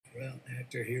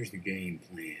Doctor, here's the game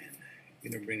plan.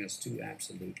 You're going to bring us two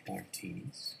absolute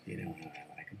martinis. You know how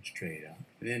I like them, straight up.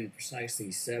 And then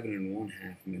precisely 7.5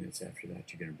 minutes after that,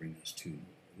 you're going to bring us two more.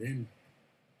 Then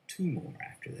two more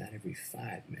after that every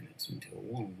 5 minutes until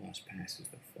one of us passes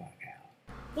the fuck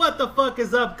out. What the fuck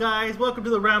is up, guys? Welcome to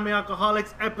the Round Me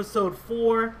Alcoholics, episode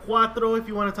 4, Cuatro, if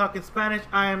you want to talk in Spanish.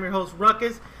 I am your host,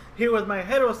 Ruckus, here with my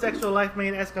heterosexual life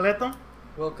mate, Escaleto.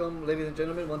 Welcome, ladies and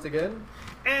gentlemen, once again.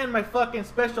 And my fucking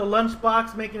special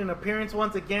lunchbox making an appearance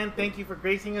once again. Thank you for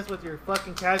gracing us with your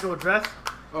fucking casual dress.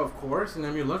 Oh, of course, and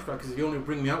I'm your lunchbox because you only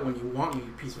bring me out when you want me,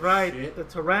 you piece of right, shit. The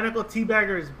tyrannical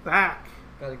teabagger is back.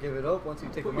 Gotta give it up once you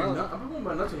take them out. I'm putting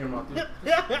my nuts in your mouth,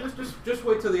 dude. just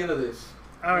wait till the end of this.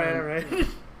 Alright.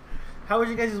 How was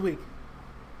your guys' week?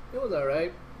 It was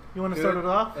alright. You want to start it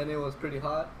off? And it was pretty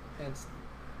hot and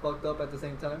fucked up at the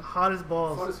same time. Hot as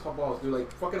balls. Hot as balls, dude.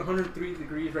 Like fucking 103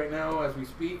 degrees right now as we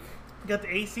speak. We got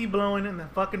the AC blowing and the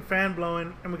fucking fan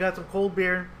blowing, and we got some cold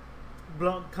beer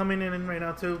coming in right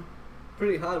now too.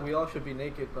 Pretty hot. We all should be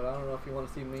naked, but I don't know if you want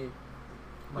to see me.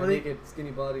 My naked,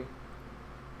 skinny body.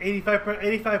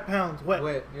 85 pounds.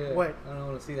 Wet. Yeah. Wet. I don't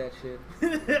want to see that shit.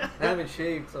 I haven't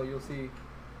shaved, so you'll see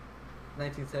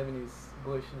 1970s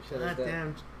Bush and shit like that.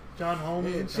 Damn, John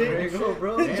Holmes and There shit. you go,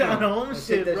 bro. John Holmes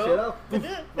shit, take that bro. shit off.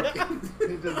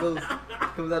 It just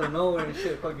comes out of nowhere and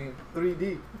shit, fucking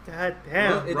 3D. God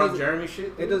damn. It Ron Jeremy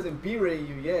shit. It doesn't B-ray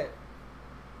you yet.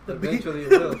 The Eventually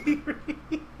it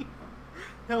will.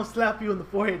 He'll slap you in the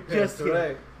forehead just That's here.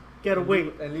 right. Gotta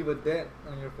wait. And leave a dent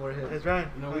on your forehead. That's right.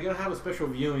 You know, we gotta have a special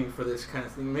viewing for this kind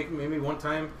of thing. Maybe one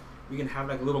time we can have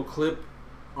like a little clip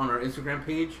on our Instagram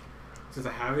page, since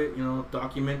I have it, you know,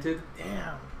 documented.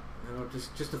 Damn. You know,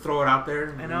 just to throw it out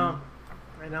there. I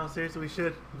know. Seriously, we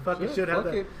should. Should have fuck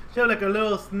that. it. Should have like a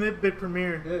little snippet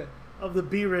premiere Yeah. of the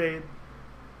B-Ray.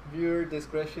 Viewer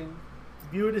discretion.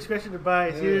 Viewer discretion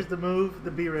advised. Yeah. Here's the move,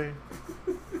 the B-Ray.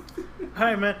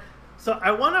 Alright, man. So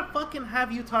I want to fucking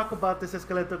have you talk about this,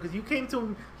 Escaleto, because you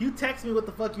texted me what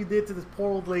the fuck you did to this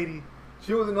poor old lady.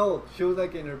 She wasn't old. She was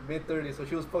like in her mid-30s, so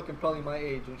she was fucking probably my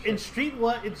age and shit. In street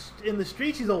what? In the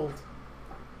street she's old.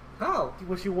 How?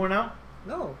 Was she worn out?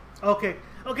 No. Okay,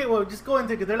 well, just go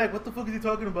into it, because they're like, what the fuck is he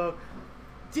talking about?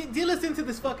 Deal us into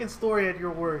this fucking story at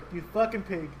your work, you fucking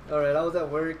pig. Alright, I was at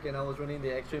work and I was running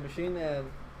the x-ray machine and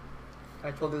I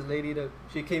told this lady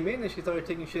she came in and she started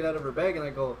taking shit out of her bag and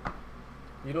I go,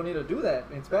 you don't need to do that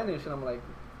in Spanish. And I'm like,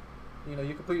 you know,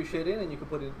 you could put your shit in and you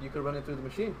could run it through the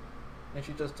machine. And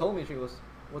she just told me, she goes,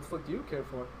 what the fuck do you care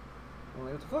for? I'm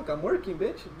like, what the fuck? I'm working,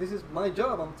 bitch. This is my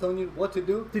job. I'm telling you what to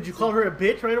do. Did you call her a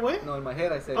bitch right away? No, in my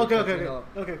head I said Okay, you know,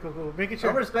 okay, cool. Make it sure.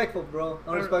 I'm respectful, bro.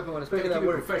 I'm respectful, when especially at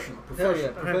work. Professional. Hell yeah,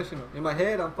 professional. In my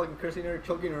head, I'm fucking cursing her,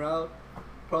 choking her out,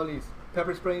 probably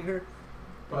pepper spraying her.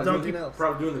 Probably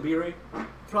doing the B-Ray.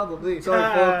 Probably.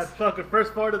 Sorry, folks. Fucking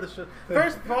first part of the show.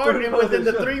 First part and within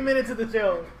the 3 minutes of the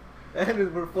show.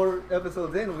 And we're 4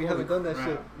 episodes in, we haven't done that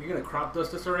shit. You're gonna crop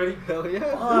dust us already? Hell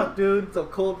yeah. Fuck, dude. It's a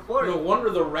cold fart. No wonder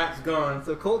the rat's gone. It's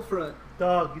a cold front.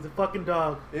 Dog. He's a fucking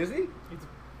dog. Is he?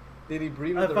 Did he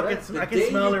breed I with the fucking rat? I can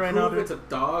smell it right now, dude. If it's a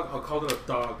dog, I'll call it a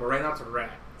dog. But right now it's a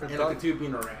rat. It's a And dog. I continue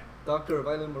being a rat. Dr.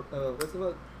 Violet, what's it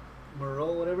about?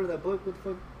 Moreau, whatever that book, what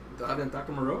the fuck?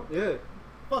 Dr. Moreau? Yeah.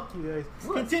 Fuck you guys.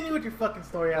 What? Continue with your fucking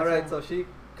story, asshole. Alright, so she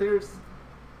clears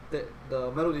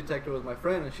the metal detector with my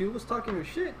friend and she was talking her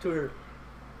shit to her.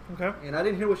 Okay. And I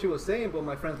didn't hear what she was saying, but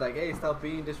my friend's like, hey, stop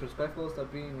being disrespectful,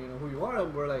 stop being, you know, who you are.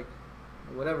 And we're like,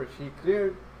 whatever. She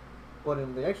cleared, but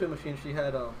in the x-ray machine, she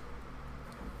had a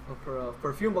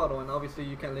perfume bottle, and obviously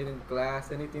you can't let in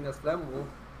glass, anything that's flammable.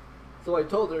 So I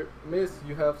told her, miss,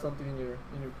 you have something in your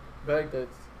bag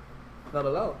that's not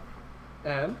allowed.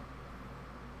 And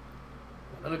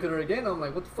I look at her again, I'm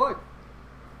like, what the fuck?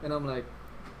 And I'm like,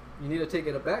 you need to take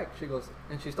it back. She goes,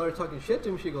 and she started talking shit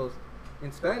to me. She goes,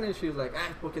 in Spanish, she was like,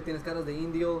 porque tienes caras de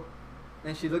indio.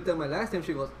 And she looked at my last name,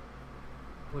 she looked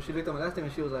at my last name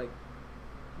and she was like,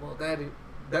 well, that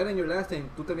and your last name,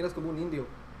 tú te miras como un indio.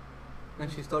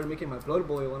 And she started making my blood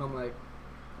boil, and I'm like,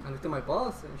 I looked at my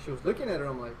boss, and she was looking at her,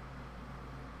 I'm like,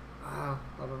 I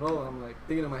don't know. I'm like,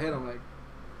 thinking in my head, I'm like,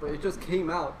 but it just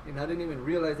came out, and I didn't even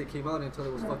realize it came out until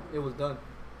it was done.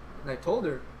 And I told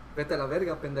her, vete a la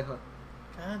verga, pendeja.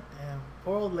 God damn.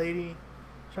 Poor old lady.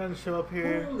 Trying to show up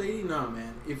here. Poor lady, nah,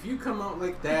 man. If you come out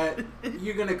like that,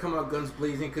 you're gonna come out guns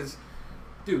blazing. Cause,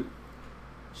 dude,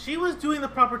 She was doing the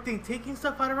proper thing, taking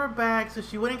stuff out of her bag so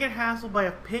she wouldn't get hassled by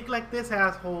a pig like this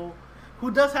asshole,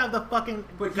 who does have the fucking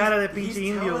cara de pinche he's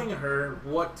indio. telling her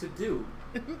what to do.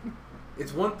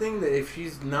 It's one thing that if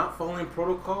she's not following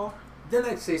protocol, then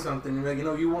I'd say something like, you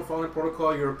know, you won't follow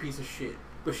protocol, you're a piece of shit.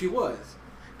 But she was,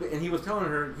 and he was telling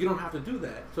her, you don't have to do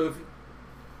that. So if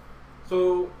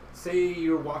So, say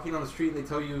you're walking on the street and they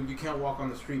tell you you can't walk on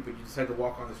the street, but you decide to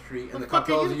walk on the street, and What the the cop fuck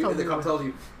are tells you you, and the talking cop tells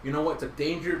you, you know what, it's a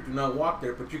danger, do not walk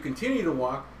there, but you continue to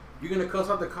walk. You're gonna cuss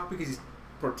out the cop because he's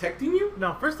protecting you?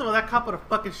 No, first of all, that cop would have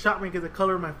fucking shot me because of the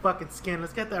color of my fucking skin.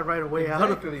 Let's get that right away. I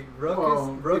would've- Exactly.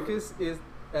 Well, Ruckus is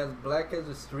as black as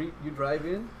the street you drive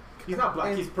in. He's not black,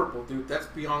 And- he's purple, dude. That's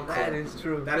beyond color. That is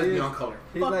true. That is He beyond color.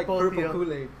 He's Fuck like both of purple you.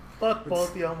 Kool-Aid. Fuck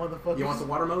both of y'all motherfuckers. You want some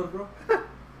watermelon, bro?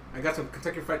 I got some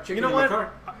Kentucky Fried Chicken You know in what? my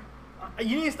car.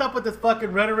 You need to stop with this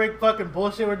fucking rhetoric, fucking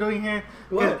bullshit we're doing here.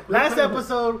 'Cause What? Last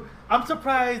episode, I'm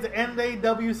surprised the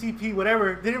NAWCP,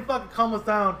 whatever, didn't fucking calm us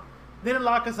down, didn't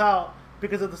lock us out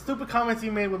because of the stupid comments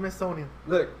you made with Miss Sonia.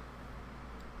 Look,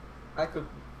 I could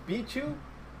beat you,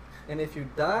 and if you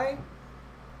die,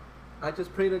 I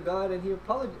just pray to God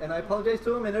and I apologize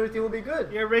to him, and everything will be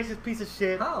good. You're a racist piece of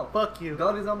shit. How? Fuck you.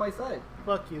 God is on my side.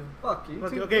 Fuck you. Fuck you. Fuck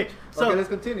too. you. Okay, so okay, let's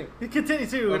continue. you continue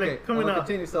too. Okay, Like, coming I'm gonna up.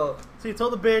 continue. So, So you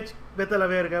told the bitch, vete a la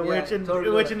verga, Yeah, which told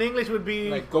her in English would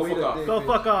be, like, Go eat fuck a off. dick, Go bitch.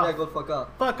 fuck off. Yeah, go fuck off.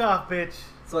 fuck off, bitch.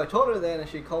 So I told her that, and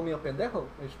she called me a pendejo.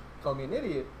 And she called me an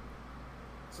idiot.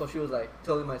 So she was like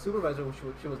telling my supervisor, when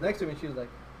she was next to me, she was like,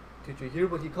 "Did you hear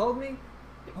what he called me?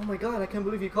 Oh my god, I can't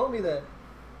believe he called me that."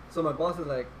 So my boss is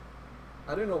like,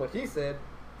 "I don't know what he said,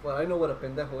 but I know what a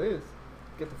pendejo is.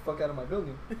 Get the fuck out of my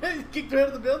building." You kicked her out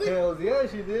of the building? Hells yeah,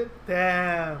 she did.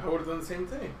 Damn. I would have done the same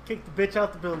thing. Kicked the bitch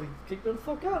out the building. Kicked her the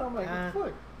fuck out. I'm like, what the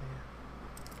fuck?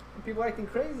 And people acting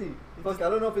crazy. Fuck, I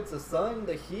don't know if it's the sun,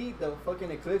 the heat, the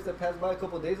fucking eclipse that passed by a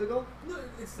couple days ago. No,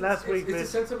 Last week, it's a bitch.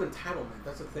 sense of entitlement.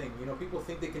 That's the thing. You know, people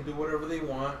think they can do whatever they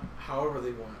want, however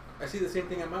they want. I see the same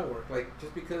thing at my work. Like,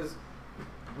 just because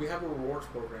we have a rewards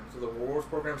program, so the rewards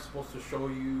program is supposed to show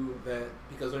you that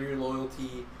because of your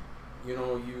loyalty, you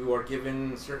know, you are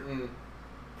given certain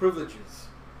privileges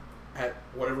at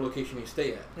whatever location you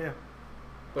stay at. Yeah.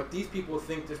 But these people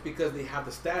think just because they have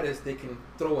the status, they can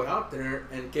throw it out there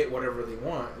and get whatever they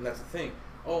want. And that's the thing.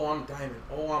 Oh, I'm diamond.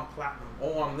 Oh, I'm platinum.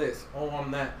 Oh, I'm this. Oh,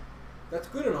 I'm that. That's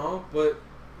good and all, but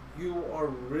you are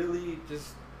really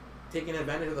just taking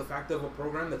advantage of the fact of a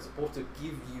program that's supposed to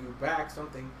give you back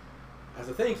something as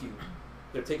a thank you.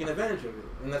 They're taking advantage of it.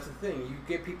 And that's the thing. You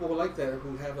get people who like that,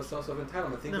 who have a sense of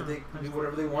entitlement, think that they can do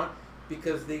whatever they want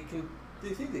because they think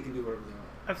they can do whatever they want.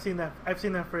 I've seen that. I've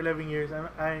seen that for 11 years. And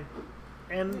I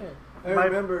my-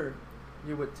 remember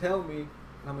you would tell me,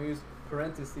 I'm gonna use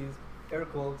parentheses, air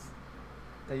quotes,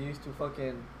 they used to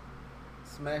fucking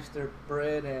smash their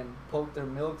bread and poke their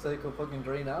milk so they could fucking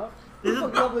drain out. This is-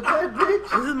 Fuck up with that, bitch.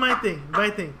 this is my thing. My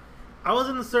thing. I was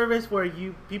in the service where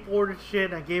people ordered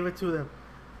shit and I gave it to them.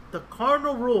 The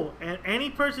cardinal rule, and any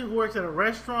person who works at a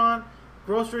restaurant,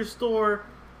 grocery store,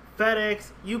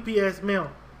 FedEx, UPS, mail,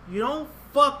 you don't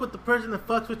fuck with the person that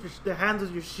fucks with that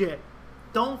handles your shit.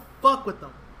 Don't fuck with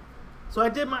them. So I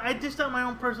dished out my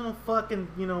own personal fucking,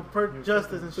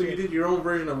 justice and So shit. you did your own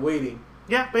version of waiting.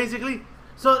 Yeah, basically.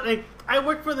 So, like, I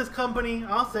work for this company.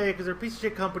 I'll say it because they're a piece of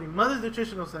shit company. Mother's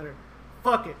Nutritional Center.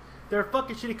 Fuck it. They're a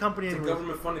fucking shitty company It's a anyway.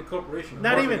 government-funded corporation. Of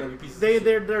Not course they're gonna even. be pieces of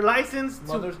shit. They're licensed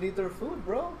to. Mothers need their food,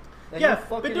 bro. And Yeah, you're but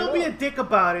fucking don't it be a up. dick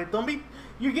about it. Don't be.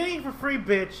 You're getting it for free,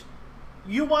 bitch.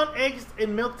 You want eggs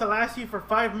and milk to last you for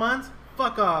 5 months?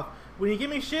 Fuck off. When you give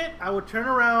me shit, I would turn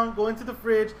around, go into the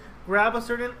fridge, grab a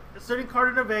certain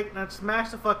carton of egg, and I'd smash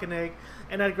the fucking egg,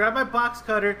 and I'd grab my box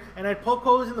cutter, and I'd poke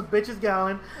holes in the bitch's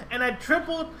gallon, and I'd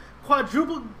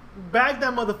quadruple bag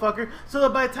that motherfucker, so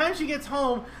that by the time she gets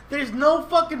home, there's no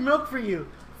fucking milk for you.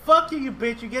 Fuck you, you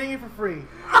bitch. You're getting it for free.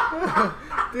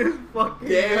 This fucking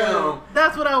Damn.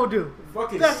 That's what I would do.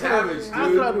 Fucking That's savage,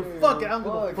 That's what I dude. do. Fuck it. I'm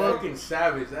gonna Fuck. fuck. Fucking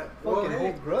savage. That fucking well,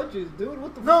 hold grudges, dude.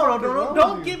 What the No, fuck? no, is no, wrong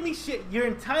don't with give you? me shit.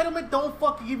 Your entitlement don't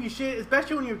fucking give you shit,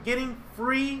 especially when you're getting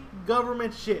free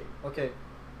government shit. Okay,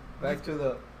 back to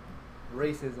the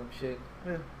racism shit.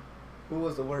 Yeah. Who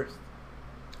was the worst?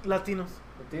 Latinos.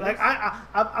 Latinos? Like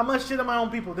I'm gonna shit on my own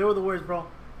people. They were the worst, bro.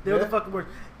 They were the Yeah? fucking worst.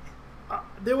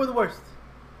 They were the worst.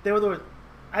 They were the worst.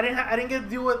 I didn't get to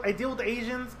deal with. I deal with the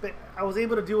Asians, but I was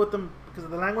able to deal with them because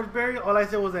of the language barrier. All I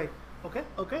said was like, okay,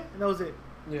 and that was it.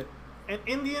 Yeah. And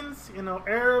Indians,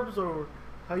 Arabs or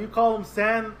how you call them,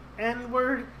 San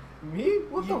N-word. Me?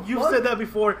 What the You've fuck? said that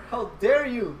before. How dare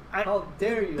you? I- How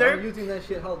dare you? There- I'm using that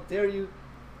shit. How dare you?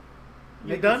 You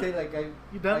Make done? it say like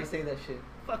You done? I say that shit.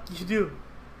 Fuck you do.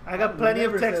 I got I've plenty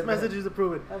of never text said that. messages to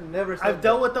prove it. I've never said I've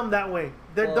dealt that. with them that way.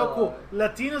 They're cool.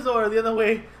 Latinos are the other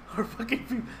way, or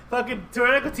fucking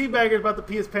tyrannical teabaggers about to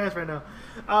pee his pants right now.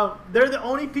 They're the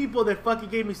only people that fucking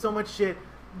gave me so much shit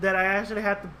that I actually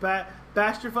had to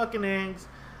bash their fucking eggs,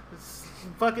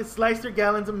 fucking slice their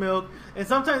gallons of milk, and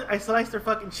sometimes I slice their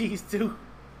fucking cheese too.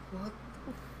 What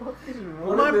the fuck is wrong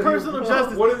What My did the- personal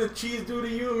justice. What did the cheese do to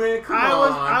you, man? Come I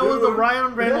on, was the dude.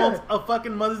 Ryan Reynolds Yeah. of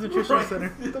fucking Mother's Nutrition Right. Center.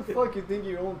 What the fuck you think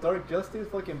your own Dark Justice,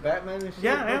 fucking Batman and shit?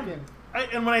 Yeah, I am. fucking,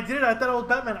 And when I did it, I thought I was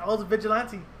Batman. I was a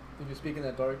vigilante. Did you speak in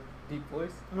that dark, deep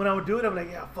voice? When I would do it, I'm like,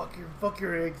 yeah, fuck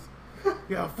your eggs.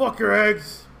 Yeah, fuck your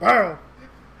eggs. Barrel.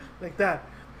 Like that.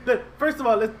 But first of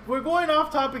all, we're going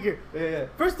off topic here. Yeah, yeah.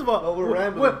 First of all, Oh, we're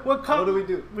rambling. What do we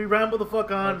do? We ramble the fuck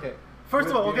on. Okay. First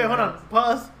of all, With okay, beer hold on. hands.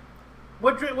 Pause.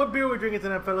 What beer are we drinking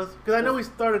tonight, fellas? Because I know we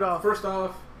started off. First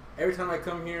off, every time I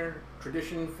come here,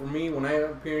 tradition for me when I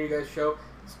appear in you guys' show,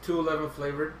 it's 211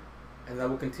 flavored, and that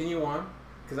will continue on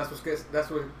because that's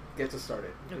what gets us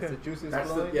started. Okay. It's the juices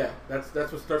That's flowing.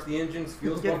 that's what starts the engines,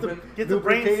 fuels Get the, pumping. get the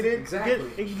brains. Lubricated. Exactly.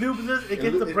 It lubes us. It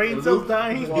gets lu- the brain it cells lubes-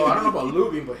 dying. Well, I don't know about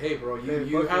lubing, but hey, bro, Hey,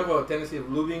 you fuck have it. a tendency of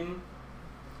lubing.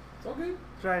 It's all good.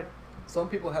 That's right. Some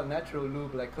people have natural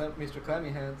lube, like Mr. Clammy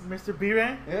Hands. Mr.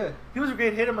 B-Ray. Yeah. He was a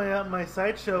great hit on my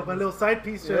side show, my little side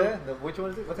piece show. Yeah. Which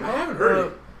one is it? What's it I called? haven't heard Uh,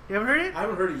 it. You haven't heard it? I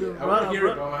haven't heard it yet. I Ru- want to hear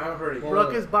Ru- it, but I haven't heard it yet. Well,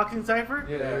 Ruckus Boxing Cipher?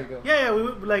 Yeah, there you go. Yeah,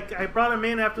 like I brought him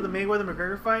in after the Mayweather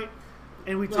McGregor fight,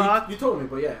 and we No, talked. you told me,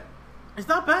 but yeah. It's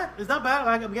not bad. It's not bad.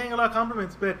 Like, I'm getting a lot of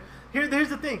compliments, but here's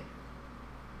the thing.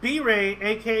 B-Ray,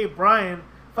 aka Brian,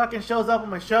 fucking shows up on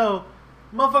my show.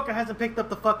 Motherfucker hasn't picked up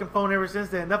the fucking phone ever since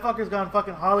then. That fucker's gone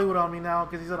fucking Hollywood on me now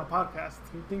because he's on a podcast.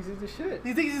 He thinks he's the shit.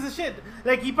 He thinks he's the shit.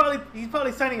 Like he's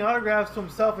probably signing autographs to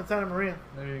himself in Santa Maria.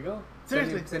 There you go.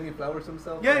 Seriously. Sending flowers to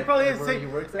himself. Yeah, he probably at is. Where he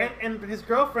works at. And his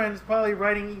girlfriend is probably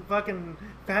writing fucking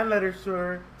fan letters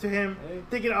to him, Hey.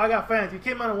 thinking, "Oh, I got fans. You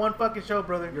came on one fucking show,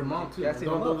 brother." Your mom too. Yeah, I seen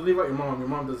Don't your mom. leave out your mom. Your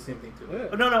mom does the same thing too.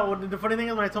 Yeah. No. The funny thing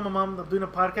is, when I told my mom I'm doing a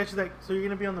podcast, she's like, "So you're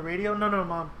gonna be on the radio?" No,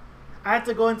 mom. I had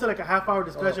to go into like a half-hour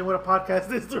discussion Oh. what a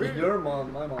podcast is. To her. Your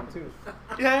mom, my mom too.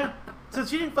 Yeah. So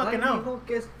she didn't fucking Ay, know. mijo,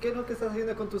 ¿qué es lo que estás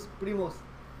haciendo con tus primos?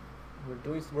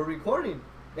 We're recording.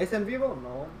 ¿Es en vivo?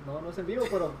 No es en vivo,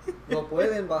 pero lo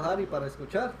pueden bajar y para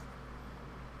escuchar.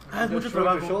 Ah, es Just mucho shrug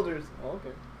your trabajo. shoulders. Oh,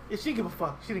 okay. Yeah, she didn't give a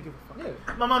fuck. She didn't give a fuck.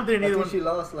 Yeah. My mom didn't I either. think When she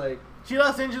lost like. she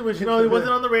lost interest when she know it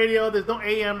wasn't on the radio. There's no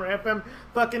AM or FM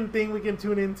fucking thing we can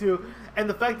tune into. And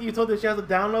the fact that you told her she has to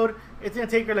download, it's gonna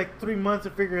take her like 3 months to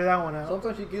figure that one out.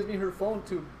 Sometimes she gives me her phone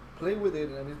to play with it,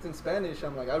 and it's in Spanish.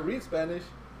 I'm like, I read Spanish,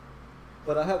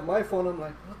 but I have my phone. I'm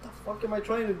like, what the fuck am I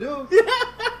trying to do?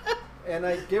 And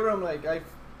I give her. I'm like, I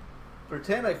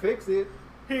pretend I fix it.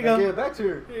 Here you and go. give it back to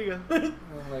her. Here you go. And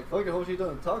I'm like, fuck, I hope she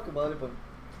doesn't talk about it, but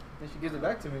then she gives it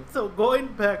back to me. So going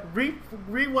back,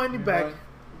 rewinding back, Rewind.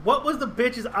 what was the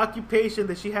bitch's occupation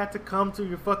that she had to come to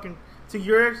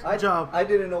your job? I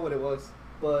didn't know what it was,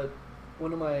 but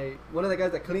one of the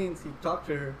guys that cleans, he talked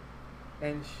to her,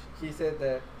 and he said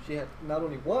that she had not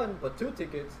only one but 2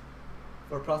 tickets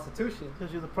for prostitution. So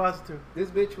she was a prostitute, This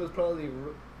bitch was probably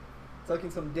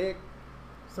sucking some dick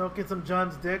soaking some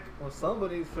John's dick. or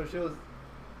somebody, so she was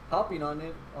hopping on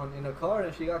it in a car,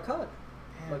 and she got caught.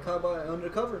 Damn. Like caught by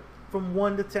undercover. From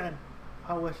 1 to 10,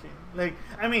 how was she? Like,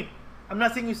 I mean, I'm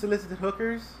not saying you solicited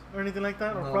hookers or anything like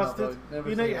that, or No, prostitutes. no, never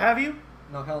You know, said that. have you?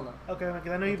 No, hell no. Okay,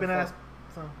 because I know What you've the been fuck? asked.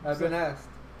 So, I've been asked,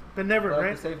 but never, but I right?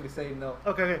 can safely say no.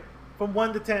 Okay. From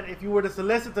 1 to 10, if you were to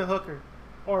solicit a hooker,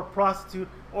 or a prostitute,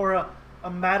 or a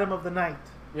madam of the night,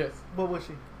 Yes. what was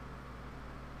she?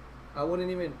 I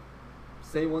wouldn't even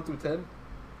say 1 through 10.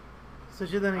 So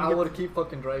she didn't. I get would keep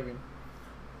fucking driving.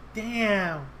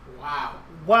 Damn. Wow.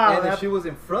 Wow. And that- if she was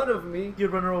in front of me,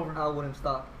 you'd run her over. I wouldn't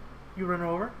stop. You run her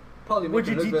over. Probably make Would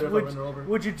her you look G- better if I would, run her over.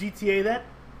 would you GTA that?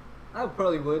 I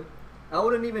probably would. I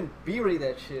wouldn't even B-ray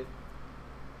that shit.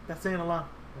 That's saying a lot.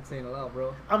 I'm saying it out,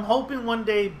 bro. I'm hoping one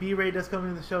day B-Ray does come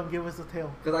in the show and give us a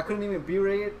tale. Because I couldn't even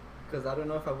B-ray it. Because I don't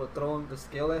know if I would throw the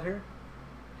scale at her.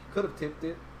 She could have tipped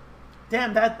it.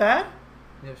 Damn, that bad?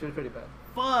 Yeah, she was pretty bad.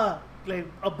 Fuck. Like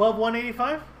above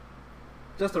 185?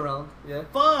 Just around, yeah.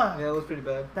 Fuck. Yeah, it was pretty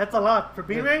bad. That's a lot for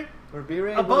B-Ray. For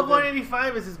B-ray, Above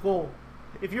 185 is his goal.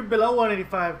 If you're below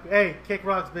 185, hey, kick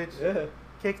rocks, bitch. Yeah.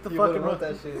 Kick the He fucking wouldn't want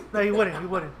rocks. that shit. No, he wouldn't. He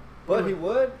wouldn't. But he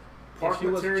would Park if she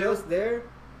was material? just there,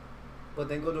 but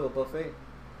then go to a buffet.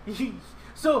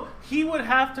 So he would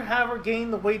have to have her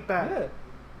gain the weight back. Yeah.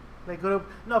 Like go to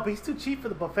no, but he's too cheap for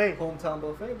the buffet. Hometown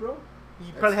buffet, bro.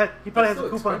 He probably has That's a still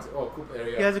coupon. expensive. Oh, coupon. Yeah,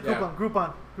 He has a yeah. coupon.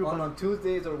 Groupon. On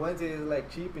Tuesdays or Wednesdays, it's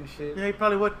like cheap and shit. Yeah, he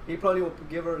probably would. He probably would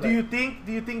give her like. Do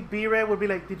you think B-Ray would be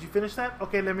like, did you finish that?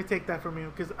 Okay, let me take that from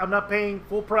you because I'm not paying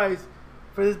full price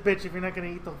for this bitch if you're not gonna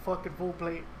eat the fucking full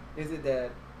plate. Is it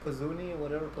that Pazuni or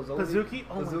whatever? Pazuki?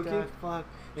 Oh Pazuki? my god, fuck.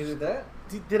 Is it that?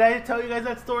 Did I tell you guys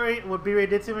that story? What B-Ray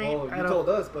did to me? Oh, I you don't- told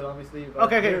us, but obviously,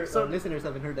 Okay, so- our listeners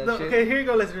haven't heard that No, shit. okay, here you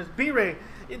go, listeners. B-Ray.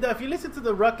 If you listen to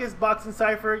the Ruckus Boxing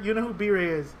Cipher, you know who B-Ray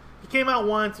is. He came out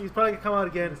once. He's probably gonna come out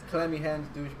again. This clammy hands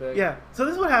douchebag. Yeah. So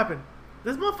this is what happened.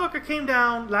 This motherfucker came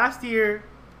down last year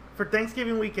for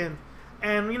Thanksgiving weekend.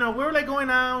 And, you know, we were like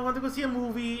going out, wanted to go see a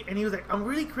movie. And he was like, I'm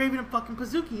really craving a fucking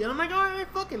Pizookie. And I'm like, all right,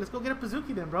 fuck it. Let's go get a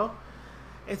Pizookie then, bro.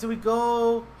 And so we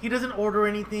go. He doesn't order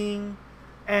anything.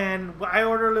 And I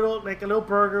order a little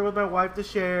burger with my wife to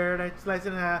share. And I slice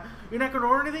it in half. You're not going to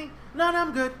order anything? No,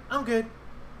 I'm good. I'm good.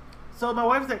 So my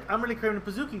wife's like, I'm really craving a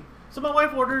Pizookie. So my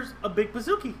wife orders a big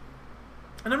Pizookie.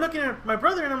 And I'm looking at my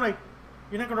brother and I'm like,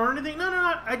 you're not going to order anything? No.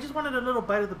 I just wanted a little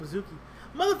bite of the Pizookie.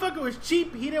 Motherfucker was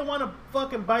cheap. He didn't want to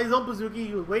fucking buy his own Pizookie.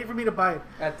 He was waiting for me to buy it.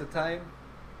 At the time,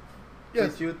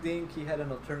 Yes. did you think he had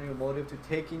an alternative motive to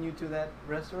taking you to that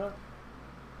restaurant?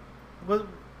 Well,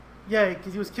 yeah,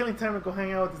 because he was killing time to go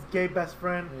hang out with his gay best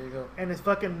friend There you go. and his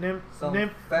fucking Some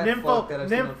fat fuck that I've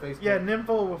seen on Facebook. yeah,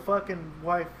 nympho fucking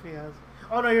wife he has.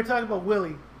 Oh no, you're talking about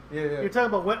Willie. Yeah. You're talking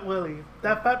about Wet Willie.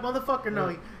 That fat motherfucker. No,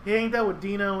 Yeah. he hanged out with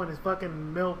Dino and his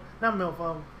fucking not milf.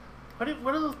 What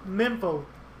are those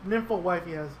nympho wife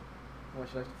he has? What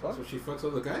should I fuck? So she fucks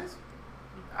other guys?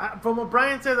 From what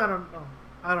Brian says, I don't know.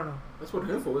 I don't know. That's what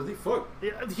info is. They fuck.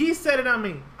 He said it on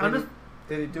me. I'm Did just.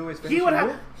 Did he do his He finishing would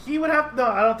move? have. He would have. No,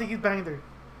 I don't think he's banged her,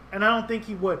 and I don't think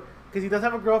he would, because he does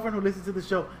have a girlfriend who listens to the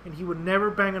show, and he would never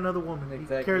bang another woman.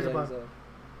 Exactly. He cares yeah, about. he's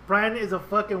Brian is a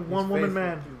fucking one woman faithful.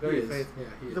 man. He's very He is. faithful. Yeah,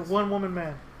 he He's is. a one woman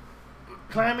man.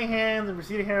 Clammy hands and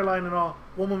receding hairline and all.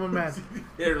 One woman man.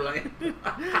 Hairline.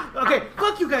 Okay,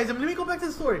 fuck you guys. Let me go back to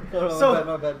the story. No,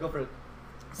 my bad. Go for it.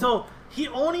 So he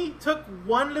only took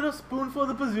one little spoonful of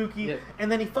the Pizookie, Yeah.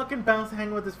 and then he fucking bounced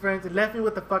hanging with his friends and left me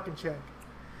with the fucking check.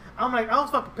 I'm like, I was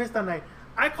fucking pissed that night.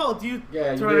 I called you,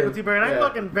 Yeah, you Tyrannical did. T-Bear, and I Yeah.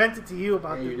 fucking vented to you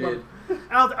about Yeah, this. you did.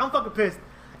 I'm fucking pissed.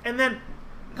 And then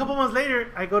a couple months later,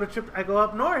 I go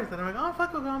up north, and I'm like, oh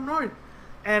fuck, I'll go up north.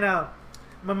 And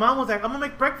my mom was like, I'm gonna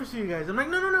make breakfast for you guys. I'm like,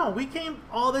 no, we came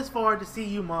all this far to see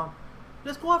you, mom.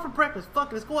 Let's go out for breakfast.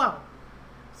 Fuck it, let's go out.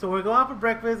 So we go out for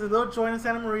breakfast, a little joint in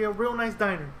Santa Maria, real nice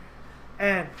diner.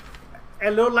 And a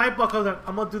little light bulb comes up.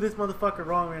 I'm gonna do this motherfucker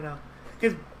wrong right now.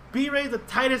 Because B-Ray's the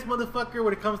tightest motherfucker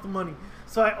when it comes to money.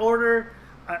 So I order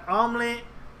an omelet,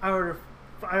 I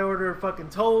order fucking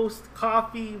toast,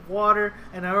 coffee, water,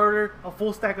 and I order a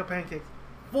full stack of pancakes.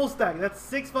 Full stack. That's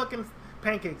 6 fucking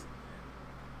pancakes.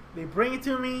 They bring it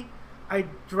to me. I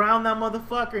drown that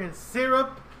motherfucker in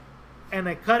syrup, and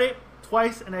I cut it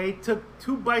twice, and I took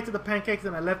 2 bites of the pancakes,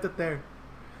 and I left it there.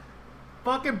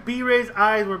 Fucking B-Ray's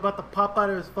eyes were about to pop out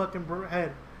of his fucking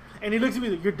head. And he looks at me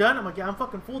like, you're done? I'm like, yeah, I'm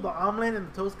fucking full. The omelet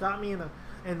and the toast got me,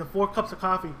 and the 4 cups of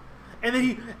coffee. And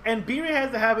then B-Ray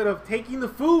has the habit of taking the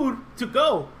food to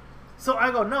go. So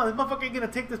I go, no, this motherfucker ain't gonna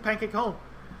take this pancake home.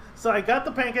 So I got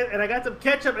the pancake, and I got some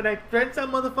ketchup, and I drenched that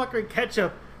motherfucker in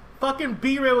ketchup. Fucking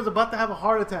B-Ray was about to have a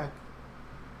heart attack.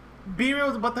 B-Ray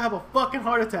was about to have a fucking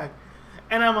heart attack.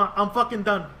 And I'm fucking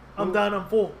done. I'm done. I'm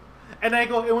full. And I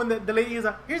go, and when the lady is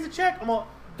like, here's the check. I'm all,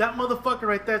 that motherfucker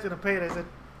right there's gonna pay it. I said,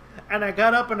 and I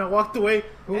got up and I walked away,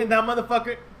 and that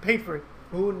motherfucker paid for it.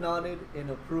 Who nodded in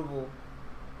approval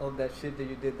of that shit that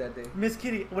you did that day? Miss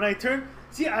Kitty, when I turn,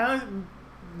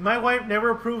 my wife never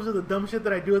approves of the dumb shit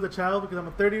that I do as a child because I'm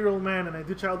a 30-year-old man and I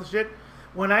do childish shit.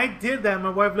 When I did that, my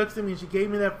wife looks at me and she gave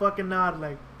me that fucking nod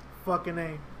like, fucking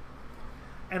A.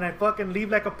 And I fucking leave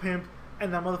like a pimp,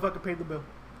 and that motherfucker paid the bill.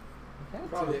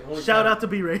 Probably the only Shout time, out to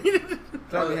B-Ray.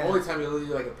 Probably the only time you leave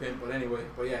like a pimp, but anyway.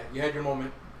 But yeah, you had your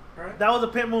moment. All right. That was a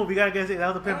pimp move. You gotta get it. That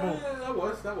was a pimp move. Yeah,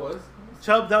 that was.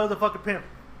 Chubb, that was a fucking pimp.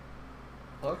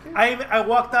 Okay. I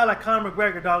walked out like Conor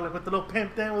McGregor, dog, like with the little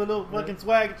pimp thing, with a little fucking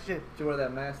swag and shit. Did you wear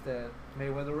that mask that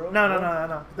Mayweather wore? No.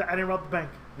 I didn't rob the bank.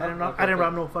 I didn't Okay.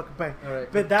 rob no fucking bank. All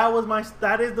right. But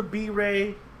that is the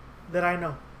B-Ray that I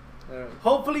know. All right.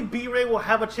 Hopefully B-Ray will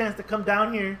have a chance to come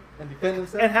down here And defend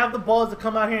himself. and have the balls to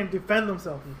come out here and defend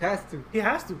himself. He has to. He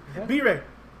has to. Yeah. B-Ray,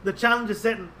 the challenge is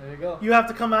set. There you go. You have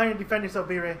to come out here and defend yourself,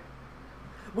 B-Ray.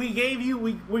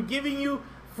 We're giving you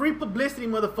free publicity,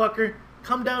 motherfucker.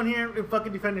 Come down here and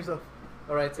fucking defend yourself.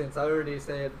 All right. Since I already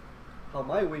said how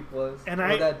my week was, And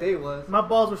or that day was. My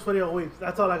balls were sweaty all week.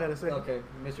 That's all I gotta say. Okay,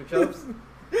 Mr. Chubbs.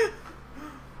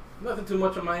 Nothing too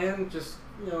much on my end. Just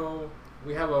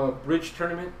we have a bridge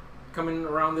tournament coming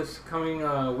around this coming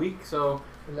week. So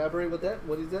Elaborate with that.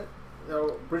 What is that?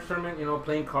 bridge tournament.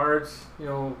 Playing cards.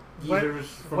 Geezers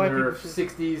from white their people shit.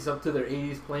 60s up to their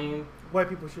 80s playing. White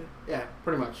people shit. Yeah,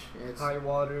 pretty much. It's High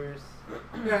waters.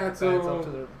 yeah. Pants all So to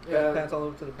the yeah. pants all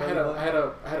over to the I belly had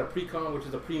button. I had a pre-con, which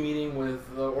is a pre-meeting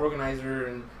with the organizer,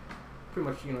 and pretty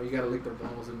much you gotta lick their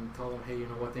balls and tell them, hey, you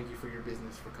know what, thank you for your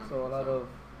business for coming. So a lot of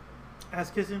Ass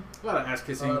kissing. ass a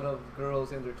kissing. lot of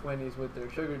girls in their 20s with their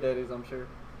sugar daddies, I'm sure.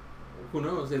 Who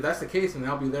knows? If that's the case, then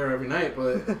I'll be there every night.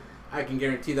 But I can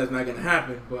guarantee that's not gonna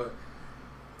happen. But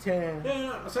 10.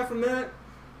 yeah, aside from that,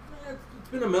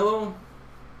 been a mellow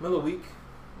week.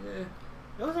 Yeah.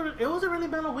 It was a really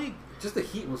mellow week. Just the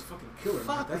heat was fucking killer.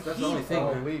 Fuck, man. That's the the only heat. thing.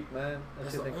 All man. week, man. That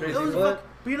That's shit the been only crazy. It was But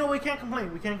but you know we can't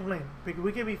complain. We can't complain because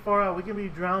we can be far out. We can be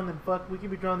drowned in we can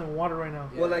be drowned in water right now.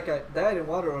 well, like I died in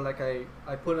water, or like I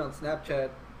put it on Snapchat,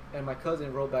 and my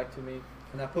cousin wrote back to me,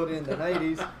 and I put it in the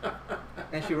 90s,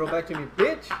 and she wrote back to me,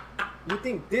 bitch, you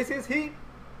think this is heat?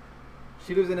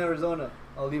 She lives in Arizona.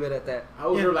 I'll leave it at that. I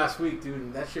was Yeah. there last week, dude,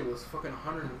 and that shit was fucking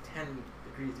 110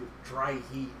 degrees, dude. Dry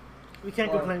heat. We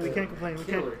can't Fuck, complain. We dude. can't complain. We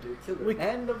Killer, can't. dude. Killer. We-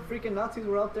 And the freaking Nazis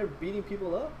were out there beating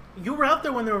people up. You were out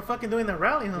there when they were fucking doing that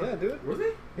rally, huh? Yeah, dude. Were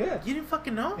they? Yeah. You didn't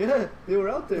fucking know? Yeah, they were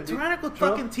out there. The dude. tyrannical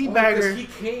Trump- fucking Oh, because teabagger. he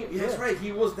came. Yeah, that's Yeah. right.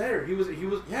 He was there. He was.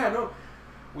 Yeah, no.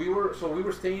 We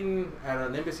were staying at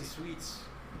an Embassy Suites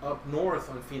up north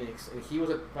on Phoenix, and he was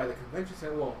by the convention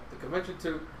center. Well, the convention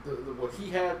to what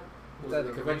he had was at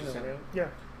the convention arena, center, right? Yeah.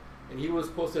 and he was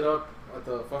posted up at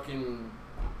the fucking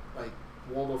like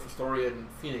Waldorf Astoria in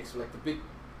Phoenix, like the big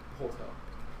hotel.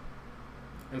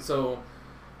 And so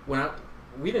when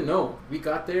we didn't know, we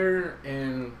got there,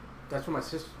 and that's when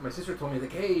my sister told me,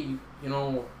 like, hey, you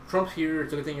know, Trump's here.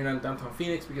 It's a good thing you're not in downtown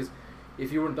Phoenix, because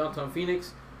if you were in downtown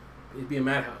Phoenix, it'd be a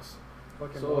madhouse.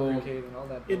 Fucking So- motorcade and all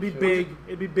that. It'd be bullshit. big.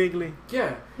 It'd be bigly.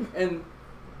 Yeah, and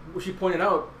what she pointed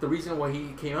out, the reason why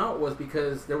he came out was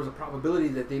because there was a probability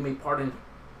that they may pardon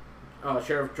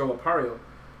Sheriff Joe Arpaio,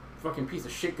 fucking piece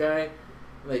of shit guy.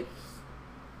 Like,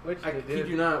 Which I they kid did.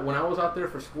 you not, when I was out there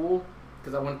for school,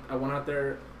 because I went out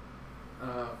there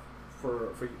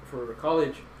for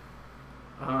college.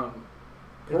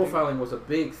 Profiling was a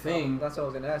big thing. That's what I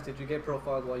was gonna ask. Did you get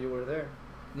profiled while you were there?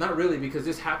 Not really, because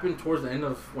this happened towards the end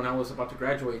of when I was about to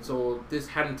graduate, so this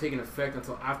hadn't taken effect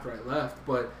until after I left.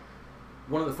 But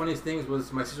one of the funniest things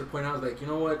was my sister pointed out, like, you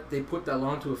know what, they put that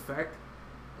law into effect,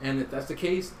 and if that's the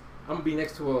case, I'm gonna be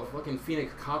next to a fucking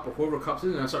Phoenix cop or whoever cops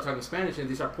is, and I start talking Spanish, and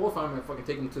they start profiling me, I fucking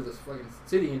take them to this fucking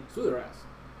city and sue their ass,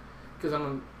 because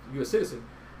I'm a U.S. citizen.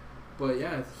 But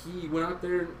yeah, he went out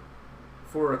there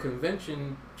for a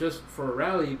convention just for a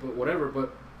rally, but whatever.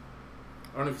 But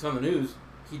I don't know if it's on the news.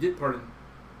 He did pardon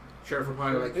Sheriff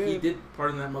Arpaio. Like, he did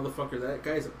pardon that motherfucker. That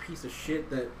guy's a piece of shit.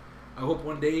 That I hope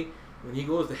one day when he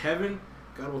goes to heaven,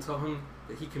 God will tell him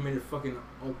that he committed fucking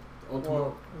ultimate.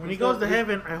 Well, When he he's goes not- to he-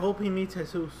 heaven, I hope he meets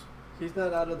Jesus. He's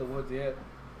not out of the woods yet.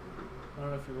 I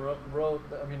don't know if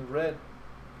you read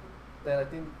that. I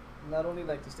think not only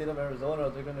like the state of Arizona,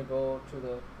 they're gonna go to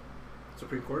the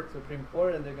Supreme Court. Supreme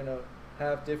Court and they're gonna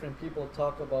have different people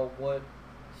talk about what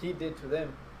he did to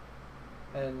them,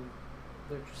 and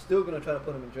they're still gonna try to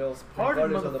put him in jail. Pardon,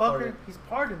 regardless of the motherfucker. pardon. He's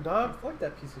pardoned, dog. Fuck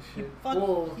that piece of He, shit.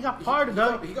 he got pardoned,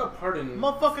 dog. He got pardoned.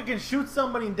 Motherfucker can shoot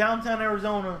somebody in downtown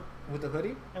Arizona With the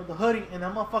hoodie? with a hoodie, and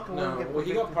that motherfucker No, wouldn't get well,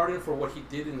 he got convicted. pardoned for what he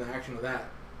did in the action of that.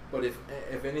 But if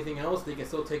anything else, they can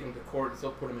still take him to court and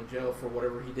still put him in jail for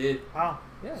whatever he did. Wow.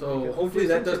 Yeah. So because hopefully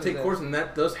that does sentence take that. course, and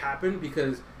that does happen,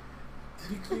 because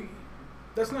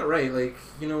that's not right. Like,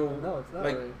 you know, No, it's not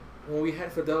like right. when we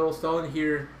had Fidel Stalin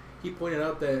here, he pointed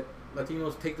out that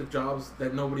Latinos take the jobs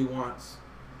that nobody wants.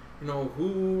 You know,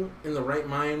 who in the right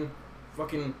mind,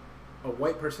 fucking a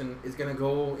white person, is gonna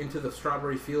go into the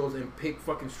strawberry fields and pick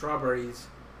fucking strawberries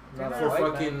Not a for white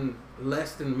man. fucking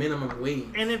less than minimum wage?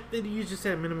 And if you just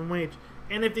said minimum wage,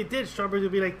 and if they did, strawberries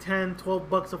would be like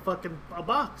 $10-12 a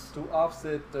box To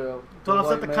offset the to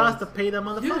offset white the cost to man's- pay that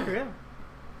motherfucker. Yeah. Yeah.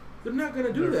 They're not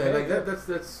gonna do They're that. Like paying.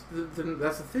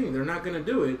 that's the thing. They're not gonna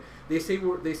do it. They say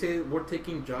we're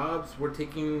taking jobs. We're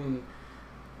taking,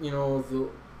 you know,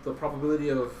 the probability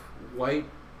of white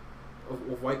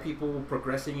people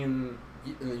progressing in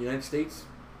the United States.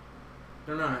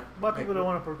 They're not. But people don't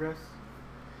want to progress.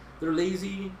 They're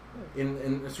lazy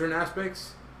in certain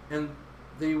aspects, and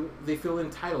they feel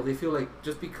entitled. They feel like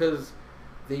just because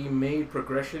they made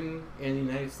progression in the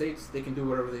United States, they can do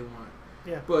whatever they want.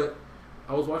 Yeah. But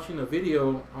I was watching a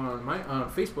video on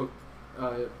Facebook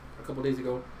a couple days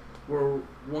ago where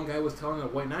one guy was telling a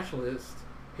white nationalist,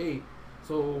 "Hey,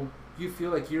 so you feel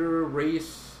like your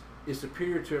race is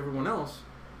superior to everyone else?"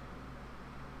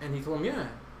 And he told him, "Yeah,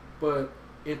 but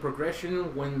in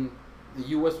progression, when the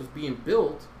U.S. was being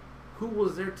built, who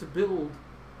was there to build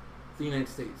the United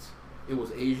States? It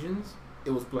was Asians,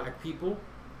 it was black people,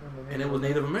 and it was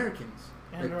Native Americans.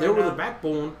 And Like, right they were the now-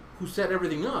 backbone who set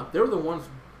everything up. They were the ones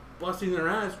busting their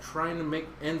ass trying to make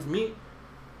ends meet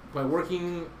by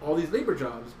working all these labor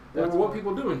jobs. What That's were what what-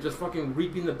 people doing? Just fucking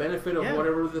reaping the benefit of Yeah.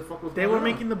 whatever the fuck was They going were on.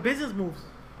 making the business moves,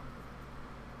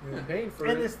 You're Yeah. paying for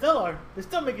and they it. still are. They're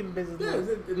still making the business Yeah,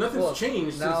 moves. nothing's Well,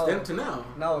 changed now- since then to now.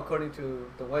 Now, according to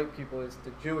the white people, it's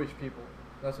the Jewish people.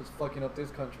 That's what's fucking up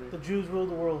this country. The Jews rule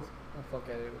the world. I'm fuck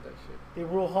out of here with that shit. They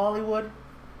rule Hollywood.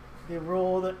 They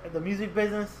rule the music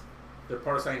business. They're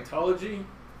part of Scientology.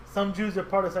 Some Jews are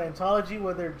part of Scientology,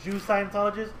 where they're Jew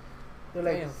Scientologists. They're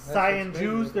like Damn, that's Scion crazy.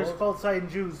 Jews. They're Those- called Scion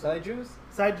Jews. Side juice?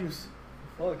 Side Jews.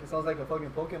 Fuck, it sounds like a fucking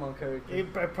Pokemon character.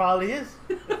 It probably is.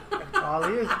 It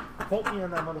probably is. Quote me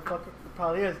on that motherfucker. It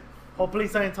probably is. Hopefully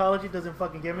Scientology doesn't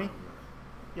fucking get me.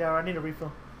 Yeah, I need a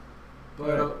refill.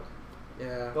 But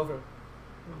yeah. Go for it.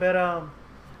 But no,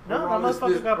 that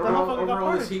motherfucker got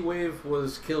overall, this party. heat wave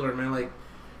was killer, man. Like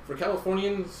for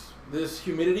Californians, this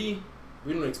humidity,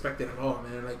 we didn't expect it at all,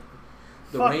 man. Like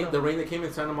Fuck no. the rain that came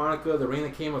in Santa Monica, the rain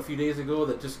that came a few days ago,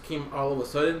 that just came all of a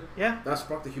sudden. Yeah, That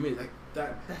sparked the humidity, like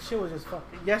that. that shit was just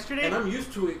fucking. Yesterday, And I'm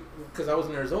used to it because I was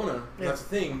in Arizona. Yeah. That's the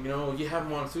thing, you know. You have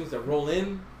monsoons that roll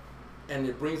in, and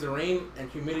it brings the rain, and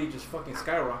humidity just fucking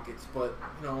skyrockets. But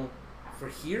you know, for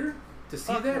here to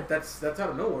see Fuck that, no. that's out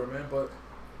of nowhere, man. But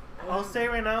I'll say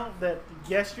right now that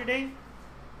yesterday,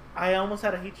 I almost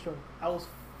had a heat stroke. I was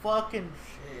fucking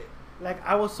shit. Like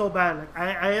I was so bad. Like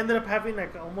I ended up having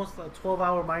like almost a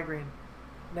 12-hour migraine.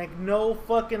 Like no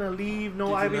fucking Aleve,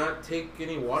 no did IV. you not take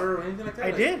any water or anything like that? I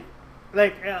Like, did.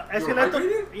 Like You were Escaleto,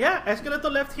 hydrated? yeah,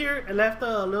 Escaleto left here. I left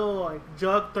a little like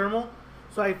jug thermal,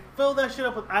 so I filled that shit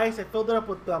up with ice. I filled it up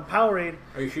with Powerade.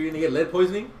 Are you sure you're gonna get lead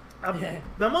poisoning? Yeah.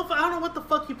 The motherfucker, I don't know what the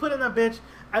fuck you put in that bitch.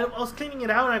 I was cleaning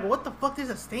it out and I go, what the fuck? There's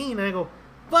a stain. And I go,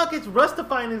 fuck, it's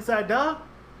rustifying inside, dog.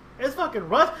 It's fucking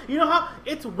rust. You know how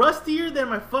it's rustier than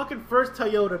my fucking first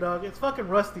Toyota, dog. It's fucking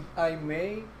rusty. I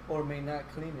may or may not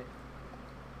clean it.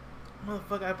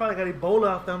 Motherfucker, I probably got Ebola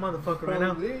off that motherfucker right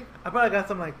now. Probably. I probably got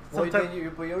some like Well, some type.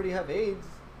 then but you already have AIDS.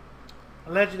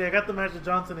 Allegedly, I got the Magic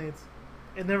Johnson AIDS.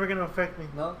 It's never gonna affect me.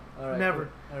 No? Alright. Never.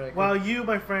 Cool. Alright. While Cool. you,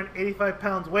 my friend, 85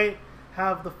 pounds weight,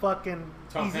 have the fucking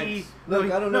Tom Easy. Hanks. Look,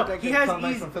 I don't look like he a has Tom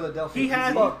Hanks Easy. from Philadelphia. He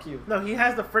has Fuck you. No, he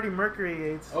has the Freddie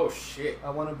Mercury AIDS. Oh shit! I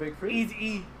want a big free. Easy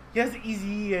E. He has the Easy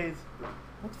E AIDS.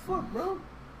 What the fuck, bro?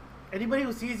 Anybody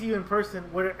who sees you in person,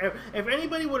 if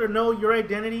anybody were to know your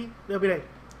identity, they'll be like,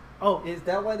 "Oh, Is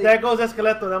that why they? there goes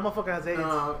Esqueleto. That motherfucker has AIDS."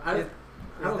 No, Is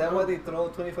I don't that know. why they throw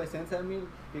 25 cents at me?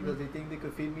 Because they think they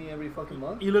could feed me every fucking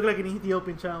month? You look like an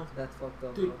Ethiopian child. That's fucked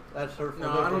up, Dude. bro. That's hurtful.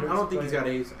 No, I don't think he's got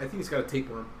AIDS. I think he's got a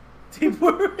tapeworm.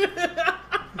 Tapeworm.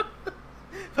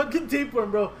 Fucking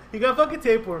tapeworm, bro. He got fucking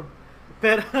tapeworm.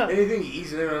 But Anything he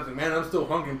eats, and I'm like, man, I'm still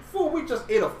hungry. Fool, we just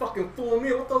ate a fucking full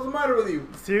meal. What doesn't matter with you?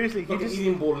 seriously, he Fucking just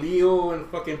eating bolillo and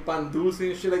fucking pan dulce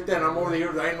and shit like that. And I'm over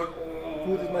here dying like, oh.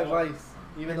 Food is my vice.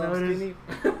 Even I though I'm know it is.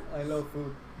 skinny, I love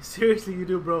food. seriously you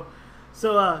do, bro.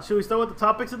 So should we start with the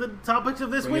topics of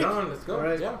this Bring week? it on, let's go.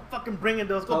 Alright. Yeah. Fucking bring it.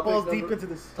 Let's go Topic balls number- deep into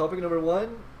this. Topic number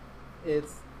one,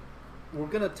 it's we're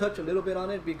gonna touch a little bit on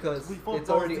it because We fall it's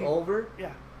balls already deep. over.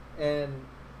 Yeah. And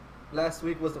last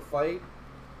week was the fight,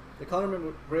 the Conor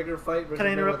McGregor fight. versus Can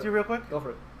I interrupt Mayweather. you real quick? Go for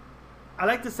it. I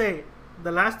like to say,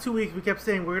 the last 2 weeks we kept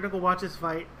saying we're gonna go watch this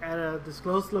fight at a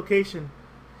disclosed location,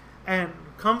 and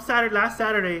come last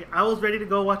Saturday, I was ready to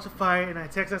go watch the fight, and I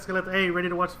text Escaleto, "Hey, ready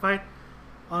to watch the fight?"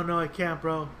 "Oh no, I can't,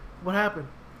 bro." "What happened?"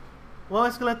 "Well,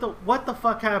 Escaleto, what the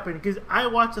fuck happened?" Because I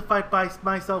watched the fight by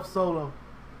myself solo.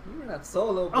 You were not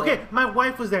solo. Bro. Okay, my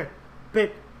wife was there,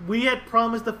 but we had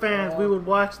promised the fans we would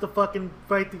watch the fucking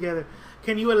fight together.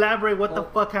 Can you elaborate what the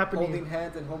fuck happened? Holding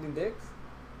hands and holding dicks.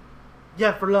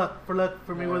 Yeah, for luck, for Yeah,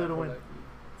 Mayweather to for win. like-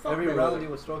 Fuck Every Mayweather. round he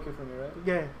was stroking for me, right?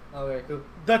 Yeah, Okay, cool.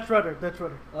 Dutch rudder.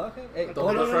 Okay. Hey, Don't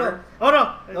no, no, Dutch no, rudder. no. Oh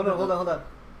no, No, hold on. Hey,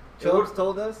 Chubbs what-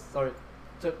 told us. Sorry,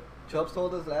 Chubbs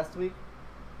told us last week.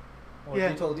 Or Yeah.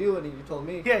 he told you, and you told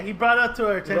me. Yeah, he brought it to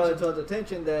our He brought it attention. to our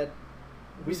attention that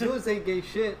we do say gay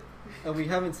shit, and we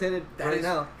haven't said it That right is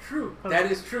now. true.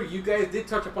 That is true. You guys did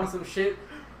touch upon some shit,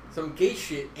 some gay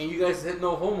shit, and you guys said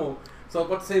no homo. So I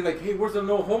was about to say, like, hey, where's the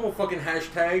no homo fucking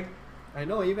hashtag? I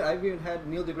know. I've even had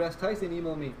Neil deGrasse Tyson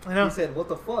email me. I know. He said, "What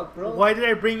the fuck, bro?" Why did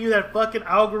I bring you that fucking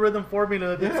algorithm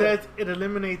formula that Yeah. says it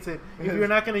eliminates it if Yes. you're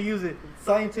not gonna use it?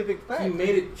 Scientific fact. He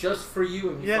made it just for you,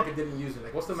 and you Yeah. fucking didn't use it.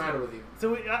 Like, what's the matter with you?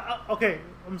 So okay,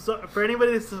 I'm so for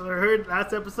anybody that's heard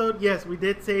last episode, yes, we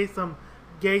did say some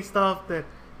gay stuff that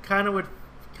kind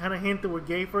of hint that we're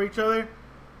gay for each other.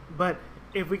 But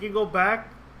if we can go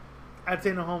back, I'd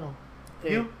say no homo.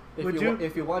 Hey, You? Would you?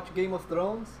 If you watch Game of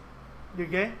Thrones, You're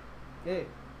gay? hey,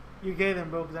 You're gay then,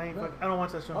 bro? Because No. I don't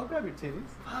watch that show. I'll grab your titties.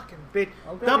 Fucking bitch!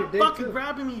 I'll grab your Stop dick, fucking too.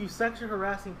 grabbing me, you sexual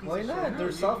harassing piece Why of not? shit. They're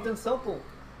you- soft and supple.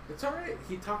 It's alright.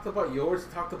 He talked about yours,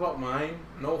 he talked about mine.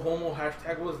 No homo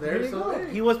hashtag was there, There you so go. hey.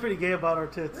 He was pretty gay about our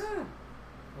tits. Yeah.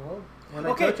 Well, when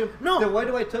Okay, I touch them, no. Then why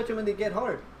do I touch them when they get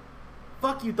hard?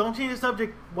 Fuck you! Don't change the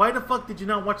subject. Why the fuck did you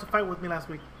not watch the fight with me last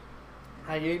week?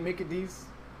 I ate Mickey D's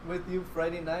with you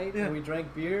Friday night, Yeah. and we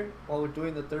drank beer while we're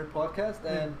doing the third podcast,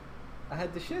 and I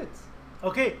had the shits.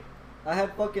 Okay, I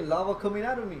had fucking lava coming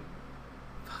out of me.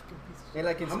 Fucking piece of shit. And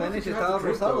like in How much Spanish, did you it's have to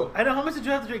drink, rosado. I know how much did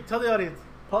you have to drink? Tell the audience.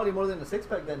 Probably more than a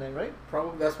 6-pack that night, right?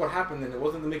 Probably that's what happened. And it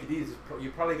wasn't the Mickey D's.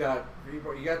 You probably got you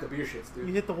got the beer shits, You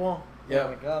dude. hit the wall. Oh Yeah.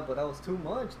 my god, but that was too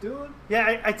much, dude.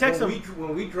 Yeah, I text When him.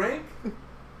 when we drank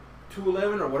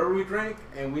 211 or whatever we drank,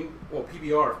 and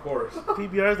PBR of course,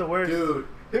 PBR is the worst. dude.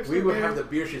 Hipster We would beer. have the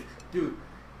beer shits, dude.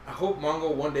 I hope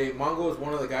Mongo one day. Mongo is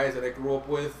one of the guys that I grew up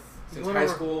with since One high of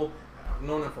our- school. I've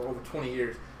known him for over 20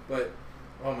 years. But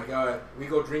oh my god, we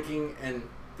go drinking, and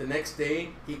the next day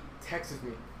he texts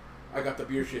me, "I got the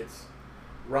beer shits.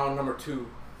 Round number 2,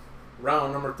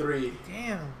 round number 3."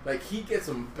 Damn. Like he gets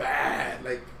them bad,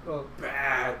 like Oh,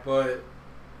 bad. But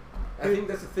I think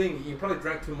that's the thing. You probably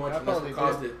drank too much, I and that's probably what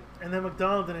caused did. it. And then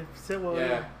McDonald's didn't sit well.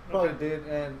 Yeah. probably Okay. did.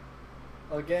 And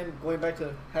again, going back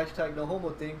to hashtag no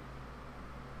homo thing,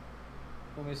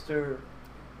 when Mr.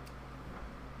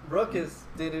 Ruckus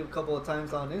did it a couple of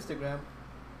times on Instagram,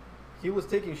 he was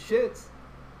taking shits,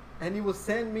 and he would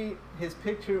send me his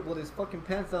picture with his fucking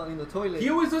pants down in the toilet. He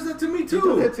always does that to me He too.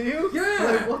 does that to you? Yeah.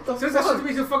 Like, what the Says that shit fuck? to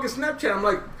me to fucking Snapchat. I'm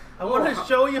like, I want to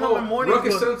show you how my morning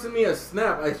Ruckus goes. sends me a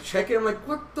snap. I check it. I'm like,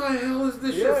 what the hell is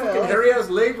this Yeah, shit? Fucking I- hairy ass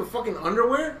legs with fucking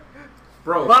underwear,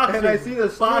 bro. Boxers. And I see the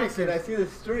streak, Boxers. and I see the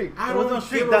streak. I It wasn't don't a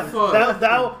streak. give a That,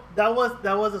 fuck.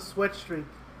 that was a sweat streak.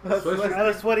 That's Sweat what- streak? I had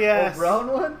a sweaty Oh, ass.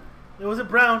 brown one? It wasn't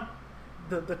brown.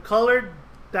 The color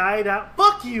died out.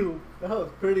 Fuck you. That was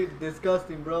pretty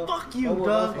disgusting, bro. Fuck you, Almost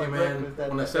dog. lost my Hey man, breakfast that-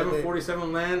 when a that day.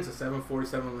 747 lands, a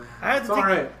 747 lands. I had It's to take.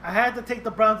 alright. I had to take the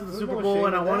Browns to the There's Super no Bowl, shame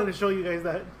and I in wanted that. to show you guys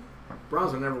that.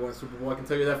 Browns will never win Super Bowl. I can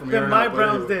tell you that from here Then on my out, but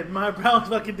Browns anyway. did. My Browns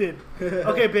fucking did.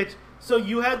 Okay, bitch. So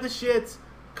you had the shits.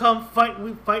 Come fight.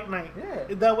 We fight night.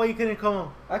 Yeah. That way you couldn't come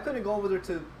home. I couldn't go over there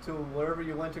to wherever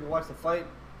you went to watch the fight,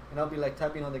 and I'll be like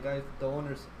tapping on the guys, the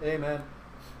owners. Hey man,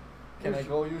 can I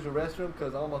go use your restroom?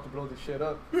 Cause I'm about to blow this shit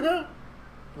up. It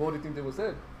What do you think they would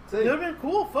say? Say. would have been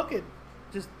cool. Fuck it.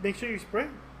 Just make sure you spray.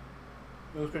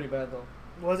 It was pretty bad though.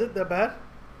 Was it that bad?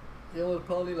 It was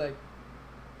probably like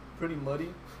pretty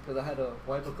muddy because I had to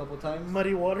wipe a couple times.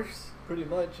 Muddy waters. Pretty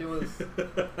much. It was.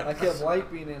 I kept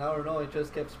wiping and I don't know. It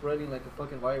just kept spreading like a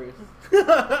fucking virus.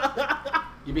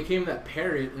 You became that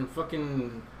parrot in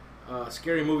fucking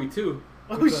Scary Movie 2.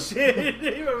 Oh shit!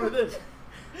 I remember this.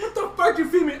 What the fuck you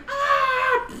feed me?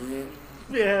 Ah!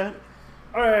 Yeah.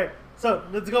 All right. So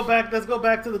let's go back. Let's go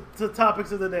back to the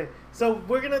topics of the day. So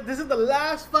we're gonna. This is the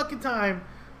last fucking time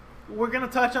we're gonna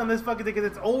touch on this fucking thing because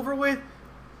it's over with.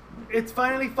 It's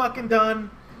finally fucking done.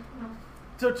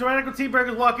 So Tyrannical Tea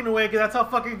Burger's walking away because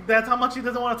that's how much he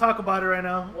doesn't want to talk about it right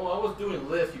now. Well, I was doing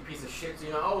Lyft, you piece of shit. So,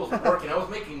 I was working. I was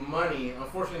making money.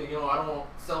 Unfortunately, I don't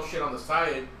sell shit on the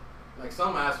side like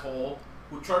some asshole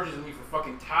who charges me for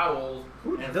fucking towels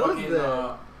Who and does fucking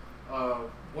that?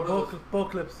 what are those? Bow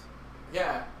clips.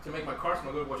 Yeah, to make my car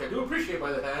smell good, which I do appreciate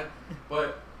by the hand.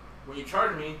 But when you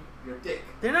charge me, you're a dick.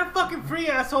 They're not fucking free,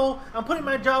 asshole. I'm putting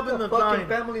my job in It's the a fucking line.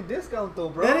 family discount though,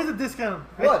 bro. That is a discount.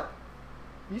 What?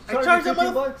 You I charge, charge me that 50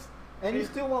 motherf- bucks and you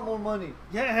still want more money.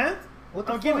 Yeah, and What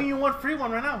the I'm fuck? giving you one free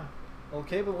one right now.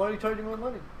 Okay, but why are you charging more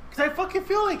money? Because I fucking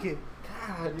feel like it.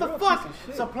 God, The you're a fuck? piece of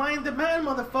shit. Supply and demand,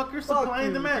 motherfucker. Supply and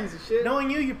you, demand. piece of shit.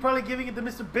 Knowing you're probably giving it to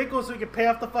Mr. Bickle so he can pay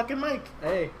off the fucking mic.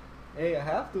 Hey, I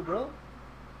have to, bro.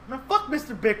 Man, fuck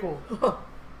Mr. Bickle.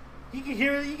 He can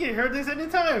hear this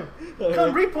anytime. Okay.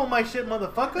 Come repo my shit,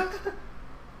 motherfucker.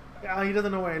 Yeah, he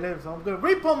doesn't know where he lives, so I'm gonna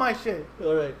repo my shit.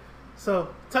 All right.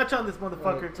 So touch on this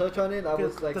motherfucker. Touch on it. I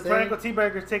was Because like the saying, Triangle Tea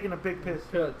Burger's taking a big piss.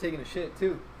 taking a shit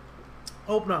too.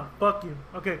 Hope not. Fuck you.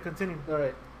 Okay, continue. All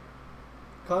right.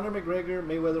 Conor McGregor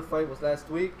Mayweather fight was last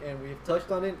week, and we've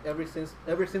touched on it ever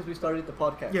since we started the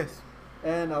podcast. Yes.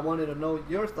 And I wanted to know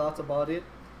your thoughts about it.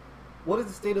 What is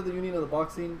the state of the union of the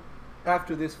boxing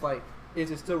after this fight? Is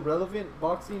it still relevant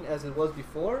boxing as it was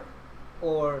before,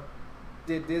 or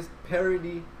did this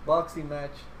parody boxing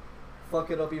match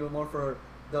fuck it up even more for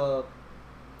the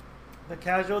The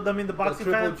casual, I mean the boxing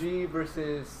Triple fans. G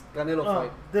versus Canelo Oh,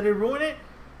 fight? did it ruin it?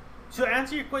 To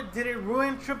answer your question, did it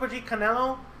ruin Triple G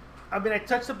Canelo? I mean, I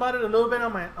touched about it a little bit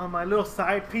on my little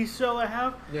side piece show I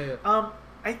have. Yeah.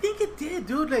 I think it did,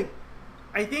 dude. Like,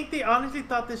 I think they honestly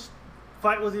thought this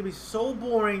fight was gonna be so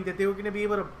boring that they were gonna be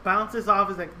able to bounce this off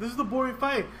as like, this is the boring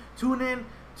fight. Tune in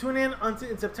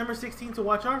in September 16th to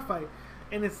watch our fight.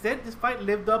 And instead, this fight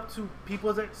lived up to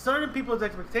certain people's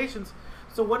expectations.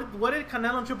 So what did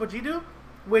Canelo and Triple G do?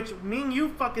 Which me and you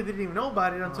fucking didn't even know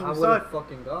about it until I we would saw have it.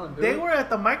 fucking gone, dude. They were at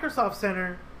the Microsoft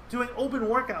Center doing open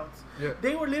workouts. Yeah.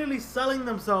 They were literally selling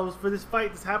themselves for this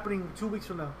fight that's happening 2 weeks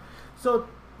from now. So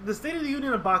the state of the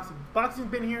union of boxing. Boxing's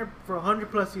been here for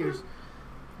 100+ years.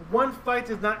 One fight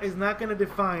is not going to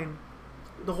define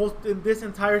the whole in this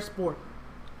entire sport.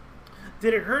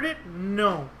 Did it hurt it?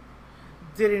 No.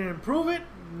 Did it improve it?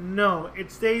 No.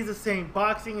 It stays the same.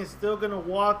 Boxing is still going to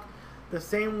walk the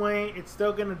same way. It's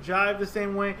still going to jive the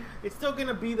same way. It's still going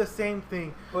to be the same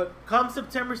thing. But Come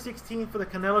September 16th for the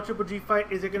Canelo Triple G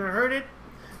fight, is it going to hurt it?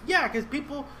 Yeah, because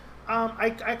people,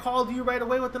 I called you right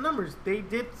away with the numbers. They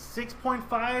did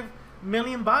 6.5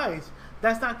 million buys.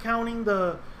 That's not counting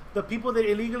the people that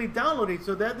illegally downloaded.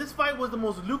 So that this fight was the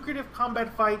most lucrative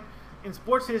combat fight in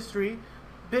sports history,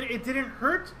 but it didn't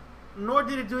hurt, nor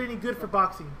did it do any good for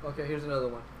boxing. okay, here's another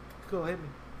one. Go ahead,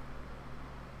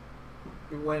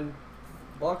 me. When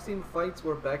boxing fights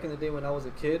were back in the day when I was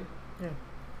a kid, Yeah.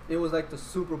 it was like the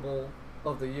Super Bowl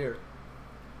of the year.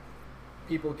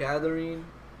 People gathering,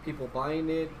 people buying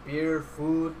it, beer,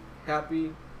 food,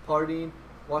 happy, partying,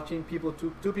 watching people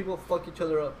two people fuck each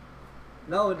other up.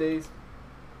 Nowadays,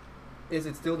 is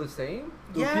it still the same?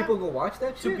 Do Yeah. people go watch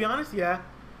that shit? To be honest, yeah.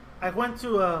 I went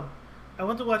to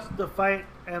watch the fight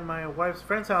at my wife's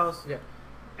friend's house, Yeah.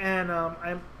 and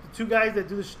I'm the two guys that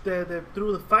do that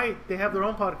through the fight. They have their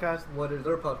own podcast. What is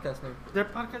their podcast name? Their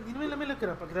podcast. You know, what, let me look it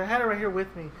up because I had it right here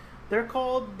with me. They're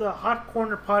called the Hot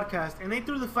Corner Podcast, and they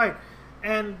threw the fight,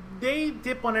 and they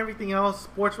dip on everything else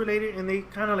sports related, and they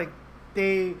kind of like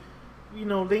they, you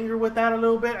know, linger with that a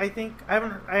little bit. I think I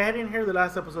didn't hear the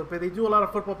last episode, but they do a lot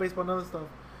of football, baseball, and other stuff.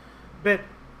 But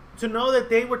to know that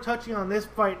they were touching on this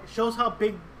fight shows how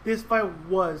big this fight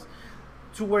was,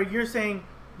 to where you're saying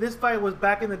this fight was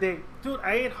back in the day. Dude,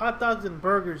 I ate hot dogs and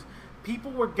burgers.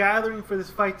 People were gathering for this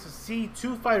fight to see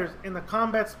two fighters in the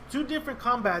combats, two different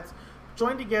combats,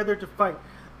 join together to fight.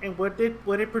 And what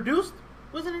it produced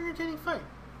was an entertaining fight.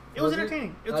 It was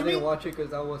entertaining. I To me, didn't watch it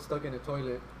because I was stuck in the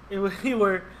toilet. it was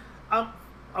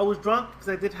I was drunk because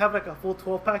I did have like a full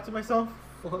 12 pack to myself.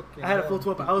 Fucking I had a hell. full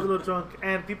 12 pack. I was a little drunk.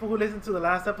 And people who listened to the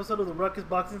last episode of the Ruckus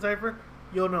Boxing Cypher,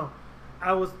 you'll know.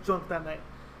 I was drunk that night.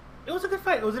 It was a good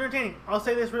fight. It was entertaining. I'll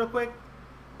say this real quick.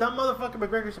 That motherfucker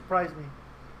McGregor surprised me.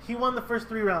 He won the first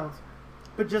 3 rounds.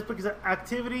 But just because of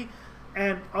activity.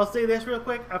 And I'll say this real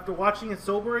quick. After watching it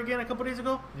sober again a couple days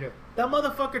ago, Yeah. that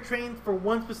motherfucker trained for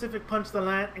one specific punch to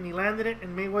land. And he landed it.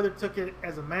 And Mayweather took it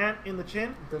as a man in the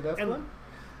chin. The left And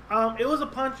one? it was a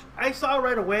punch. I saw it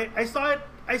right away. I saw it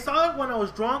when I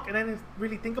was drunk, and I didn't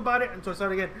really think about it until I saw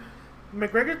it again.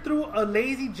 McGregor threw a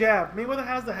lazy jab. Mayweather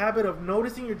has the habit of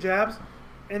noticing your jabs,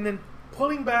 and then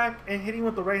pulling back and hitting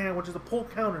with the right hand, which is a pull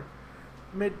counter.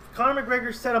 Conor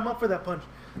McGregor set him up for that punch.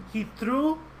 He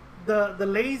threw the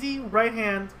lazy right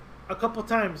hand a couple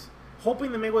times,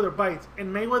 hoping that Mayweather bites,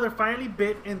 and Mayweather finally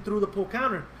bit and threw the pull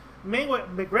counter.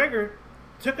 McGregor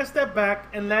took a step back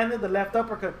and landed the left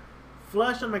uppercut.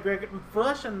 Flush on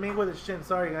Mayweather's chin.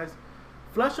 Sorry, guys.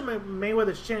 Flush on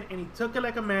Mayweather's chin, and he took it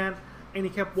like a man, and he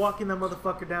kept walking that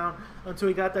motherfucker down until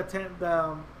he got the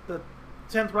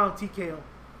 10th round TKO.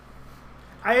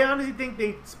 I honestly think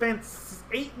they spent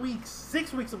 6 weeks,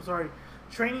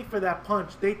 training for that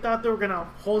punch. They thought they were gonna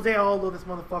Jose Aldo this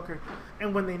motherfucker,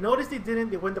 and when they noticed they didn't,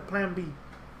 they went to Plan B.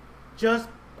 Just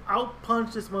out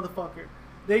punch this motherfucker.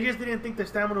 They just didn't think their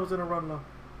stamina was gonna run low.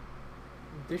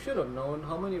 They should have known.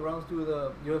 How many rounds do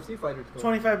the UFC fighters go?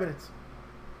 25 minutes.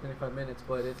 25 minutes,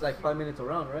 but it's like 5 minutes a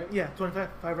round, right? Yeah,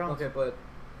 5 rounds. Okay, but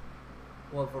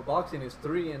well, for boxing it's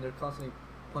 3, and they're constantly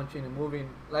punching and moving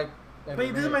like. But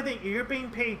this is my thing. If you're being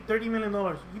paid $30 million,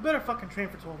 you better fucking train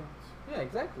for 12 rounds. Yeah,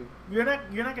 exactly. You're not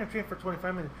gonna train for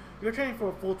 25 minutes. You're training for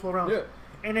a full 12 rounds. Yeah.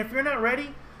 And if you're not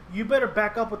ready, you better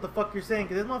back up what the fuck you're saying.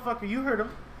 Because this motherfucker, you heard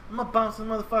him. I'm gonna bounce this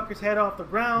motherfucker's head off the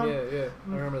ground. Yeah,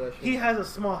 I remember that shit. He has a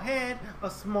small head, a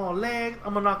small leg.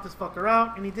 I'm gonna knock this fucker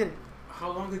out, and he did it.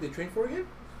 How long did they train for again?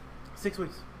 6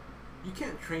 weeks. You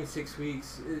can't train 6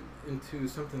 weeks into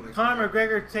something like Conor that.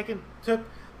 McGregor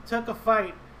took a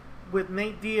fight with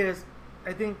Nate Diaz.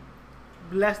 I think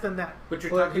less than that. But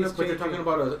you're But talking. he's But you're changing.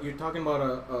 talking about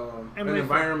an MMA.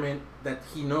 environment that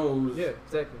he knows. Yeah,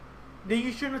 exactly. Then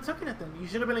you shouldn't have taken it. Then you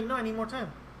should have been like, no, I need more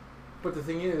time. But the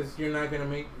thing is, you're not gonna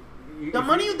make. The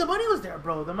money was there,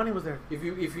 bro. The money was there. If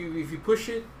you push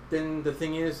it, then the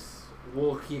thing is,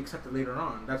 will he accept it later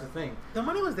on? That's the thing. The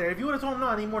money was there. If you would have told him, no,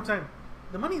 I need more time.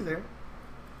 The money's there.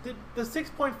 The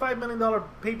 $6.5 million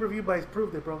pay-per-view buys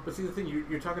proved it, bro. But see, the thing,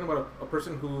 you're talking about a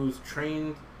person who's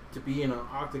trained to be in an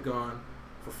octagon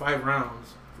for 5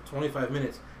 rounds for 25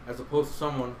 minutes, as opposed to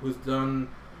someone who's done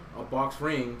a box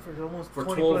ring For almost for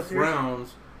 20 12 plus years.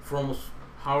 rounds for almost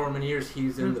however many years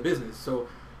he's in Mm. the business. So,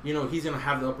 he's going to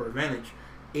have the upper advantage.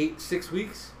 6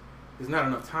 weeks is not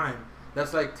enough time.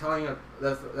 That's like telling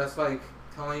that's like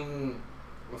telling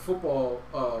a football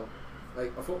a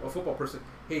football person,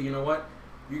 hey, you know what?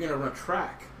 You're going to run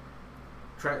track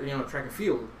and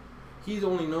field. He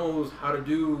only knows how to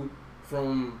do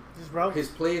from Just routes. his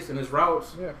place and his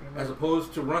routes, Yeah, pretty much. as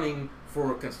opposed to running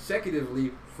for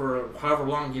consecutively for however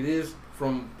long it is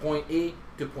from point A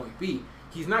to point B.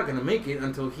 He's not going to make it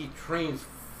until he trains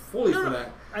fully for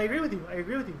that. I agree with you. I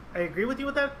agree with you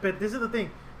with that. But this is the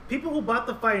thing: people who bought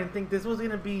the fight and think this was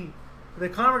gonna be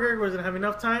that Conor McGregor was gonna have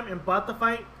enough time and bought the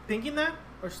fight thinking that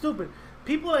are stupid.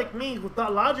 People like me who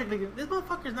thought logically this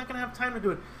motherfucker's not gonna have time to do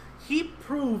it. He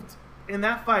proved in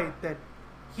that fight that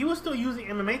he was still using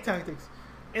MMA tactics.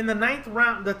 In the 10th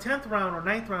round,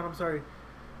 I'm sorry,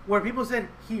 where people said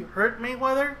he hurt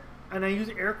Mayweather, and I use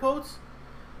air quotes.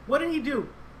 What did he do?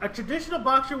 A traditional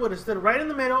boxer would have stood right in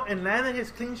the middle and landed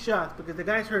his clean shots because the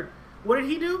guy's hurt. What did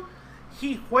he do?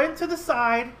 He went to the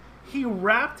side. He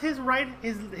wrapped his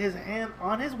hand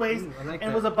on his waist I like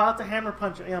and that. was about to hammer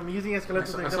punch. I'm using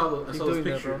Escaleto's I example. saw He's those doing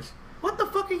that, bro. pictures. What the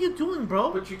fuck are you doing,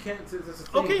 bro? But you can't. That's the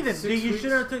thing. Okay, then 6 you weeks-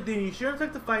 shouldn't have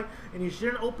took the fight, and you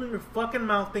shouldn't open your fucking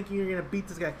mouth thinking you're gonna beat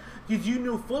this guy because you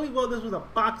knew fully well this was a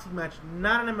boxing match,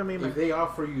 not an MMA match. If they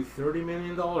offer you $30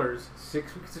 million,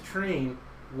 6 weeks to train,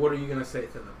 what are you gonna say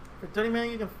to them? For 30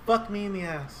 million, you can fuck me in the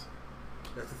ass.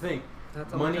 That's the thing.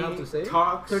 That's all Money I have to say.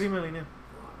 talks 30 million, yeah.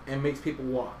 and makes people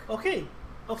walk. Okay.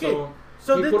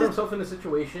 So he this, put this- himself in a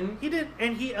situation. he did,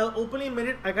 and he openly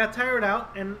admitted, I got tired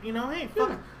out, and you know, hey, fuck.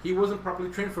 Yeah, he wasn't properly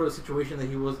trained for a situation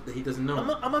that he doesn't know.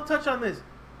 I'm gonna touch on this.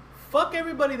 Fuck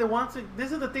everybody that wants to.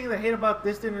 This is the thing that I hate about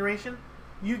this generation.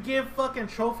 You give fucking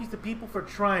trophies to people for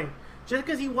trying. Just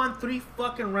because he won 3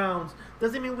 fucking rounds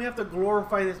doesn't mean we have to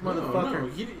glorify this motherfucker.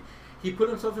 No, he put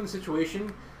himself in a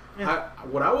situation. Yeah.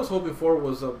 What I was hoping for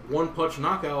was a one-punch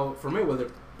knockout for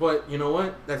Mayweather, but you know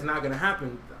what? That's not gonna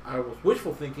happen. I was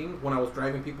wishful thinking when I was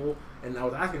driving people and I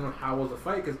was asking them how was the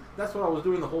fight because that's what I was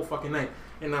doing the whole fucking night.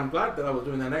 And I'm glad that I was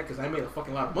doing that night because I made a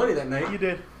fucking lot of money that night. You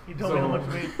did. You told me how much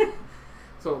you made.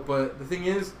 So, but the thing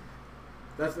is,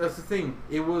 that's the thing.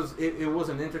 It was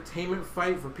an entertainment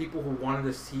fight for people who wanted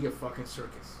to see a fucking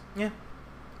circus. Yeah.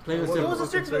 Plain and Well, It simple. was a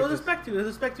Fucking spectacle. It was a circus. spectacle. It was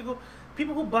a spectacle.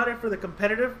 People who bought it for the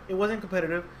competitive, it wasn't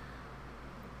competitive.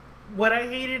 What I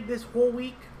hated this whole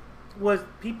week was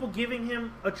people giving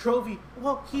him a trophy.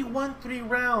 Well, he won 3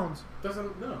 rounds.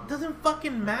 Doesn't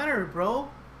fucking matter, bro.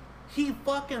 He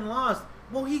fucking lost.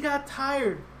 Well, he got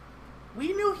tired.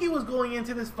 We knew he was going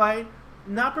into this fight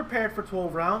not prepared for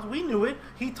 12 rounds. We knew it.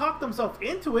 He talked himself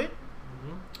into it.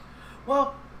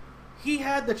 Well, he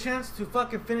had the chance to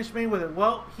fucking finish Mayweather.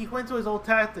 Well, he went to his old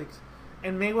tactics.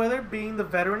 And Mayweather, being the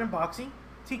veteran in boxing,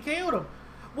 TKO'd him.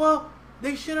 Well,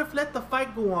 they should have let the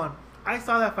fight go on. I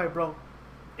saw that fight, bro.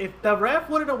 If the ref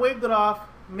wouldn't have waved it off,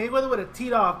 Mayweather would have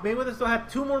teed off. Mayweather still had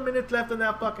 2 more minutes left on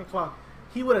that fucking clock.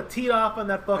 He would have teed off on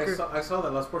that fucker. I saw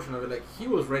that last portion of it. Like he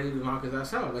was ready to knock his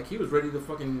ass out. Like he was ready to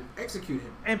fucking execute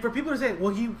him. And for people to say,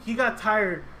 well, he got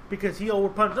tired because he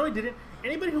overpunched. No, he didn't.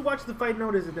 Anybody who watched the fight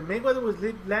noticed that Mayweather was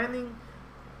landing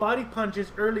body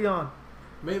punches early on.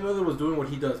 Mayweather was doing what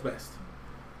he does best: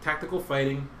 tactical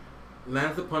fighting,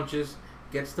 lands the punches,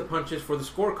 gets the punches for the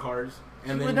scorecards,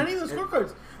 and then Not even the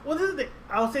scorecards. Well, this is the thing.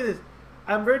 I'll say this.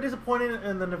 I'm very disappointed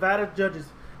in the Nevada judges.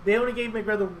 They only gave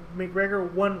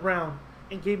McGregor 1 round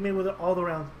and gave Mayweather all the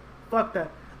rounds. Fuck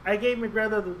that. I gave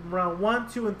McGregor the round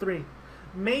 1, 2, and 3.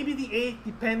 Maybe the 8th,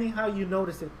 depending how you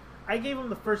notice it. I gave him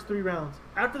the first 3 rounds.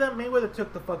 After that, Mayweather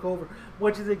took the fuck over,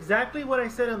 which is exactly what I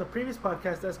said on the previous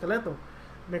podcast, Escaleto.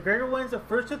 McGregor wins the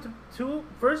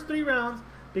first 3 rounds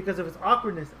because of his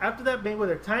awkwardness. After that,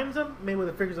 Mayweather times him,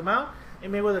 Mayweather figures him out,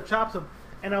 and Mayweather chops him.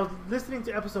 And I was listening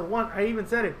to episode 1, I even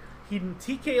said it. He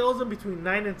TKOs him between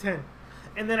 9 and 10.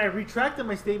 And then I retracted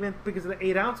my statement because of the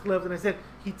 8-ounce gloves, and I said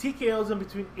he TKOs him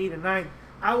between 8 and 9.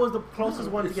 I was the closest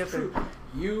one to It's get true. there.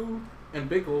 You and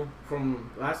Bickle from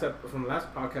the last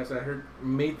podcast I heard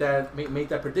made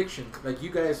that prediction. Like you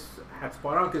guys had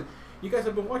spot on because you guys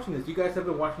have been watching this. You guys have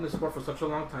been watching this sport for such a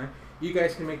long time. You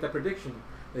guys can make that prediction.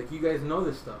 Like you guys know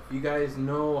this stuff. You guys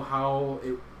know how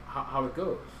it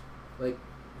goes. Like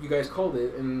you guys called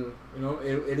it, and you know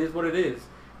it is what it is.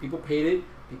 People paid it.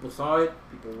 People saw it.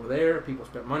 People were there. People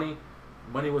spent money.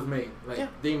 Money was made. Like Yeah.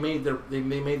 they made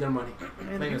their money.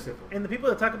 Plain and simple. And the people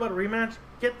that talk about a rematch,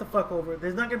 get the fuck over it.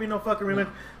 There's not gonna be no fucking rematch.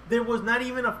 No. There was not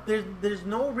even there's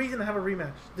no reason to have a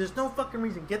rematch. There's no fucking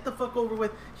reason. Get the fuck over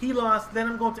with. He lost. Let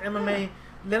him go to MMA.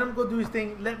 Let him go do his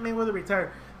thing. Let Mayweather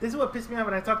retire. This is what pissed me off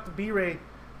when I talked to B-Ray,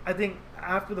 I think,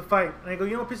 after the fight. And I go,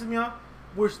 you know what pisses me off?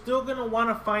 We're still gonna want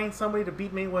to find somebody to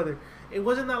beat Mayweather. It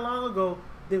wasn't that long ago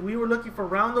that we were looking for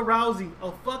Ronda Rousey,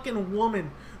 a fucking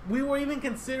woman. We were even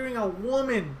considering a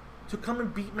woman to come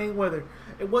and beat Mayweather.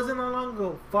 It wasn't that long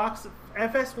ago. Fox,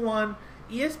 FS1,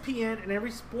 ESPN, and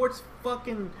every sports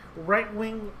fucking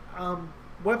right-wing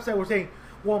website were saying,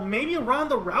 well, maybe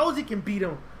Ronda Rousey can beat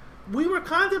him. We were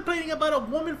contemplating about a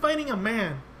woman fighting a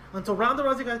man until Ronda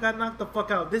Rousey got knocked the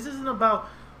fuck out. This isn't about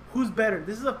who's better.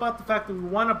 This is about the fact that we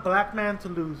want a black man to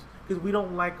lose because we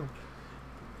don't like him.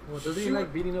 Well, does he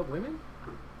like beating up women?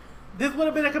 This would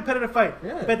have been a competitive fight.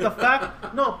 Yeah. But the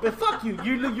fact, no, but fuck you.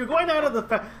 You're going out of the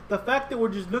fact that we're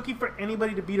just looking for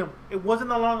anybody to beat him. It wasn't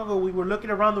that long ago we were looking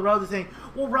at Ronda Rousey saying,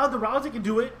 well, Ronda Rousey can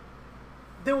do it.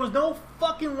 There was no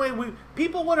fucking way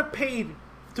people would have paid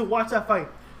to watch that fight.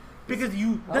 Because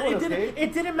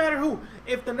it didn't matter who.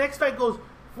 If the next fight goes,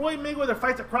 Floyd Mayweather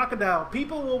fights a crocodile,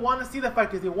 people will want to see that fight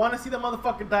because they want to see the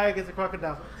motherfucker die against a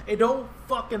crocodile. It don't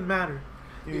fucking matter.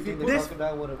 Do you think the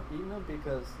crocodile would have eaten him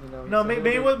because No,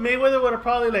 Mayweather would have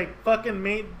probably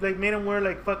made him wear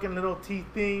like fucking little teeth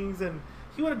things, and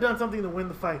he would have done something to win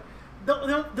the fight. That's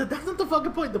not the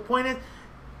fucking point. The point is,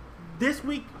 this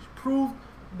week proved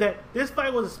that this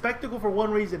fight was a spectacle for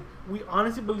one reason. We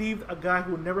honestly believed a guy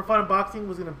who never fought in boxing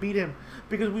was gonna beat him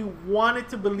because we wanted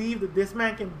to believe that this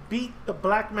man can beat the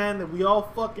black man that we all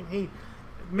fucking hate.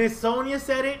 Miss Sonia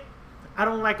said it. I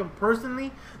don't like him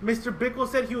personally. Mr. Bickle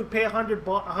said he would pay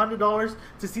 $100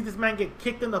 to see this man get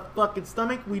kicked in the fucking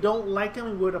stomach. We don't like him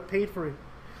and we would have paid for it.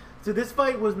 So this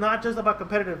fight was not just about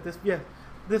competitive.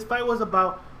 This fight was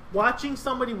about watching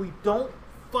somebody we don't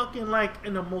fucking like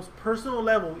in the most personal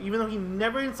level, even though he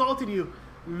never insulted you,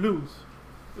 lose.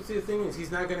 But see, the thing is, he's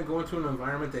not going to go into an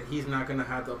environment that he's not going to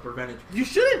have the upper advantage. You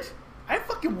shouldn't. I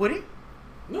fucking wouldn't.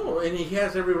 No, and he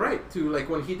has every right to. Like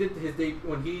when he did his day,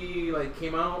 when he like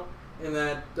came out in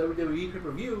that WWE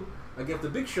pay-per-view against the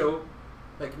Big Show,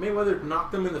 like Mayweather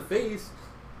knocked him in the face,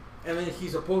 and then he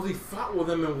supposedly fought with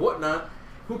him and whatnot.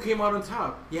 Who came out on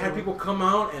top? You had people come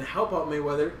out and help out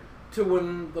Mayweather to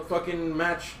win the fucking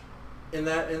match. In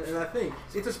that thing,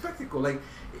 it's a spectacle. Like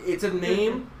it's a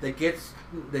name that gets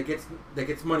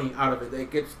money out of it.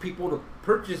 That gets people to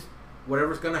purchase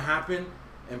whatever's gonna happen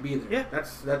and be there. Yeah,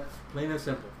 that's plain and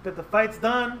simple. But the fight's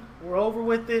done. We're over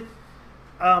with it.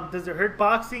 Does it hurt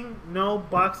boxing? No.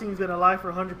 Boxing's been alive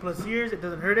for 100+ years. It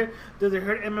doesn't hurt it. Does it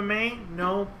hurt MMA?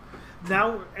 No.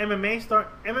 Now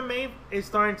MMA is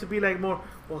starting to be like more.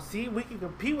 Well, see, we can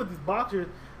compete with these boxers.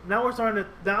 Now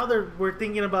we're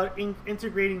thinking about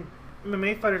integrating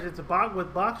MMA fighters into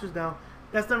with boxers now.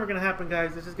 That's never gonna happen,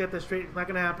 guys. Let's just get that straight. It's not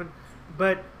gonna happen.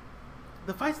 But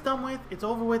the fight's done with. It's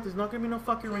over with. There's not gonna be no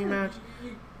fucking rematch.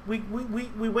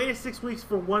 We waited 6 weeks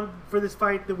for this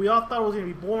fight that we all thought was gonna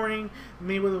be boring.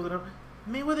 Mayweather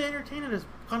entertaining us.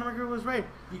 Conor McGregor was right.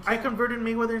 I converted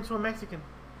Mayweather into a Mexican.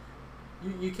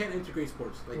 You can't integrate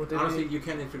sports. Like honestly, you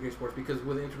can't integrate sports because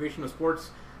with the integration of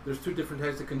sports, there's two different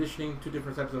types of conditioning, two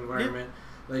different types of environment.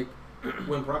 Yeah. Like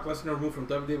when Brock Lesnar moved from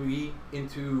WWE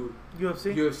into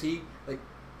UFC, like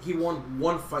he won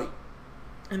one fight,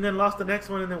 and then lost the next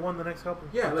one, and then won the next couple.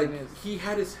 Yeah, like he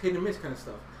had his hit and miss kind of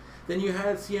stuff. Then you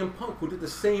had CM Punk who did the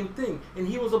same thing, and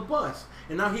he was a bust.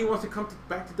 And now he wants to come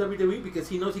back to WWE because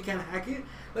he knows he can't hack it.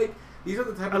 Like these are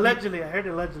the type allegedly. I heard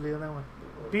allegedly on that one.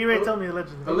 B-Ray told me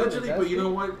allegedly. Allegedly, but you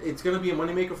know what? It's gonna be a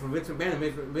moneymaker for Vince McMahon. And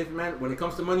Vince McMahon, when it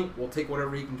comes to money, will take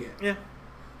whatever he can get. Yeah.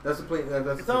 That's the play.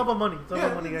 It's all about money. It's all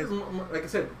about money, guys. Like I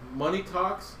said, money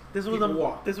talks. This was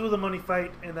a money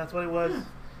fight, and that's what it was.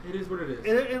 Yeah, it is what it is.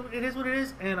 It is what it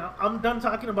is, and I'm done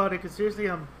talking about it because seriously,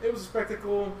 It was a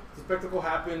spectacle. The spectacle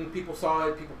happened. People saw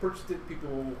it. People purchased it.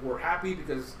 People were happy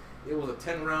because it was a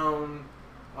 10-round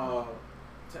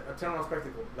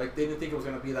spectacle. Like they didn't think it was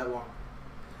gonna be that long.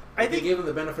 I think they gave him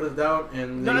the benefit of the doubt,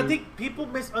 and I think people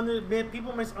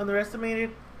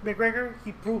underestimated McGregor.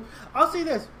 He proved. I'll say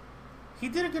this. He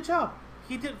did a good job.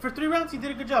 He did for 3 rounds. He did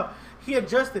a good job. He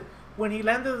adjusted when he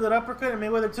landed that uppercut and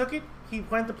Mayweather took it. He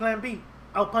went to Plan B.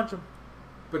 I'll punch him.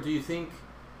 But do you think?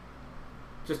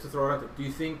 Just to throw it out there, do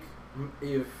you think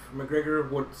if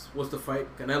McGregor was to fight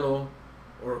Canelo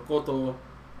or Cotto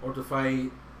or to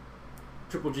fight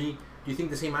Triple G, do you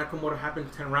think the same outcome would have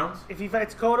happened 10 rounds? If he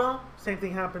fights Cotto, same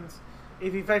thing happens.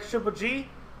 If he fights Triple G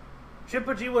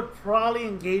would probably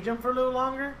engage him for a little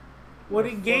longer. Would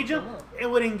engage him. It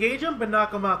would engage him, but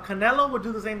knock him out. Canelo would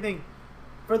do the same thing.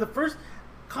 For the first,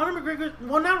 Conor McGregor.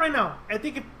 Well, not right now. I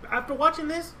think after watching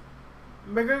this,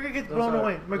 McGregor gets blown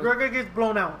away. McGregor gets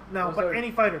blown out now by any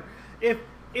fighter. If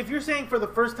you're saying for the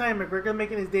first time McGregor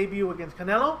making his debut against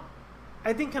Canelo,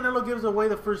 I think Canelo gives away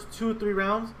the first 2-3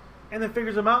 rounds and then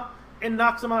figures him out and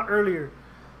knocks him out earlier.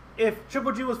 If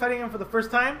Triple G was fighting him for the first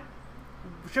time,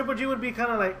 Triple G would be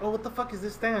kind of like, oh, what the fuck is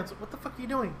this stance? What the fuck are you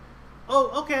doing?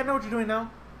 Oh, okay, I know what you're doing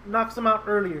now. Knocks him out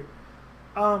earlier.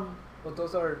 But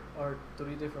those are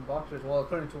 3 different boxers. Well,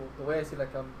 according to the way I see,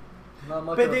 like I'm not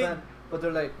much of a fan, but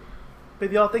they're like.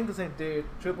 But they all think the same.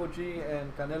 Triple G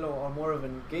and Canelo are more of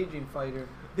an engaging fighter.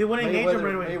 They wouldn't engage him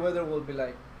right away. Mayweather will be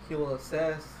like, he will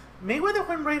assess. Mayweather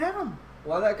went right at him.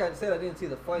 Well, like I said, I didn't see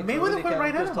the fight. so I Mayweather really went can't-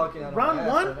 right I'm at just him. talking out of Round my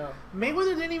ass one, right now.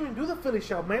 Mayweather didn't even do the Philly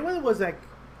shell. Mayweather was like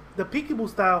the peekaboo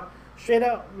style, straight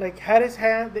out, like had his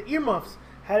hand, the earmuffs,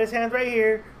 had his hands right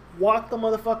here, walked the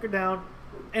motherfucker down,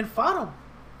 and fought him.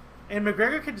 And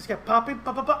McGregor just kept popping,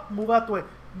 pop, pop, pop, move out the way,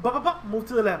 pop, pop, pop, move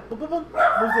to the left, boom, boom, boom,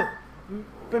 move to.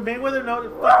 But Mayweather, no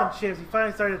fucking shivs. He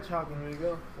finally started talking. There you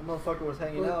go. The motherfucker was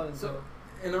hanging out. And So,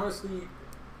 and honestly,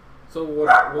 so what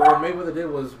Mayweather did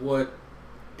was what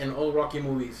in old Rocky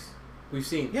movies we've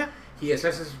seen. Yeah. He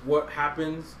assesses what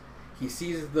happens, he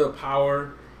sees the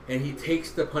power, and he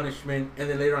takes the punishment, and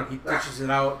then later on he dishes it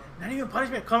out. Not even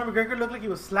punishment. Conor McGregor looked like he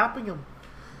was slapping him.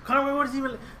 Conor McGregor was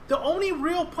even. The only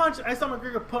real punch I saw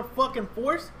McGregor put fucking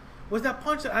force was that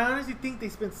punch that I honestly think they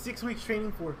spent 6 weeks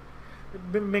training for.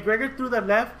 McGregor threw that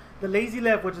left, the lazy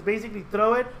left, which is basically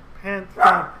throw it, hand,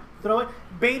 down, throw it,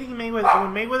 baiting Mayweather.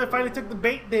 And when Mayweather finally took the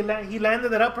bait, he landed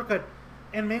that uppercut,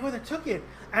 and Mayweather took it.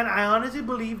 And I honestly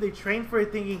believe they trained for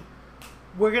it, thinking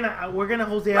we're gonna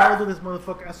Jose Aldo this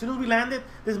motherfucker. As soon as we land it,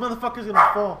 this motherfucker's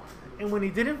gonna fall. And when he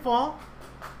didn't fall,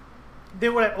 they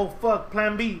were like, oh fuck,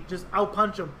 plan B, just out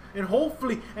punch him, and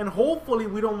hopefully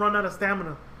we don't run out of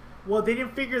stamina. Well, they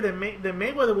didn't figure that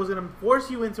Mayweather was gonna force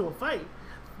you into a fight.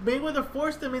 Mayweather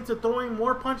forced him into throwing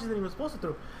more punches than he was supposed to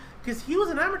throw, because he was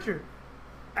an amateur.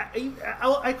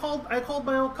 I called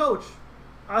my old coach,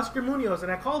 Oscar Munoz,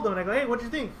 and I called him and I go, hey, what do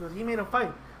you think? Because he made him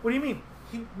fight. What do you mean?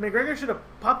 McGregor should have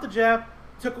popped the jab,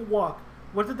 took a walk.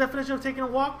 What's the definition of taking a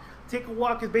walk? Take a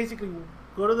walk is basically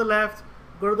go to the left,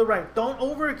 go to the right. Don't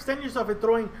overextend yourself in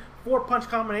throwing 4 punch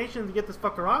combinations to get this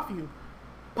fucker off you.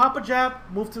 Pop a jab,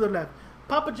 move to the left.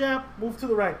 Pop a jab, move to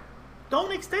the right.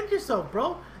 Don't extend yourself,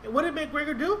 bro. And what did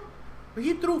McGregor do?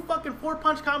 He threw fucking 4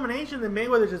 punch combinations and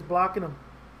Mayweather just blocking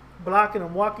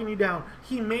him, walking you down.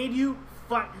 He made you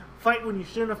fight when you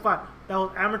shouldn't have fought. That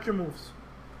was amateur moves.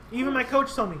 Even my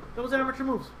coach told me that was amateur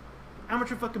moves,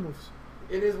 amateur fucking moves.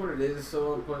 It is what it is.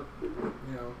 So, but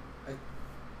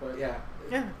but yeah.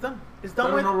 Yeah, it's done. It's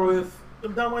done with. Over with.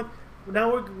 I'm done with. Now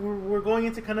we're going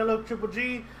into Canelo Triple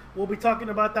G. We'll be talking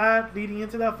about that leading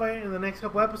into that fight in the next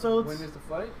couple episodes. when is the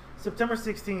fight? September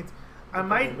 16th. I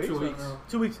might 2 weeks.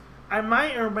 2 weeks. I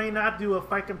might or may not do a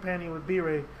fight companion with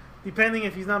B-Ray, depending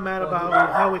if he's not mad Well,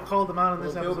 about how we called him out in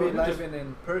this You'll be episode. live and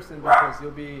in person because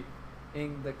you'll be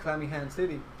in the Clammy Hand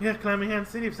City. Yeah, Clammy Hand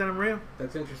City of Santa Maria.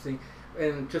 That's interesting.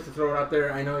 And just to throw it out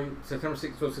there, I know September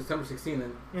 16th,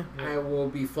 and Yeah. I will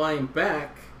be flying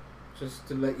back. Just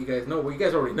to let you guys know. Well, you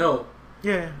guys already know.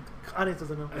 Yeah, audience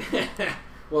doesn't know.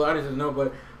 Well, I didn't know,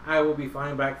 but I will be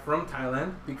flying back from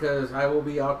Thailand because I will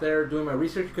be out there doing my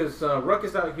research. Because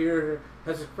Ruckus out here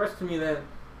has expressed to me that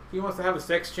he wants to have a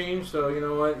sex change. So you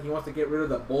know what? He wants to get rid of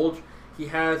the bulge he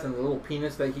has and the little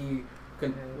penis that he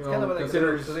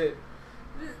considers.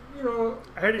 You know,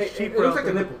 I heard it's cheap, It bro. looks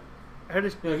like a nipple. I heard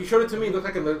it's. You know, he showed it to me. It looks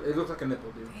like a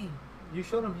nipple, dude. Dang, you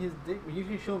showed him his dick. You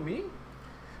usually show me.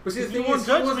 But see, the He thing won't is,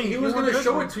 judge me. he He was won't gonna judge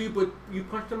show me. it to you, but you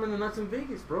punched him in the nuts in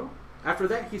Vegas, bro. After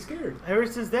that, he's scared. Ever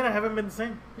since then, I haven't been the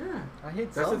same. Yeah, I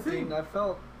hit That's the something. thing. I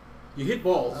felt. you hit I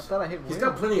balls. thought I hit. He's wind.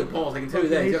 got plenty of balls. I can tell you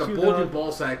Fucking that. He's hate got a you, bulging dog.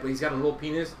 ball sack, but he's got a little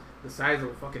penis the size of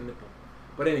a fucking nipple.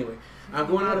 But anyway, I'm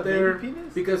You going got out a baby there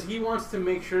penis? because he wants to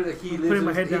make sure that he I'm putting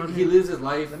my head lives. down He here. lives his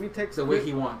life Let me text the way Chris.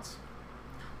 he wants.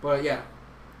 But yeah,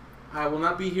 I will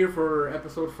not be here for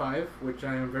episode 5, which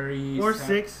I am very Or sad-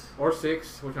 6. or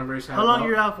 6, which I'm very sad How long about.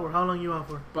 you out for? How long you out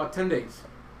for? About 10 days.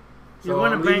 You're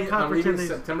going to I'm leaving- Bangkok I'm for leaving 10 days.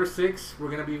 September 6th. We're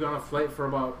going to be on a flight for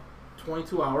about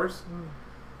 22 hours.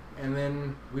 And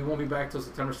then we won't be back till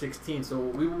September 16th. So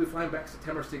we will be flying back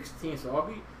September 16th. So I'll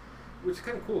be, which is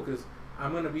kind of cool because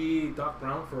I'm going to be Doc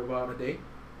Brown for about a day.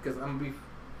 Because I'm going to be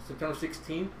September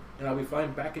 16th. And I'll be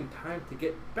flying back in time to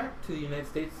get back to the United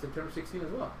States September 16th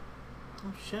as well.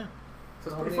 Oh shit. So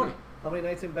it's How pretty many- funny. How many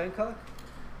nights in Bangkok?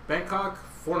 Bangkok,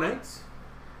 4 nights.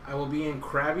 I will be in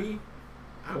Krabi.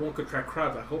 I won't contract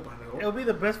crabs. I hope I know. It'll be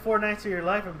the best 4 nights of your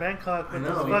life in Bangkok I with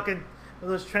know. those fucking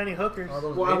those tranny hookers. All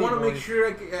those Well, I baby want to make boys. sure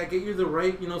I get you the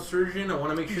right, surgeon. I want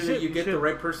to make You sure should, that you you get the should.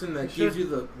 right person that You gives should.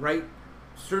 you the right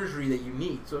surgery that you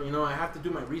need. So, I have to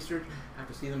do my research. I have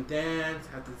to see them dance.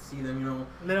 I have to see them,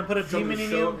 Let them put a Show me demon the in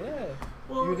show. you. Yeah.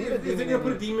 Well, You need a if they're demon going to in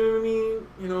put a demon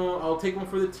in me, I'll take one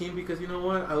for the team because you know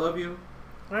what? I love you.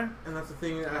 Right? And that's the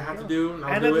thing that I have to Yeah. do. And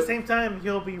I'll And do at the it. same time,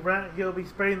 he'll be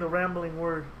spreading the rambling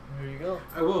word. There you go.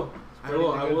 I will. I Spreading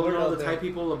will. the I good will word know out the there. Thai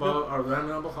people about our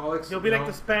alcoholics. You'll be like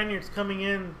the Spaniards coming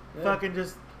in, Yeah. fucking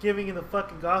just giving you the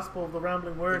fucking gospel of the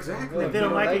rambling word. Exactly. If they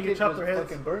don't like it, you just chop their heads.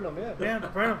 Fucking burn them, yeah. Yeah,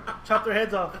 burn them. Chop their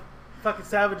heads off. Fucking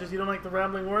savages. You don't like the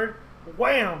rambling word?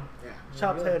 Wham! Yeah.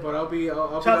 Chopped head. But I'll be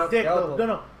Chop out. dick. Galvo.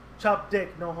 No. Chop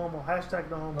dick. No homo. Hashtag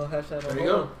no No homo. hashtag. There no you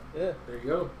homo. go. Yeah. There you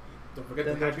go. Don't forget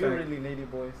Then the they'll be hashtag. really lady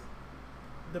boys.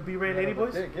 The B-Ray Lady Yeah, but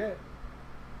Boys. dick,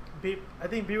 yeah. I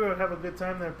think B-Ray would have a good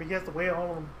time there, but he has to weigh all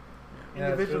of them Yeah,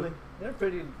 individually. true. They're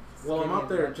pretty. Well, I'm skinny out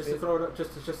there and just to fit. throw it up,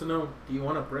 just to know. Do you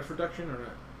want a breast reduction or not?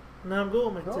 No, I'm good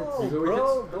with my tits. No, You go with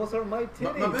bro, tits? those are my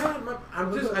titties. My bad.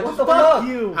 I'm just. I What just. the Fuck fuck?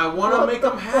 you! I want to What make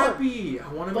the him fuck? happy. I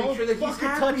want to make Don't sure that he's fucking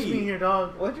happy. touch me here,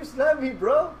 dog. Why'd you slap me,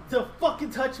 bro? Don't fucking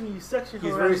touch me, you sexual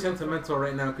He's very sentimental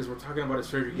right now because we're talking about his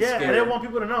surgery. He's Yeah, scared. I didn't want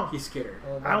people to know. He's scared.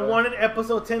 Oh, my I bad. wanted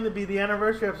episode 10 to be the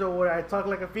anniversary episode where I talk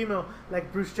like a female,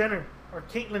 like Bruce Jenner or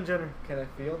Caitlyn Jenner. Can I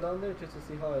feel down there just to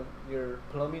see how your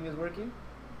plumbing is working?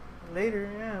 Later,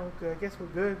 yeah, okay, I guess we're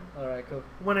good. All right, cool.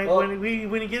 When Well, when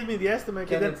he gives me the estimate,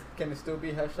 'cause Can it still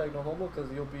be hashtag no homo?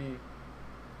 Because you'll be.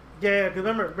 yeah, because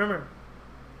remember,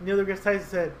 Neil deGrasse Tyson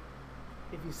said,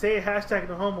 if you say hashtag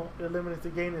no homo, it eliminates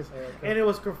the gayness. Okay. And it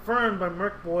was confirmed by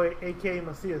Merc Boy, aka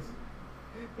Macias.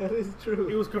 That is true.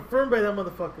 It was confirmed by that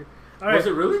motherfucker. All right, Was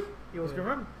it really? It was Yeah.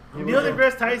 confirmed. Oh, Neil okay.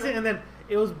 deGrasse Tyson, and then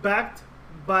it was backed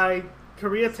by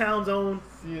Koreatown's own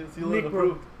See Nick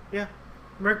approved. Yeah,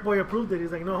 Merc Boy approved it.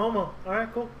 He's like, no homo. All right,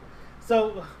 cool.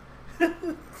 So,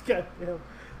 goddamn.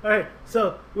 All right,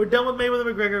 so we're done with Mayweather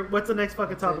McGregor. What's the next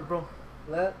fucking That's topic, it. bro?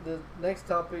 The next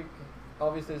topic,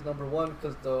 obviously, is number one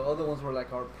because the other ones were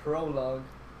like our prologue,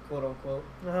 quote unquote.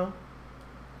 Uh-huh.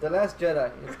 The Last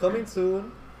Jedi. It's coming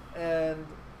soon, and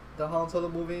the Han Solo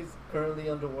movie is currently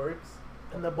under works.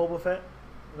 And the Boba Fett.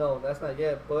 No, that's not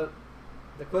yet. But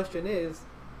the question is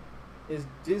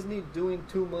Disney doing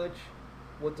too much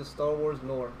with the Star Wars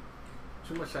lore?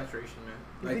 Too much saturation, man.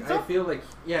 You Like think so? I feel like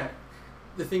yeah.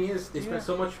 The thing is, they spent Yeah.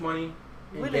 so much money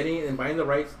in Really? getting and buying the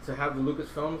rights to have the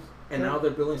Lucasfilms, and Yeah. now they're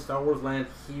building Star Wars Land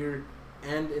here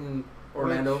and in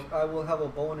Orlando. Which I will have a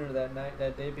boner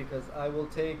that day because I will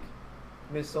take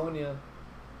Miss Sonia,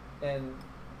 and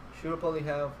she'll probably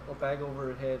have a bag over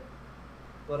her head,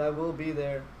 but I will be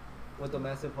there with a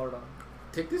massive heart on.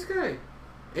 Take this guy.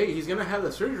 Hey, he's gonna have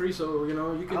the surgery, so you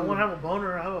know you can. I want to have a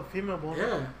boner. I have a female boner.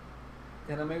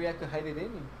 Yeah, Then maybe I could hide it in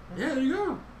you. yeah. There you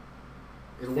go.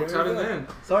 It works There out we in go. the end.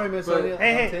 Sorry, Miss But- Sonia.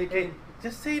 Hey, I'm hey, taking. hey,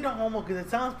 just say no homo because it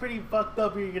sounds pretty fucked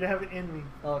up. You're gonna have it in me.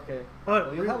 Okay. But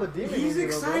Well, you have a demon. He's in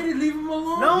you, though, bro. excited. Leave him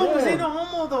alone. no, Yeah. but say no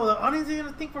homo though. The audience is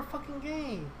gonna think we're fucking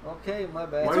gay. Okay, my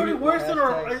bad. Why It's are already you- worse than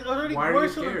our. Hashtag- It's already Why are you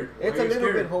worse than. scared? It's Why a are you little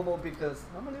scared? bit homo because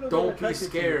I'm a little bit Don't be attracted to you.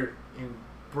 scared.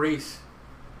 Embrace.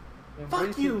 Embrace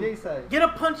Fuck your you. gay side. Get a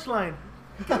punchline.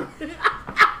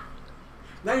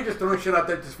 Now you're just throwing shit out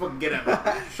there. Just fucking get at me.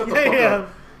 Shut the Yeah, fuck yeah. up.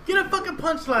 Get a fucking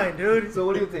punchline, dude. So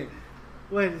what do you think?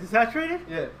 Wait, is it saturated?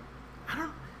 Yeah. I don't.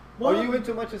 Are Well, you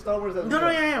into much of Star Wars? As No,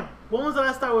 yeah, I am. When was the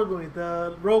last Star Wars movie?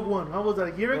 The Rogue One. How was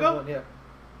that? A year ago? Yeah.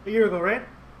 A year ago, right?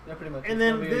 Yeah, pretty much. And It's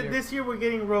then gonna be a year. this year we're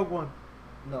getting Rogue One.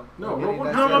 No. No, we're Rogue getting One-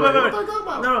 that No, shit no, right wait, away. wait, What are you talking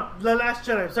about? No, The Last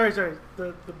Jedi. Sorry.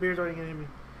 The beer's already getting me.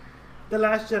 The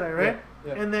Last Jedi, right?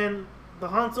 Yeah, yeah. And then the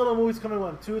Han Solo movie's coming,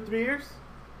 what, 2 or 3 years?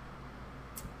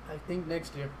 I think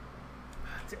next year.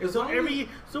 As So long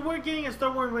so we're getting a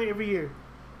Star Wars movie every year.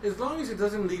 As long as it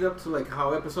doesn't lead up to like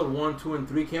how episode 1, 2, and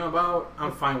 3 came about,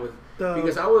 I'm fine with. The-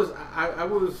 Because I was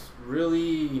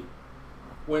really,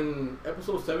 when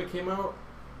episode 7 came out,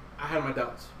 I had my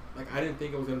doubts. Like I didn't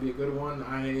think it was gonna be a good one.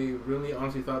 I really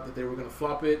honestly thought that they were gonna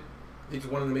flop it. They just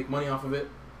wanted to make money off of it.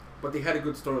 But they had a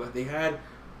good storyline. They had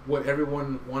what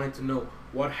everyone wanted to know.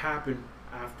 What happened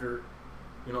after,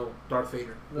 Darth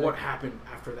Vader? Right. What happened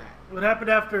after that? What happened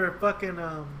after fucking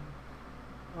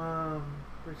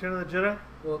Return of the Jedi?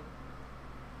 Well,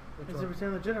 which Is it one?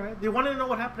 Return of the Jedi, right? They wanted to know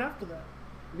what happened after that.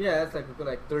 Yeah, it's like a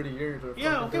good 30 years or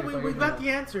Yeah, fucking okay, we 35 got years the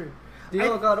answer. now. They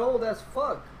all got old as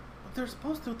fuck. But they're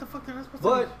supposed to. What the fuck? They're not supposed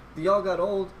But to. they all got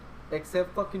old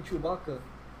except fucking Chewbacca.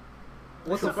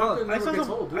 What the Chewbacca fuck? never I saw gets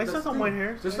some- old, dude. I saw That's some the white thing.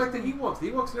 hairs. Just like the Ewoks.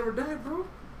 The Ewoks never died, bro.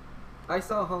 I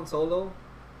saw Han Solo,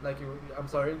 I'm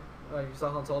sorry, you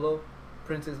saw Han Solo,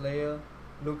 Princess Leia,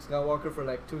 Luke Skywalker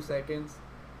for 2 seconds.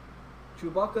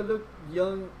 Chewbacca looked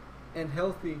young and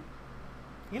healthy.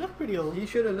 He looked pretty old. He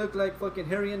should have looked like fucking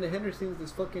Harry and the Hendersons,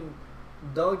 this fucking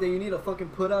dog that you need to fucking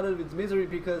put out of its misery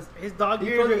because His dog he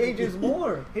ears probably are ages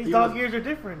more. His He dog was- ears are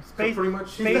different. Space, pretty much-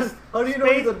 space. How do you know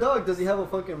space- he's a dog? Does he have a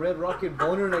fucking red rocket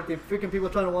boner like the freaking people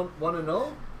trying to want to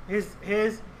know? His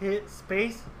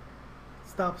space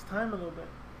stops time a little bit.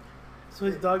 So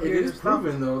his dog It ears is are stopped.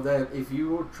 proven though that if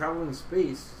you travel in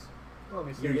space,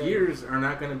 Obviously, your yeah. years are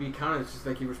not going to be counted. It's just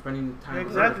like you were spending time. on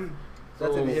Exactly. Earth.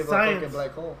 That's if you hit a Science. fucking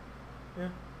black hole. Yeah.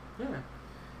 Yeah.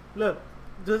 Look,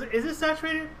 is it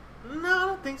saturated? No, I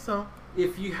don't think so.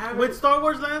 If you have With Star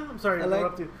Wars Land, I'm sorry to I like-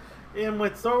 interrupt you. And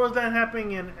with Star Wars Land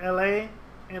happening in LA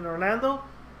and Orlando,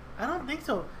 I don't think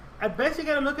so. I bet you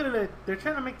gotta look at it like they're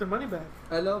trying to make their money back.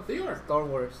 I love They are. Star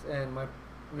Wars, and my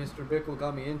Mr. Bickle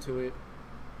got me into it.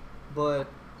 But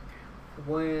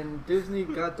when Disney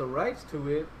got the rights to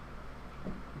it,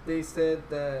 they said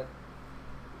that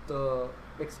the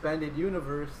expanded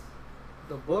universe,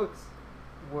 the books,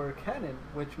 were canon,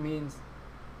 which means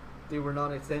they were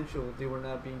not essential. They were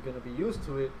not being gonna be used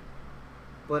to it.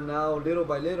 But now, little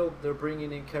by little, they're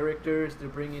bringing in characters. They're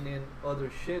bringing in other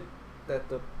shit that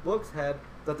the books had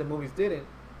that the movies didn't.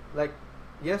 Like,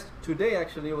 yes, today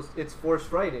actually it's Force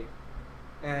Friday,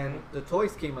 and the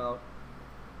toys came out,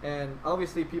 and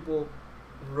obviously people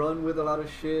run with a lot of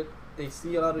shit. They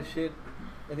see a lot of shit,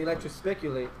 and they like to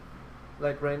speculate.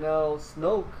 Like right now,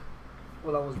 Snoke.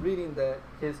 Well, I was reading that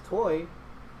his toy,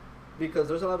 because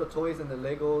there's a lot of toys in the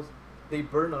Legos. They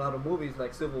burn a lot of movies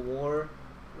like Civil War.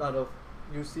 A lot of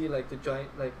you see like the giant,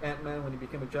 like Ant-Man when he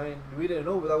became a giant. We didn't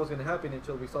know that was gonna happen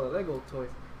until we saw the Lego toys.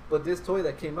 But this toy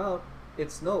that came out,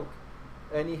 it's Snoke,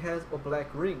 and he has a black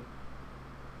ring.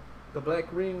 The black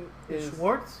ring is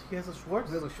Schwartz? He has a Schwartz?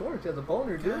 He has a Schwartz. He has a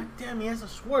boner, dude. God damn, he has a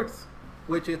Schwartz.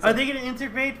 Which it's Are they gonna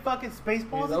integrate fucking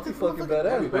Spaceballs? that'll be into fucking motherfucking-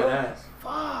 That'd be badass,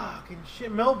 bro. badass. Fucking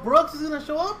shit. Mel Brooks is gonna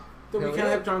show up? Dude, we Hell can't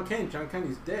yeah. have John Kane. John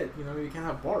Kane's dead. You know, we can't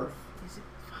have Barf. Is it-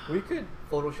 We could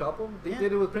Photoshop him. They Yeah.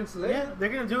 did it with Princess Leia. Yeah, they're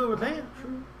gonna do it with Leia.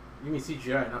 You mean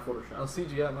CGI, not Photoshop. Oh,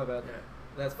 CGI, my bad. Yeah.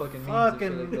 That's fucking memes and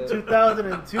Fucking shit like that.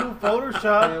 2002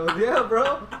 Photoshop. Hell yeah, bro.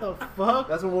 What the fuck?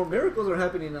 That's when more miracles are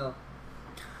happening now.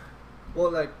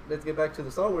 Well, like, let's get back to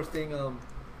the Star Wars thing.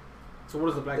 So what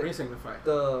does the black ring signify?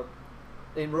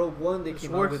 In Rogue One they The came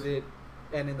Schwartz. out with it,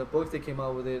 and in the books they came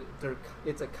out with it.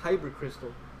 It's a kyber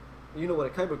crystal. You know what a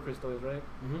kyber crystal is, right?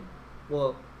 Mm-hmm.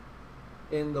 Well,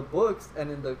 in the books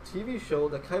and in the TV show,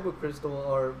 the kyber crystal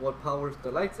are what powers the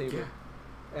lightsaber. Yeah.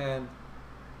 And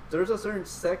there's a certain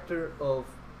sector of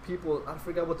people, I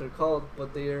forgot what they're called,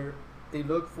 but they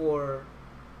look for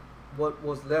what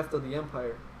was left of the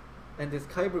Empire. And this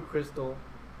kyber crystal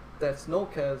that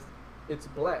Snoke has, it's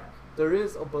black. There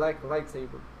is a black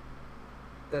lightsaber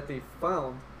that they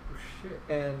found, Oh, shit.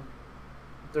 and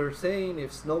they're saying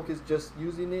if Snoke is just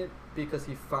using it because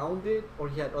he found it, or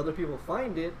he had other people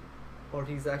find it, or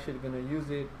he's actually going to use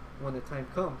it when the time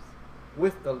comes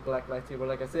with the black lightsaber.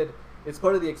 Like I said, it's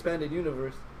part of the expanded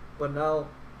universe, but now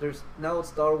it's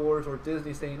Star Wars or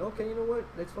Disney saying, okay, you know what,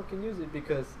 let's fucking use it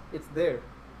because it's there.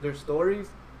 There's stories,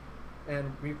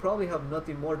 and we probably have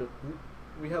nothing more to.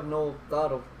 We have no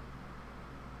thought of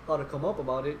how to come up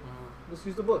about it. Let's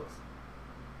use the books.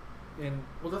 And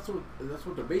Well, that's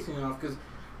what they're basing it off. Because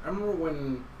I remember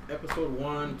when episode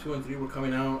 1, 2, and 3 were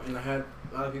coming out, and I had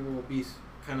a lot of people be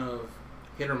kind of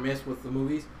hit or miss with the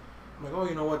movies. I'm like, oh,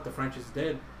 you know what, the franchise is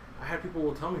dead. I had people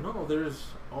will tell me, no, there's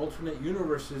alternate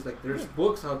universes. Like there's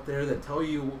books out there that tell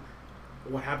you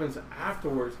what happens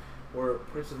afterwards, where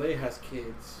Princess Leia has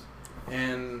kids,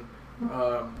 and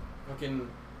fucking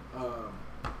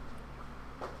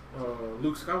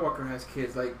Luke Skywalker has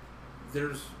kids. Like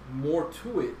there's more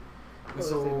to it. And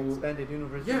it's an expanded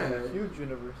universe, yeah. a huge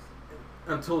universe.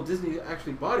 Until Disney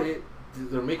actually bought it,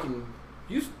 they're making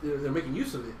use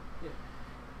of it. Yeah.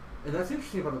 And that's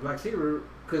interesting about the Black Saber,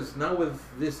 because now with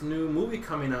this new movie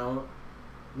coming out,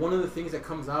 one of the things that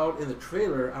comes out in the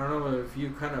trailer, I don't know if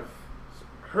you kind of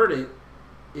heard it,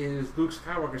 is Luke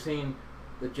Skywalker saying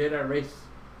the Jedi race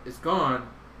is gone,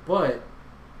 but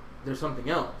there's something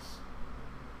else.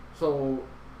 So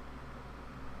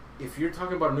if you're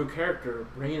talking about a new character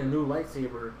bringing a new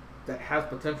lightsaber that has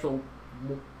potential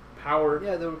power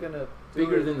Yeah, they were gonna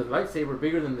bigger than the lightsaber,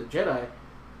 bigger than the Jedi,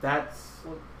 that's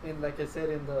Well, and like I said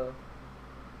in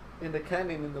the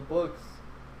canon in the books,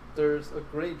 there's a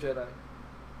great Jedi.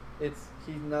 He's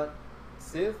not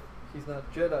Sith, he's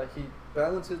not Jedi. He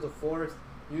balances the Force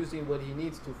using what he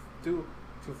needs to do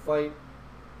to fight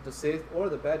the Sith or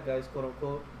the bad guys, quote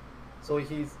unquote. So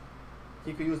he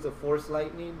could use the Force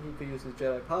lightning, he could use his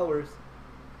Jedi powers,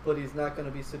 but he's not going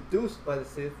to be seduced by the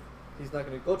Sith. He's not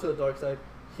going to go to the dark side.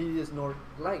 He is nor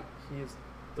light. He is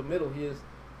the middle. He is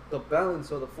the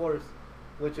balance of the Force,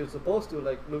 which is supposed to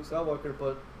like Luke Skywalker,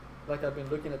 but like I've been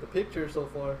looking at the picture so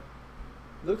far,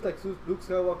 looks like Luke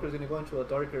Skywalker is going to go into a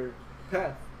darker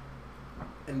path.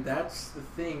 and that's the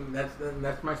thing.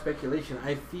 That's my speculation.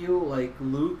 I feel like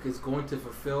Luke is going to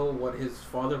fulfill what his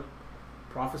father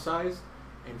prophesied,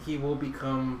 and he will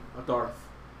become a Darth,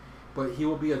 but he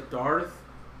will be a Darth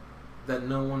that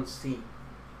no one's seen.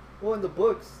 Well, in the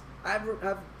books, I've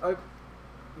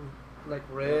like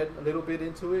read a little bit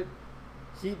into it.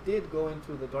 He did go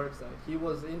into the dark side. He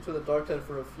was into the dark side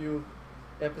for a few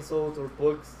episodes or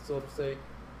books, so to say.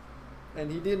 And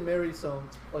he did marry a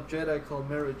Jedi called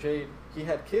Mara Jade. He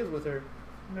had kids with her.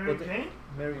 Mary But Jane?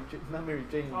 Not Mary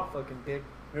Jane, you Oh. fucking dick.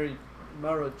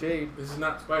 Mara Jade, This is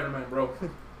not Spider-Man, bro.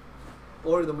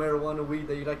 or the marijuana weed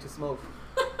that you like to smoke.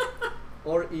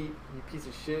 or eat, you piece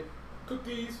of shit.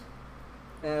 Cookies.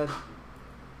 And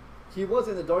he was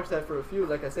in the dark side for a few.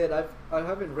 Like I said, I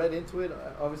haven't read into it.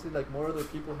 Obviously, like more other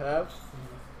people have.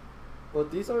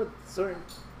 But these are certain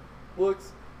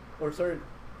books or certain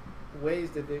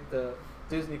ways that the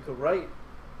Disney could write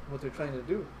what they're trying to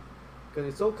do, because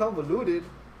it's so convoluted.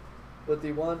 But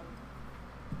they want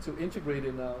to integrate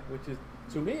it now, which is,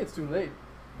 to me, it's too late.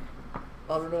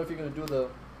 I don't know if you're gonna do the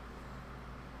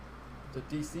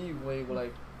DC way, where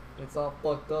like it's all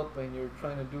fucked up and you're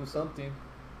trying to do something,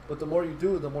 but the more you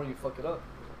do, the more you fuck it up.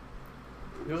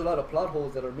 There's a lot of plot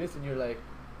holes that are missing. You're like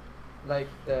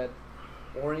that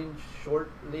orange short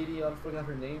lady, I forgot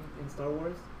her name in Star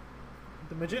Wars.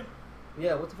 The midget?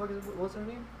 Yeah, what the fuck is what's her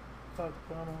name? Fuck,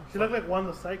 I don't know. She looked like one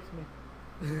that psyched me.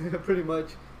 Pretty much.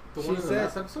 The She one in the said-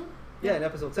 last episode? Yeah, in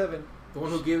episode 7, The one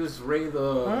who gives Ray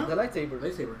the Huh? the lightsaber.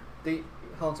 lightsaber.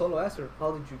 Han Solo asked her,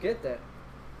 "How did you get that?"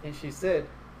 And she said,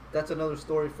 "That's another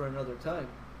story for another time."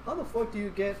 How the fuck do you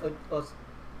get a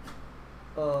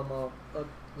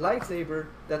lightsaber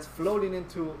that's floating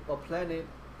into a planet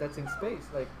that's in space?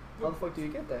 Like, how the fuck do you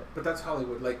get that? But that's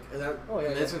Hollywood. Like that. Oh, yeah,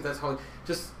 in yeah. essence, that's Hollywood.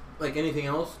 Just like anything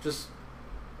else, just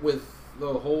with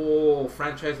the whole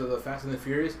franchise of the Fast and the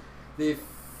Furious, they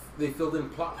filled in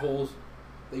plot holes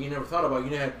that you never thought about.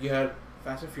 You had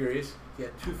Fast and Furious. You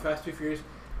had 2 Fast, 2 Furious.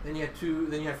 Then you had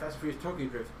Fast and Furious Tokyo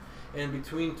Drift. And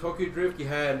between Tokyo Drift, you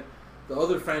had the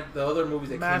other movies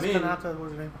that Mass came in. Kanata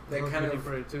was her name. That kind of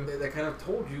for it too. that kind of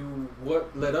told you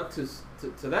what led up to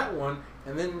that one,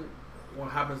 and then what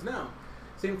happens now.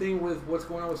 Same thing with what's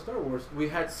going on with Star Wars. We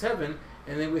had 7,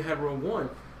 and then we had Rogue One.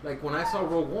 Like when I saw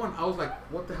Rogue One, I was like,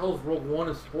 "What the hell is Rogue One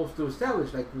is supposed to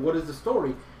establish? Like, what is the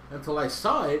story?" Until I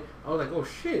saw it, I was like, "Oh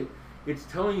shit! It's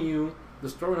telling you the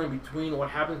storyline between what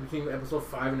happens between Episode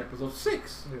 5 and Episode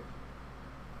 6." Yeah.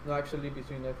 No, actually,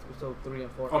 between episode 3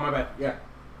 and 4. Oh my bad. Yeah.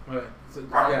 My bad. So,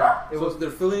 yeah. It So was- they're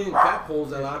filling in gap holes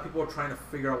that a lot of people are trying to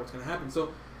figure out what's going to happen. So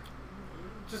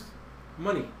just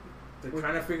money. They're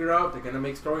trying to figure out. They're going to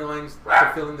make storylines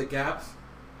to fill in the gaps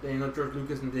that George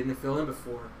Lucas didn't fill in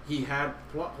before. He had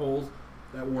plot holes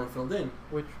that weren't filled in.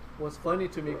 Which was funny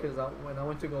to me because when I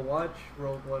went to go watch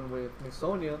Rogue One with Miss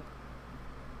Sonia,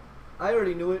 I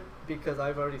already knew it because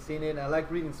I've already seen it. And I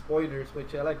like reading spoilers,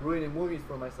 which I like ruining movies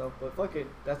for myself. But fuck it,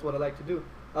 that's what I like to do.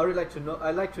 I already like to know. I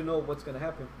like to know what's gonna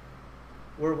happen.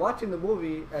 We're watching the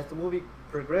movie. As the movie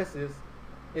progresses,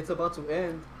 it's about to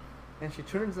end, and she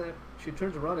turns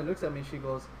around and looks at me. And she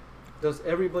goes, "Does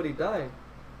everybody die?"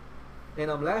 And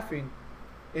I'm laughing.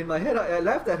 In my head, I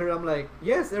laughed at her. I'm like,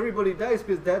 "Yes, everybody dies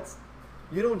because that's."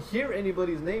 You don't hear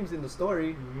anybody's names in the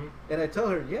story, and I tell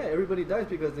her, "Yeah, everybody dies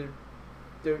because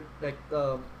they're like,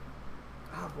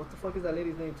 what the fuck is that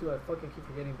lady's name too? I fucking keep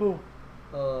forgetting. Who?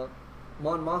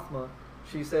 Mon Mothma.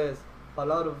 She says a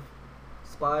lot of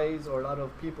spies or a lot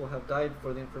of people have died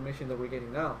for the information that we're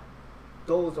getting now.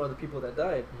 Those are the people that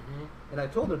died." And I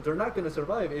told her they're not gonna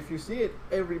survive. If you see it,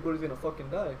 everybody's gonna fucking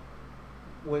die.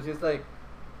 Which is like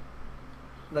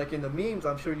in the memes.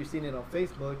 I'm sure you've seen it on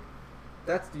Facebook.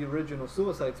 That's the original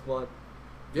Suicide Squad.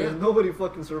 Yeah. Because nobody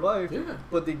fucking survived. Yeah.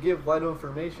 But they give vital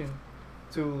information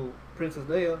to Princess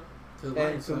Leia. To the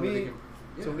And light, to so that me- they can-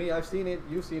 yeah. To me, I've seen it.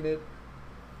 You've seen it.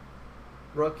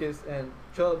 Ruckus and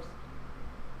Chubbs.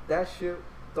 That shit,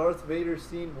 Darth Vader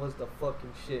scene was the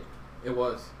fucking shit. It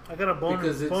was. I got a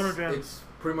Because boner jam. it's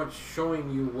pretty much showing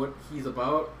you what he's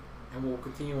about, and will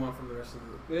continue on from the rest of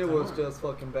the It time was on. just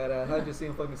fucking badass. I Yeah. just seen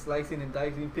him fucking slicing and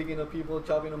dicing, picking up people,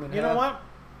 chopping them in You half. know what?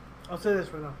 I'll say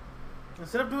this right now.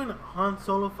 Instead of doing a Han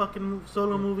Solo fucking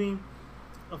solo movie,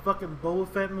 a fucking Boba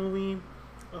Fett movie,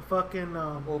 a fucking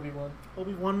Obi-Wan.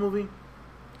 Obi-Wan movie,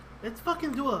 let's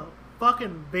fucking do a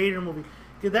fucking Vader movie.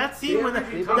 Cause that scene Yeah, when we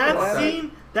that, talked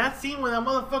about that scene when that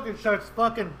motherfucker starts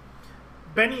fucking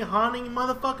Benny Hanning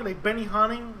motherfucker like Benny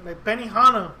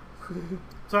Hanna.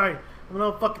 Sorry, I'm a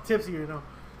little fucking tipsy, you know.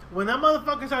 When that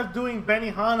motherfucker starts doing Benny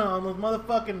Hanna on those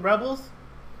motherfucking rebels,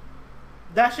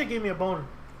 that shit gave me a boner.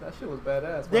 That shit was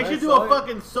badass. They When I should do saw a it-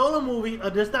 fucking solo movie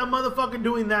of just that motherfucker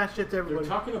doing that shit to They're everybody.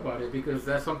 talking about it because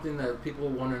that's something that people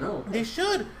want to know. They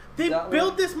should. They That built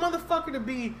one- this motherfucker to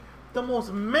be the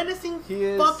most menacing He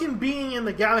is- fucking being in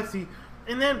the galaxy.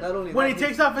 And then Not only when that, he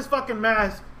takes off his fucking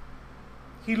mask,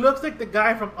 he looks like the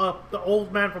guy from Up, the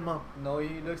old man from Up. No,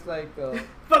 he looks like.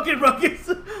 Fucking Ruckus.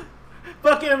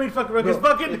 Fucking Ruckus. Bro,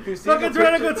 Fucking if you see fucking the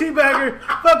tyrannical teabagger.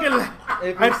 Fucking.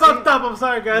 If I you fucked see- up. I'm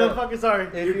sorry, guys. No. I'm fucking sorry.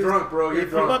 If You're you- drunk, bro. You're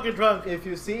if I'm you- drunk. fucking drunk. If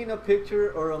you've seen a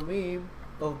picture or a meme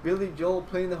of Billy Joel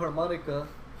playing the harmonica,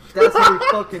 that's what he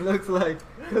fucking looks like.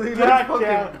 Cause he looks God fucking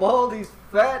damn. bald, he's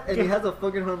fat, and he has a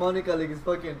fucking harmonica like he's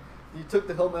fucking. You took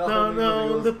the helmet off. No, of him and he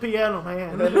no, goes, the piano,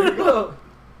 man. there you go.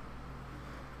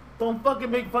 Don't fucking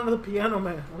make fun of the piano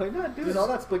man. Why not, dude? All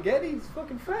that spaghetti is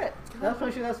fucking fat. That's why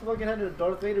she has fucking handed to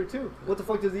Darth Vader too. What the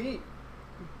fuck does he eat?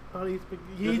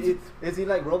 Is he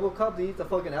like RoboCop? He eats the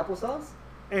fucking applesauce?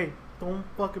 Hey, don't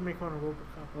fucking make fun of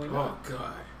RoboCop. Why Oh not?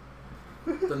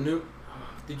 god. The new.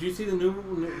 Did you see the new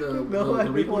No, I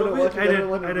the didn't want to reboot watch of it.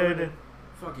 it? I did.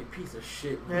 Fucking piece of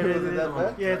shit. Yeah, it is. that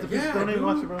bad? Yeah, it's a piece. Don't even dude.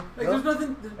 watch it, bro. Like, No? there's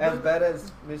nothing. As bad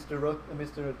as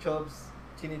Mr. Chubb's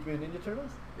Teenage Mutant Ninja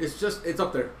Turtles? It's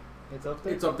up there. It's up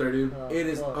there? It's up there, dude. Oh, It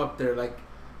is fuck. up there. Like,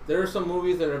 there are some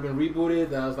movies that have been rebooted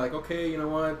that I was like, okay, you know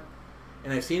what?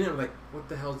 And I've seen it. I'm like, what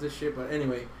the hell is this shit? But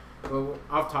anyway, well,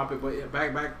 off topic. But yeah,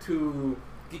 back to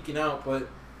geeking out. But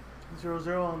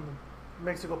 0-0 on the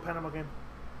Mexico-Panama game.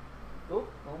 Oh,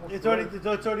 almost It's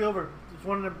scored. already over. Just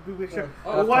wanted to be sure. Yeah.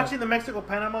 Oh, We're okay. watching the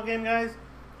Mexico-Panama game, guys,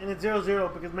 and it's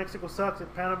 0-0 because Mexico sucks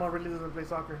and Panama really doesn't play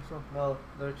soccer. So No,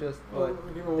 they're just well,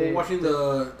 what? you know, They- we're watching the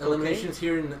cocaine? eliminations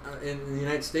here in the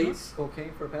United States.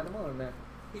 Cocaine for Panama or not?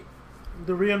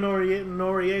 the Rio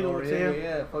Noriega would say, Noriega,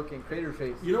 yeah, fucking crater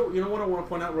face. You know what I want to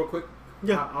point out real quick.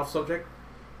 Yeah. Off subject.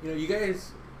 You know, you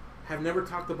guys have never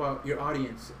talked about your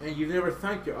audience, and you've never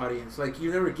thanked your audience. Like,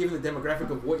 you've never given the demographic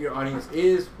of what your audience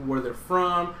is, where they're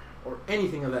from, or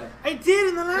anything of that. I did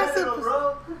in the last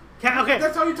episode. Okay.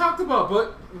 That's all you talked about.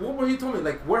 But what were you told me?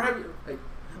 Like, where have you? Like,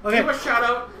 Okay. give a shout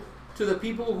out to the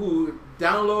people who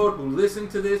download, who listen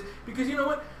to this, because you know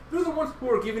what? They're the ones who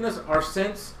are giving us our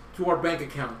cents to our bank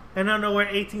account. And I know we're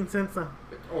 18 cents now.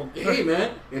 Oh, hey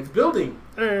man, it's building.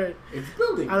 Alright. It's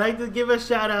building. I like to give a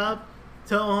shout out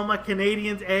to all my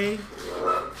Canadians,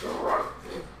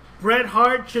 Bret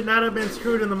Hart should not have been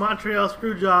screwed in the Montreal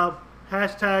screw job.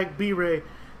 Hashtag B-Ray.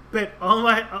 But all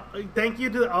my thank you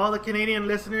to all the Canadian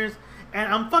listeners.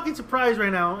 And I'm fucking surprised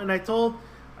right now. And I told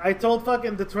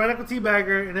fucking the Tyrannical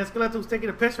Teabagger and Escalante who's taking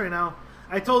a piss right now.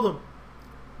 I told him,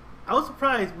 I was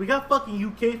surprised. We got fucking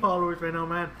UK followers right now,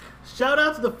 man. Shout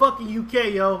out to the fucking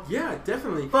UK, yo. Yeah,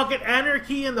 definitely. Fucking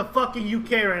anarchy in the fucking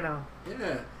UK right now.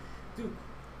 Yeah, dude,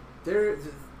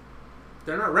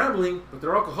 they're not rambling, but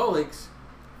they're alcoholics.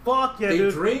 Fuck yeah, They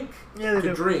dude. drink Yeah, they to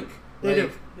do. drink. They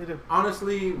Like, do. They do.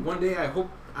 honestly, one day I hope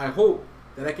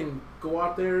that I can go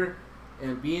out there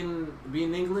and be in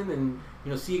England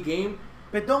and see a game.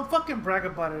 But don't fucking brag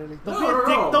about it. Like, don't be No, a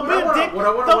dick. no. Don't be a dick. What I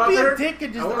wanna go Don't out be there, a dick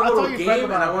and just I that's want to go all to a you brag game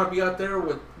and I about. want to be out there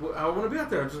with. I want to be out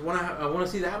there. I want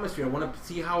to see the atmosphere. I want to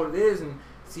see how it is and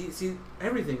see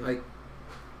everything. Like,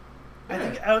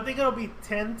 yeah. I think it'll be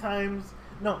 10 times,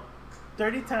 no,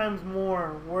 30 times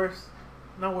more worse.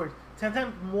 Not worse. 10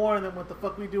 times more than what the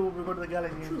fuck we do when we go to the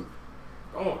Galaxy games.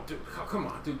 Oh, dude, come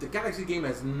on, dude. The Galaxy game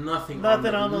has nothing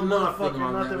Nothing on on those nothing motherfuckers,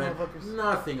 on nothing that, man. motherfuckers.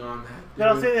 Nothing on that. But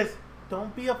I'll dude. say this: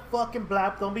 don't be a fucking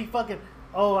blap. Don't be fucking.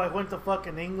 Oh, I went to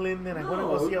fucking England and I want to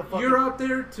go see a fucking. You're out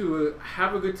there to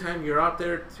have a good time. You're out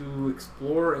there to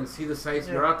explore and see the sights.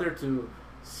 Yeah. You're out there to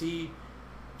see,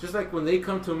 just like when they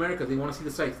come to America, they want to see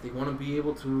the sights. They want to be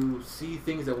able to see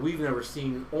things that we've never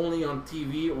seen, only on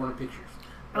TV or in pictures.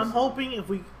 I'm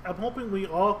hoping we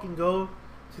all can go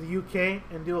to the UK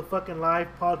and do a fucking live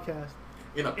podcast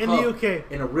In a pub, in the UK.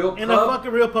 in a real In pub. a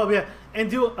fucking real pub, yeah. And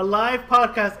do a live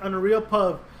podcast on a real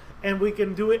pub. And we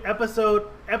can do it episode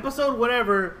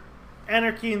whatever,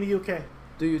 Anarchy in the UK.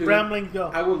 Do you Dude, Rambling go.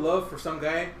 I would love for some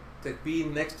guy to be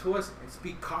next to us and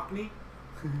speak Cockney.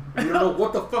 We don't know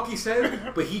what the fuck he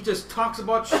said, but he just talks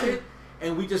about shit,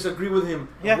 and we just agree with him.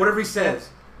 Yeah. Whatever he says.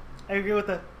 I agree with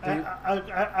that. Do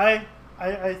you-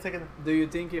 I second it. Do you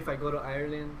think if I go to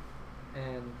Ireland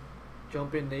and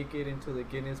jump in naked into the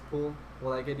Guinness pool,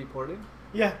 will I get deported?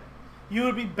 Yeah. You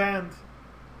would be banned.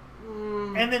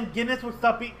 And then Guinness would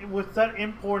start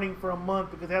importing for a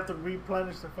month because they have to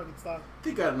replenish their fucking stock. I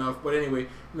think I got enough, but anyway,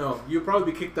 no, you'll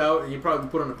probably be kicked out, and you'll probably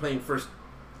be put on a plane first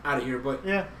out of here. But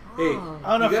Yeah. hey,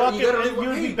 On a fucking, you gotta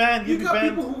you'd be banned. You You'd be got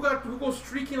banned. people who go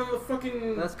streaking on the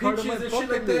fucking That's part of pitches my and shit like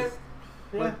bucket that. list.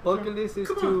 My Yeah. bucket list is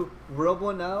Come to rub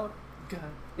one out God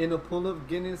in a pool of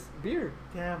Guinness beer.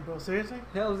 damn, bro. Seriously?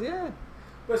 Hells yeah.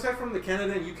 But aside from the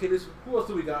Canada and UK list, who else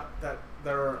do we got that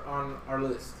are on our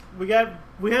list? We had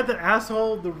the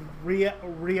asshole, the Real.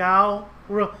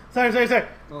 Sorry.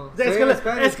 Oh, say it in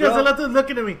Spanish, bro. Escalante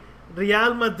looking at me. Real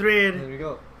There Madrid. we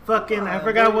go. Fucking, I Ah,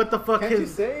 forgot dude, what the fuck can't you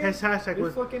his say it? hashtag You're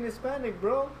was. fucking Hispanic,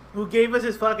 bro. Who gave us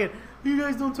his fucking, you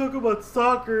guys don't talk about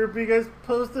soccer, but you guys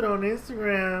post it on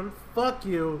Instagram. Fuck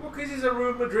you. Well, because he's a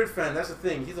Real Madrid fan. That's the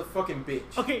thing. He's a fucking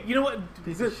bitch. Okay, you know what?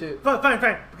 Piece of shit. Fine.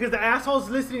 Because the asshole's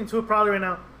listening to it probably right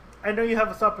now. I know you have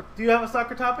a soccer. Do you have a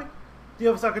soccer topic? Do you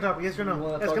have a soccer topic? Yes or no? You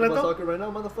wanna talk Escalante? about soccer right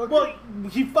now, motherfucker? Well,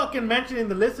 he fucking mentioned in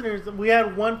the listeners. We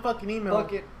had one fucking email.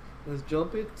 Fuck it. Let's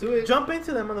jump into it. Jump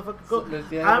into them, motherfucker. Go.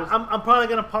 Yeah, I'm probably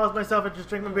gonna pause myself and just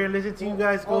drink my beer and listen to you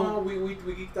guys go. Oh, we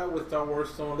geeked out with Star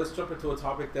Wars, so let's jump into a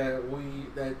topic that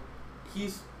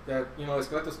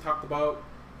Escaleto's talked about.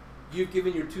 You've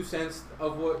given your 2 cents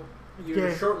of what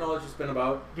your short knowledge has been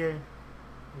about. Yeah.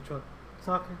 Which one?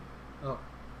 Soccer. Oh.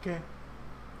 Okay.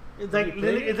 It's Have like you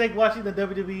played it's like watching the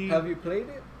WWE. Have you played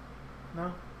it?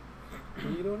 No.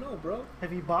 You don't know, bro.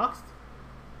 Have you boxed?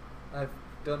 I've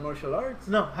done martial arts.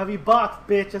 No. Have you boxed,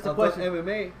 bitch? That's the I've done question.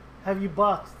 MMA. Have you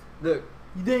boxed? Look,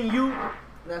 You.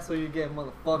 that's what you get,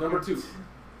 motherfucker. Number 2.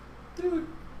 Dude,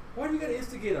 why do you gotta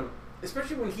instigate him?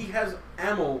 Especially when he has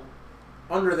ammo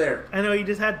under there. I know you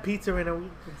just had pizza right now.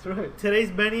 That's right.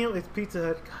 Today's menu is Pizza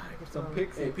Hut. God, I get Some so-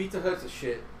 pics. Hey, Pizza Hut's a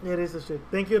shit. Yeah, it is a shit.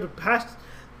 Thank you to past.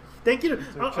 Thank you to.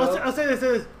 I'll say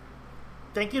this.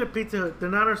 Thank you to Pizza Hut. They're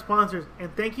not our sponsors,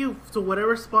 and thank you to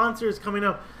whatever sponsor is coming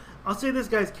up. I'll say this,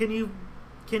 guys. Can you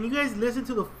guys listen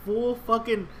to the full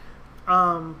fucking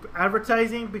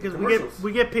advertising because Commercials.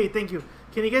 we get paid. Thank you.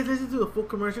 Can you guys listen to the full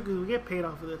commercial because we get paid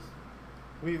off of this?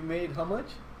 We've made how much?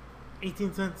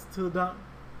 18 cents to the dot.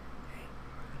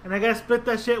 And I gotta split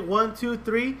that shit 1, 2,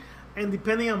 3, and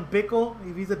depending on Bickle,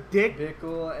 if he's a dick.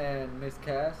 Bickle and Miss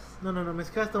Cass. No, Miss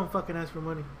Cass don't fucking ask for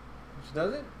money. She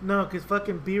doesn't? No, cause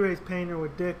fucking B-Ray's paying her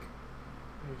with dick.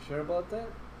 Are you sure about that?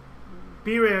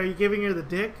 B-Ray, are you giving her the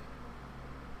dick?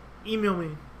 Email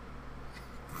me.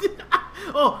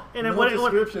 Oh, and No when,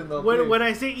 description, though, please. when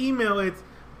I say email, it's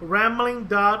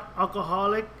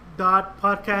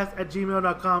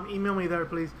rambling.alcoholic.podcast@gmail.com. Email me there,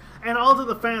 please. And all to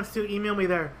the fans, too, email me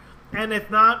there. And if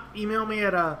not, email me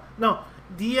at,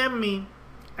 DM me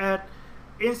at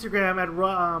Instagram at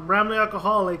Rambling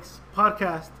Alcoholics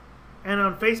Podcast. And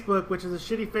on Facebook, which is a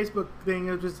shitty Facebook thing,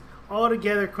 it's just all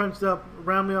together crunched up,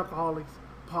 Rambling Alcoholics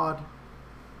Pod.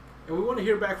 And we want to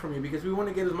hear back from you because we want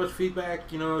to get as much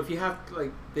feedback. You know, if you have,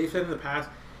 like Dave said in the past,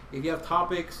 if you have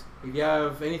topics, if you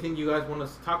have anything you guys want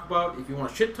us to talk about, if you want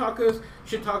to shit talk us,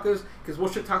 because we'll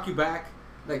shit talk you back.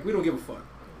 Like, we don't give a fuck.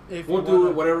 We'll do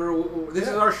it, whatever. This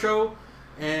is our show,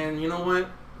 and you know what?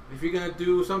 If you're going to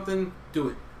do something, do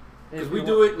it. Because we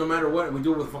do it no matter what, and we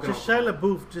do it with fucking Just Shia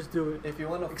LaBeouf, just do it. If you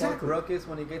want to fuck Exactly. Ruckus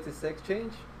when he gets his sex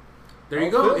change, There you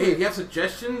I'll go. film Hey, it. if you have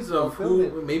suggestions I'll of film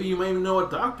who, maybe you might even know a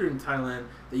doctor in Thailand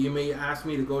that you may ask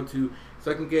me to go to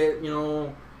so I can get,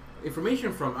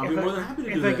 information from. I'll be more than happy to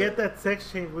do If that. I get that sex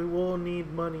change, we will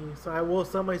need money, so I will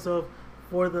sell myself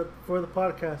for the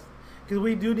podcast because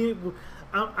we do need.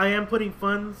 I am putting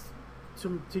funds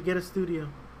to get a studio.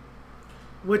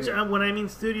 Which Yeah. when I mean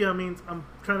studio, I mean I'm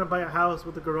trying to buy a house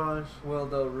with a garage. will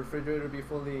the refrigerator be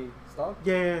fully stocked?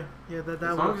 Yeah. That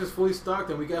As long as it's fully stocked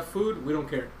and we got food, we don't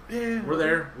care. yeah. We're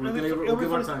there. We'll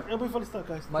give our time. It'll be fully stocked,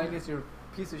 guys. Minus your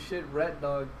piece of shit rat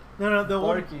dog No, the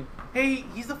one. barking. Hey,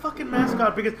 he's a fucking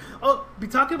mascot because be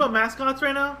talking about mascots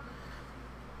right now.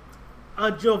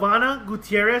 Giovanna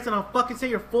Gutierrez, and I'll fucking say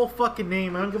your full fucking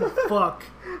name. I don't give a fuck.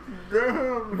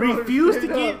 Damn, Refuse to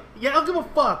give. Yeah, I don't give a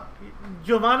fuck.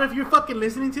 Giovanna, if you're fucking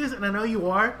listening to this, and I know you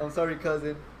are, I'm sorry,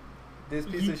 cousin. This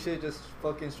piece You- of shit just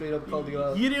fucking straight up called you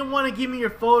out. you didn't want to give me your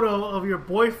photo of your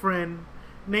boyfriend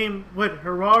named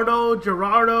Gerardo.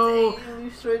 Damn, you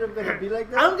straight up gonna be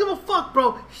like that? I don't give a fuck,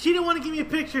 bro. She didn't want to give me a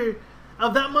picture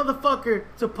of that motherfucker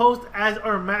to post as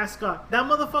our mascot. That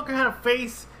motherfucker had a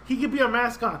face. He could be our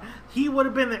mascot. He would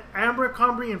have been the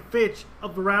Abercrombie and Fitch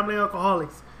of the Rambling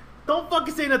Alcoholics. Don't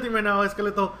fucking say nothing right now,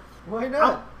 Escaleto. Why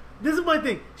not? This is my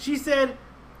thing. She said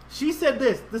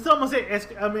this. This is what I'm gonna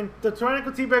say. The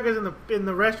tyrannical teabaggers in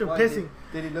the restroom Why, pissing.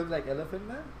 Did he look like Elephant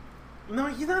Man? No,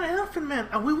 he's not an elephant man.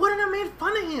 We wouldn't have made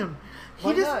fun of him.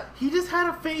 Why not? He just had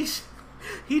a face.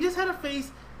 He just had a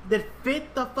face that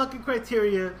fit the fucking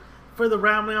criteria for the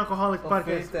Rambling Alcoholics A podcast.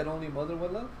 face that only mother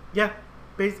would love? Yeah,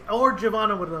 or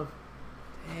Giovanna would love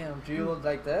Damn, Gio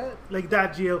like that? like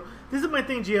that. Gio, this is my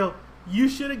thing, Gio. You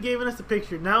should have given us a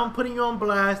picture. Now I'm putting you on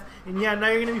blast, and yeah, now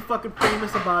you're gonna be fucking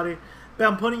famous about it. But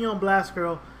I'm putting you on blast,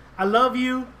 girl. I love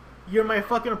you. You're my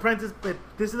fucking apprentice. But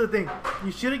this is the thing.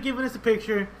 You should have given us a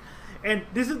picture. And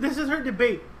this is her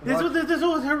debate. This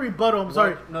was her rebuttal. I'm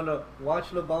sorry. No.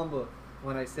 Watch La Bamba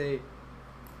when I say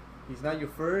he's not your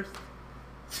first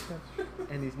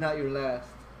and he's not your last.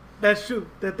 That's true.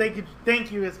 Thank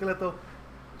you, Escaleto.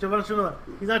 Giovanna Shunola.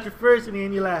 He's not your first and he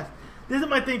ain't your last. This is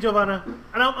my thing, Giovanna.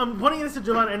 And I'm pointing this to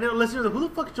Giovanna. And then listeners, who the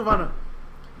fuck is Giovanna?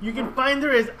 You can find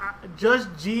her as just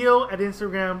Gio at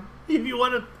Instagram if you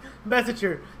want to message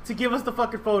her to give us the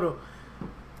fucking photo.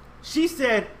 She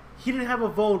said he didn't have a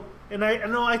vote. And I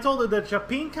know I told her that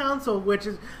Chapin Council, which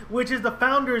is the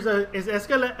founders is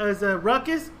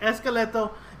Ruckus,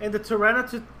 Escaleto, and the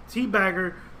Tyranno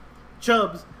Teabagger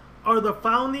Chubbs, are the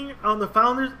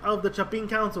founders of the Chapin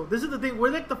Council. This is the thing.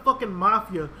 We're like the fucking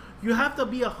mafia. You have to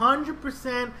be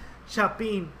 100%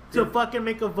 Chapin to fucking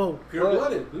make a vote. Pure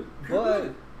blooded, dude. Pure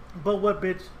blooded. But what,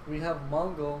 bitch? We have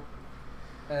Mongo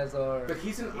as our But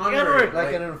he's an honorary, honorary,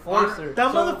 like an enforcer.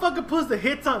 That So- motherfucker puts the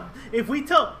hits on. If we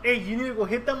tell, hey, you need to go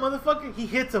hit that motherfucker, he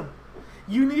hits him.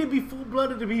 You need to be full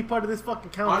blooded to be part of this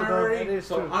fucking council. dog. Honorary. That is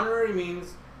So true. honorary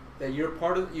means that you're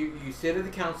part of. You sit at the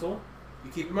council.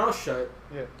 You keep your mouth shut.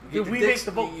 yeah. You Did get we your make dick,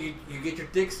 the vote? You get your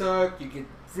dick sucked. You get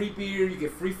free beer. You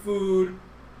get free food,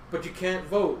 but you can't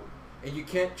vote, and you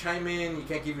can't chime in. You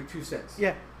can't give your 2 cents.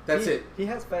 Yeah. That's he, it. He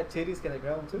has fat titties. Can I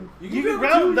grab him too? You can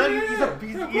grab him. Yeah, He's a, yeah,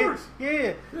 he's, yeah, of yeah, course. yeah.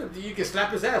 Yeah, you can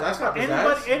slap his ass. I slap his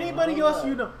ass. Anybody else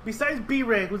you know, besides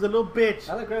B-Ray, who's a little bitch,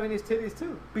 I like grabbing his titties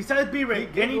too. besides B-Ray, He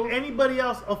giggles. anybody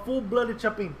else a full-blooded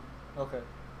Chapin? Okay.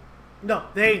 No,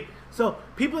 they. So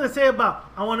people that say about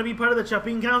I want to be part of the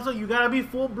Chapin Council, you gotta be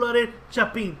full-blooded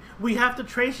Chapin. We have to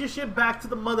trace your shit back to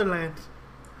the motherland,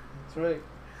 That's right.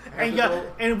 and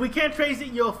and if we can't trace it,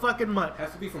 you're a fucking mutt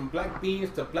Has to be from black beans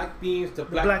to black beans to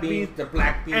black black beans beans to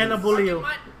black beans. and a bulio.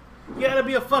 You gotta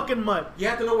be a fucking mutt. You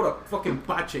have to know what a fucking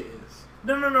bache is.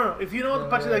 No. If you know what the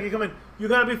patches Yeah. like, you come in. You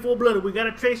gotta be full-blooded. We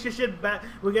gotta trace your shit back.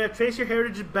 We gotta trace your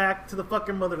heritage back to the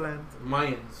fucking motherland.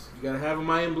 Mayans. You gotta have a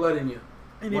Mayan blood in you.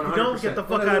 And if you don't, get the 100%. fuck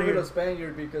Not a out of little bit here. of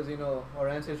Spaniard because our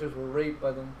ancestors were raped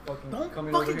by them fucking Don't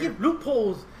coming fucking over here. give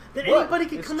loopholes. Then What? anybody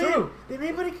can It's come true. in. Then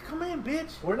anybody can come in,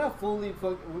 bitch. We're not fully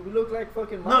we look like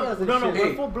fucking No, Mayas and no, shit.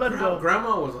 we're full-blooded, though.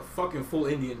 Grandma was a fucking full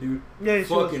Indian, dude. Yeah,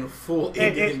 she was. Fucking full Hey,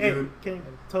 Indian, dude. can you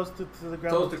toast it to the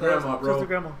grandma? Toast to grandma, bro. Toast to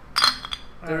grandma.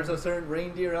 There's a certain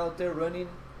reindeer out there running.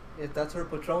 That's her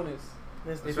Patronus.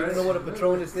 That's If right. you don't know what a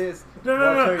Patronus is, No,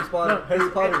 watch no. Harry Potter. Harry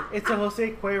Potter. It's a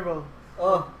Jose Cuervo.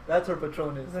 Oh, that's her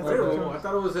Patronus. That's Oh, her my Patronus. God. I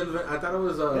thought it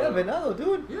was Yeah, Venado,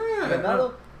 dude. Yeah.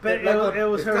 Venado. But Like it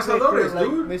was it's Jose Cazadores, Cuervo. like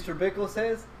dude. Mr. Bickle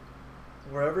says,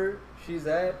 wherever she's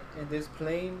at in this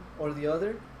plane or the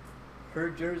other,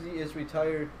 her jersey is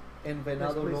retired in Venado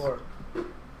Yes, please. lore.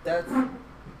 That's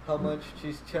how much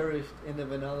she's cherished in the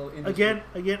Venado industry.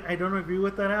 Again, I don't agree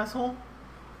with that asshole.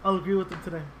 I'll agree with him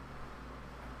today.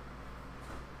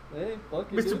 Hey,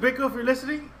 fuck you, Mr. dude. Bickle, if you're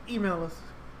listening, email us.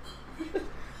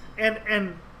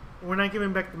 and we're not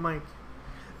giving back the mic.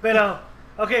 But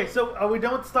okay, so are we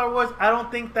done with Star Wars? I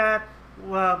don't think that.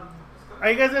 Are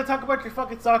you guys gonna talk about your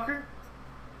fucking soccer?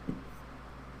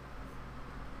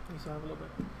 You still have a little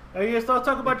bit. Are you guys still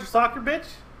talk about your soccer, bitch?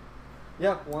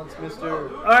 Yeah, once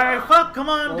Mr. All right, fuck, come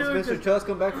on, Once dude. Mr. just- Chuz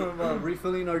come back from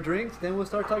refilling our drinks, then we'll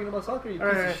start talking about soccer. You All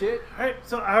piece right, of shit. all right.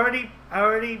 So I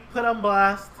already put on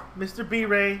blast Mr. B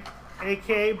Ray,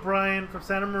 aka Brian from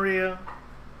Santa Maria.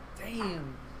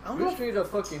 Damn. I don't We're know. straight up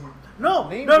fucking. No,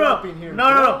 Name no, dropping here,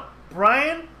 no. bro.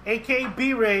 Brian, aka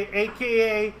B Ray,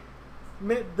 aka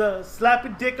the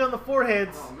slapping dick on the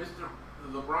foreheads. Oh, Mr.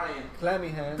 The Brian. Clammy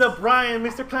hands. The Brian,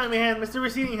 Mr. Clammy Hand, Mr.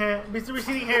 Receding Hand, Mr.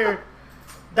 Receding Hair.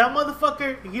 That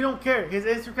motherfucker, he don't care. His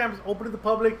Instagram is open to the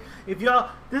public. If y'all,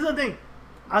 this is the thing.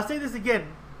 I'll say this again.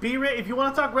 B Ray, if you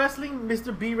want to talk wrestling,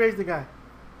 Mr. B Ray's the guy.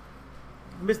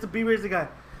 Mr. B Ray's the guy.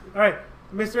 All right,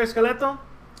 Mr. Escaleto.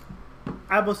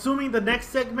 I'm assuming the next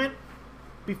segment,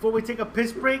 before we take a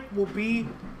piss break, will be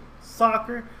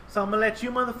soccer. So I'm gonna let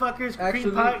you motherfuckers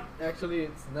cream pie. Actually,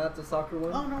 it's not the soccer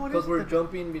one. Oh, no, what Because is we're it?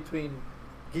 jumping between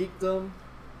geekdom,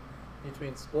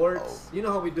 between sports. You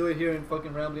know how we do it here in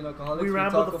fucking Rambling Alcoholics. We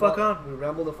ramble talk the fuck about- on. We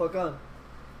ramble the fuck on.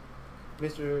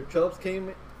 Mr. Chubbs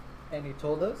came and he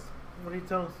told us What do you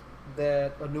tell us?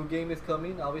 that a new game is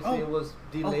coming. Obviously, Oh. it was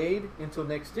delayed until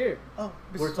next year. Oh,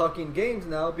 We're talking games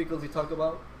now because we talk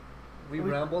about, we We-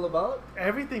 ramble about.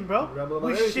 everything, bro. We ramble about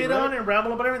We everything, shit right? on and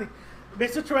ramble about everything.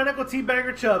 Mr. Tyrannical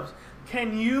Teabagger Chubbs,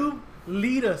 can you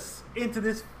lead us into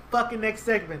this fucking next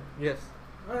segment? Yes.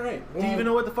 All right. Do you even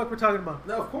know what the fuck we're talking about?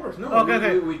 No, of course. No. Okay,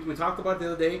 okay. We talked about it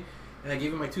the other day, and I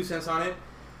gave him my 2 cents on it.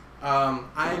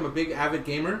 I am a big avid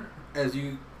gamer, as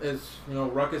you know,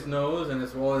 Ruckus knows, and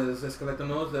as well as Escaleta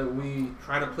knows, that we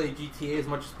try to play GTA as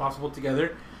much as possible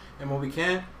together, and when we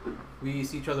can't, we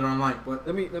see each other online. But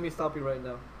Let me stop you right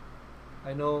now.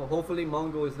 I know. Hopefully,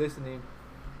 Mongo is listening.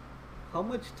 How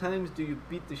much times do you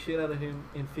beat the shit out of him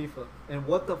in FIFA? And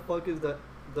what the fuck is the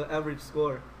average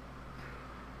score?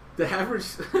 the average.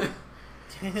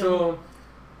 Damn. So,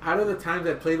 out of the times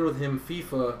I played with him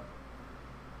FIFA,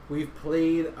 we've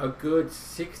played a good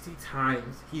 60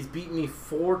 times. He's beaten me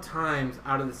 4 times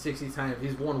out of the 60 times.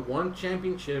 He's won 1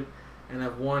 championship, and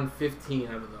I've won 15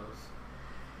 out of those.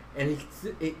 And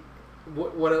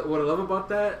what I love about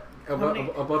that how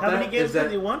many games is that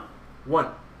has he won? 1.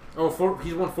 Oh, 4.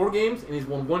 He's won 4 games, and he's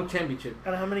won 1 championship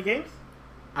And how many games?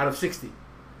 out of 60.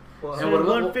 Well, And So what- he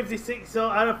won 56. So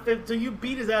out of 50, so you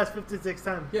beat his ass 56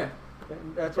 times. Yeah.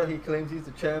 and that's why he claims he's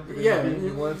the champ. Because Yeah. he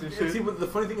wants and shit. See, but the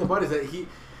funny thing about it is that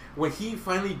when he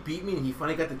finally beat me and he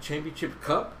finally got the championship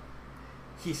cup,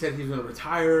 he said he was going to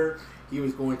retire. He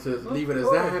was going to leave it as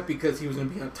course. that because he was going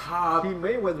to be on top. He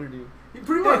Mayweathered you.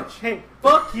 Pretty much. Hey,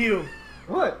 fuck you.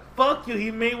 What? Fuck you.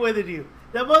 He Mayweathered you.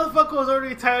 That motherfucker was already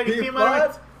retired. He came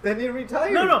out. Then he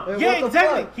retired. No, no. Like, Yeah, what the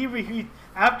exactly. fuck? He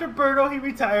after Berto, he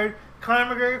retired.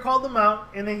 Conor McGregor called him out,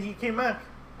 and then he came back.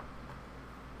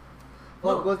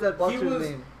 What was that he boxer's was-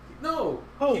 name? No.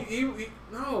 Who?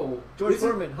 No. George This is-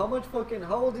 Foreman.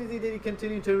 How old is he that he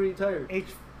continued to retire? Age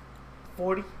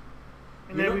 40.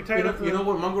 And You then know, retired after you know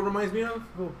what Mongo reminds me of?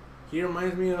 Who? He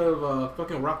reminds me of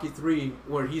fucking Rocky 3,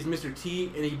 where he's Mr.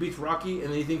 T and he beats Rocky and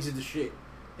then he thinks he's the shit.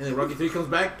 And then Rocky 3 comes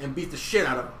back and beats the shit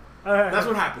out of him. Alright. That's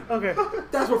what happened. Okay.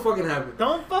 That's what fucking happened.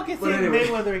 Don't fucking But say anyway.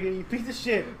 Mayweather again, you piece of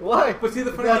shit. Why? But see,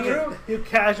 the funny That's thing is, true. You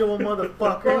casual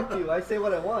motherfucker. Fuck you. I say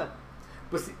what I want.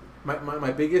 but see, my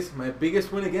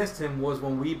biggest win against him was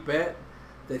when we bet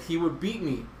that he would beat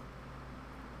me.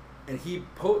 And he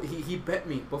bet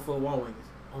me Buffalo Wild Wings.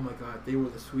 Oh my god, they were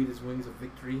the sweetest wings of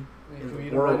victory Did in you the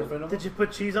eat him right in world. front of Did him? you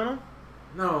put cheese on him?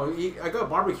 No, I got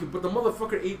barbecue, but the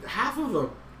motherfucker ate half of them.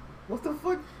 What the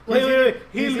fuck? Wait.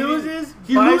 He he's loses.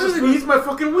 He buys loses the and eats my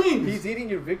fucking wings. He's eating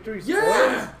your victory Yeah.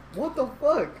 spoils? What the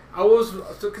fuck? I was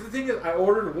because the thing is, I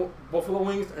ordered buffalo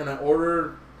wings and I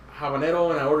ordered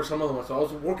habanero and I ordered some other ones. So I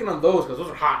was working on those because those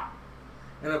are hot.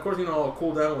 And of course, I'll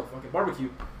cool down with fucking barbecue.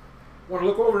 Want to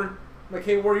look over? I'm like,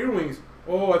 hey, where are your wings?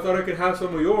 Oh, I thought I could have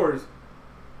some of yours.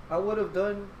 I would have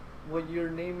done what your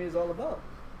name is all about.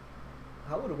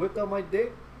 I would have whipped out my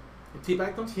dick, You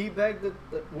teabagged them? teabagged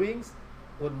the wings.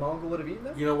 Would Mongo would have eaten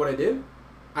them? You know what I did?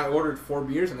 I ordered 4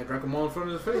 beers and I drank them all in front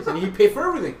of his face, and he paid for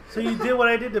everything. So you did what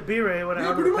I did to B-Ray when I Yeah,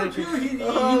 ordered pretty much. pancakes. He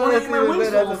Oh, wanted to that's eat my even wings,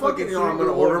 better. so That's a fucking, fucking I'm gonna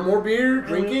circle. order more beer, And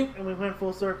drink we, it. and we went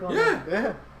full circle. on Yeah. that.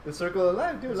 Yeah. The circle of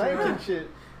life, dude. Lion Yeah. King shit.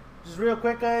 Just real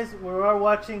quick, guys. We are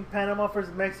watching Panama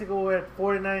versus Mexico. We're at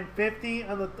 49:50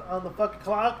 on the fucking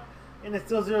clock, and it's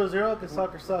still 0-0 because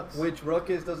soccer sucks. Which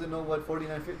Ruckus doesn't know what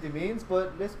 4950 means,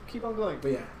 but let's keep on going.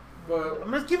 But yeah, but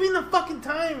I'm just giving the fucking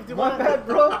time. If you My want bad,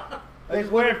 bro. I Like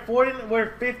just we're wanted- at 40. We're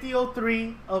at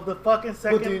 50:03 of the fucking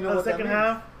second. do you know of the what that second means?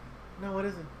 half. No, what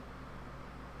is it?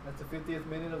 That's the 50th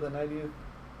minute of the 90th,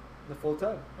 the full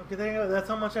time. Okay, there you go. That's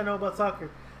how much I know about soccer.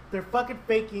 They're fucking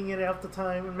faking it half the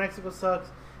time, and Mexico sucks,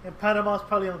 and Panama's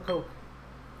probably on coke.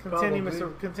 Continue, Probably.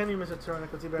 Mr.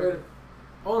 Tyrannical T. But,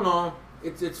 oh no,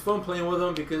 it's fun playing with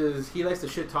him because he likes to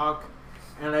shit talk,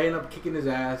 and I end up kicking his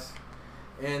ass.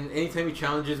 And anytime he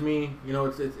challenges me,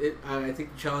 I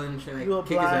take the challenge and I You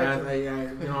kick his ass. oblige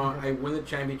I win the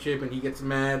championship, and he gets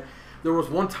mad. There was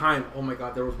one time, oh my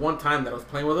god, that I was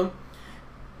playing with him,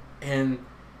 and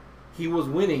he was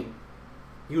winning.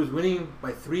 He was winning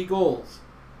by 3 goals.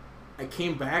 I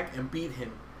came back and beat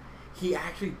him. He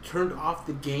actually turned off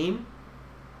the game,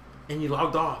 and he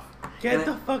logged off. Get And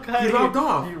the fuck out He of logged here.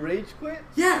 off. You rage quit?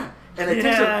 Yeah, and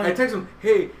Yeah. I text him,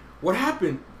 hey, what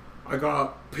happened? I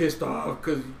got pissed off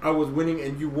because I was winning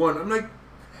and you won. I'm like,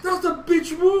 that's a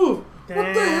bitch move. What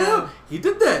the Damn. hell? He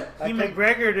did that. He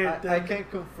McGregor did. I can't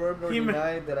confirm nor He ma-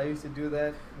 deny that I used to do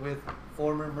that with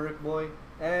former Merc Boy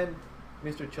and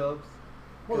Mr. Chubbs.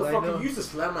 'Cause I know- Motherfucker, you used to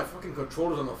slam my fucking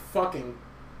controllers on the fucking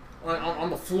on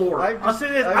the floor. I'll say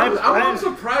this, I'm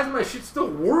surprised my shit still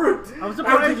worked. I'm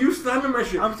surprised- After you slamming my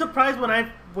shit. I'm surprised when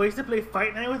I used to play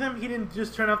Fight Night with him, he didn't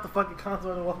just turn off the fucking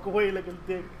console and walk away like a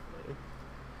dick.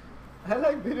 I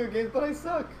like video games, but I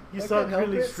suck. You I suck can't help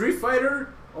really. it. Street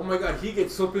Fighter, oh my god, he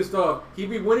gets so pissed off. He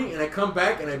be winning and I come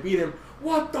back and I beat him.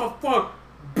 What the fuck?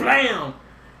 Blam!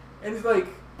 And he's like,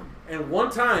 and one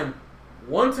time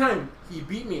he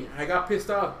beat me and I got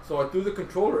pissed off. So I threw the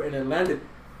controller and it landed.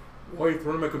 Why are you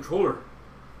throwing my controller?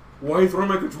 Why are you throwing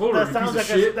my controller? That you sounds piece like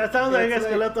of shit? that sounds like It's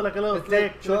like- Esqueleto, like a little It's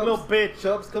dick, like like a little bitch.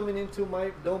 Chubbs coming into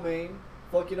my domain,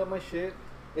 fucking up my shit.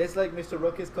 It's like Mr.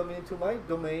 Ruckus coming into my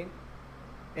domain,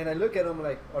 and I look at him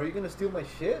like, "Are you gonna steal my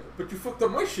shit?" But you fucked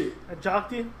up my shit. I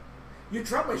jocked you. You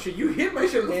dropped my shit. You hit my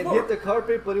shit on the And floor. hit the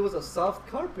carpet, but it was a soft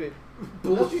carpet.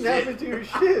 Nothing Bullshit. happened to your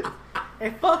shit.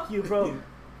 Hey, fuck you, bro.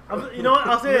 You know what?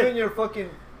 I'll say You it. and your fucking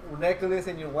necklace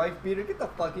and your wife beater. Get the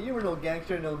fuck out. You were no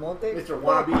gangster in El Monte. Mr.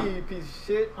 Fuck Wannabe. you, you piece of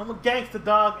shit. I'm a gangster,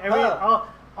 dog.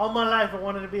 All my life, I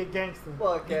wanted to be a gangster.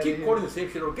 Fuck You outta keep here. quoting the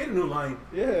same shit. Or get a new line.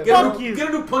 Yeah. Fuck you. Get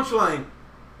a new punchline.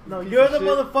 No, piece you're of the shit.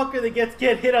 motherfucker that gets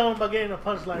hit on by getting a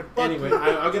punchline. Fuck Anyway, you.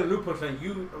 I'll get a new punchline.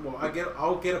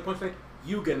 I'll get a punchline.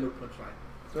 You get a new punchline.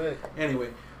 That's right. Anyway,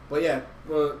 but yeah,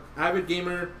 avid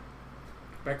gamer.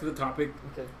 back to the topic.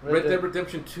 Okay. Red Dead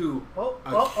Redemption 2. Oh,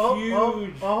 A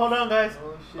huge- hold on, guys.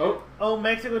 Oh shit. Oh, Oh,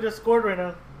 Mexico just scored right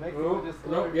now. Mexico just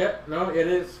no, scored it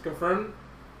is confirmed.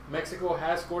 Mexico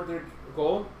has scored their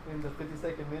goal. in the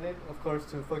 52nd minute. Of course,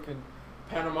 to fucking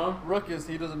Panama. Ruckus,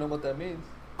 he doesn't know what that means.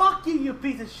 Fuck you, you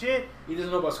piece of shit. He doesn't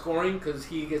know about scoring because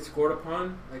he gets scored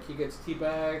upon. Like he gets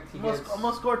teabagged. I'm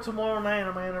gonna score tomorrow night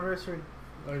on my anniversary.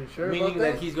 Are you sure Meaning about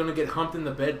that that? he's gonna get humped in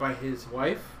the bed by his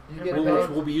wife, You get Who- which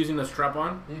pegged? will be using the strap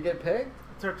on. You get pegged?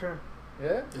 It's her turn.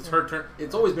 Yeah? It's her turn.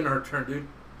 It's always been her turn, dude.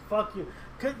 Fuck you.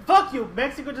 Fuck you.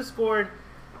 Mexico just scored.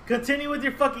 Continue with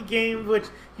your fucking game, which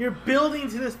you're building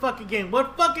to this fucking game.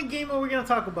 What fucking game are we gonna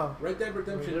talk about? Red Dead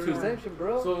Redemption Red 2. Redemption,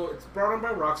 bro. So it's brought on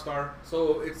by Rockstar.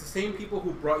 So it's the same people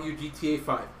who brought you GTA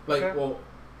 5. Like, Okay. well,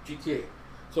 GTA.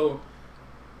 So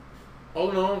all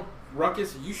in all,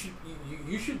 Ruckus, you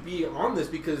should be on this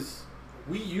because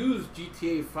we use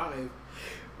GTA 5.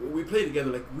 We play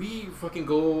together. Like we fucking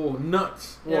go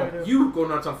nuts. Yeah, Well, we do. you go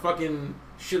nuts on fucking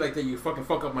shit like that. You fucking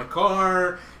fuck up my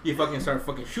car. You fucking start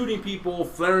fucking shooting people,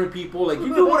 flaring people. Like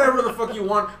you do whatever the fuck you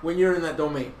want when you're in that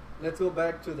domain. Let's go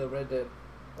back to the Red Dead.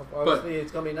 Obviously,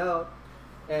 it's coming out,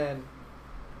 and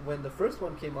when the first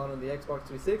one came out on the Xbox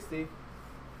 360,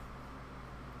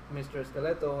 Mr.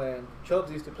 Esqueleto and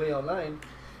Chubbs used to play online,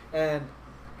 and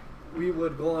we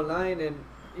would go online and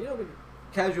we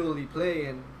casually play,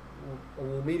 and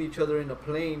we'll meet each other in a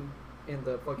plane in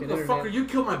the fucking internet. Motherfucker, you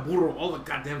kill my burro all the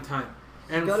goddamn time.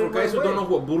 And Got for it guys right who don't way. know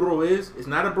what burro is, it's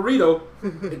not a burrito,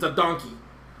 it's a donkey.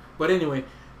 But anyway,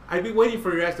 I'd be waiting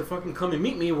for your ass to fucking come and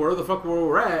meet me where the fuck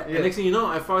we're at. Yeah. And next thing you know,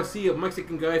 I fucking see a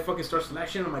Mexican guy fucking start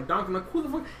slashing on my donkey. I'm like, who the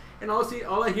fuck? And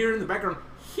all I hear in the background,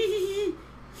 hee hee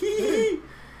hee hee hee.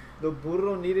 The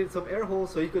burro needed some air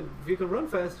holes so he could run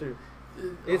faster.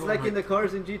 It's Oh like my- in the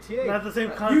cars in GTA. Not the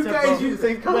same concept. guys bro. use the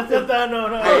same That's concept. no.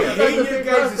 I That's hate the you same guys.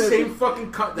 The concept. same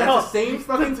fucking. That's No, the same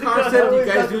fucking that's the concept you concept.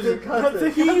 guys That's the do. same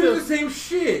concept. He uses the same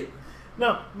shit.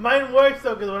 No, mine works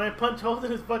though, because when I punch holes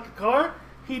in his fucking car,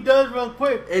 he does run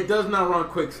quick. It does not run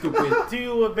quick, stupid. Do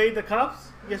you evade the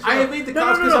cops? Yes or I no? evade the No,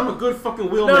 cops no, because no, I'm no. a good fucking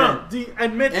No, wheelman. no. Do you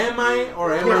admit? Am I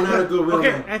or am I not a good wheelman?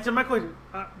 Okay, answer my question.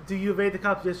 Do you evade the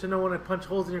cops? Yes or no? When I punch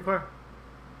holes in your car?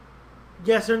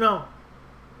 Yes or no?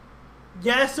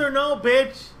 Yes or no,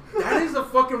 bitch? That is a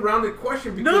fucking rounded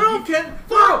question because No, you can't.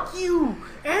 Fuck you!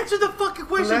 Answer the fucking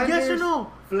question. Yes or Flanders-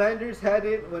 no? Flanders had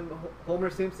it when Homer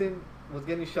Simpson was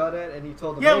getting shot at, and he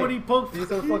told him, Yeah, hey, when he poked. these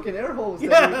are fucking air holes Yeah.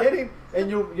 that you're getting, and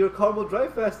your car will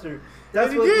drive faster. That's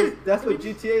And he what did. that's what And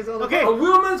he- GTA is all Okay. A about.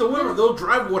 wheelman's a wheelman. They'll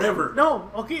drive whatever. No,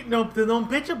 okay, no. Then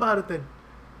don't bitch about it. Then,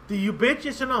 do you bitch?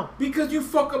 Yes or no? Because you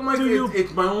fuck up my. Do you-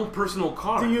 It's my own personal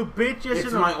car. Do you bitch? Yes It's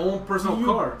or no? my own personal do you,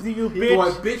 car. Do you Do I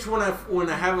bitch? bitch when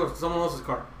I have someone else's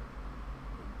car?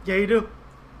 Yeah, you do.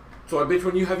 So I bitch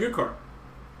when you have your car.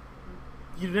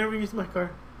 You never use my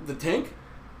car. The tank,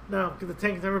 No, because the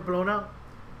tank's never blown out.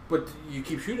 but you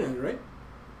keep shooting at it, right?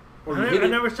 Or you I hit it.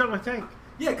 never shot my tank.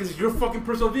 Yeah, because it's your fucking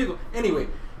personal vehicle. Anyway,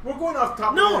 we're going off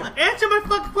topic. No, again. answer my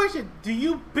fucking question. Do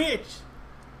you bitch?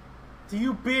 Do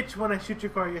you bitch when I shoot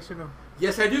your car? Yes or no?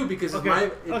 Yes, I do because Okay.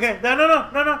 it's my. Okay.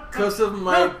 No. Because of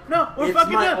my. No, we're it's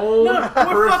fucking my done. own No, we're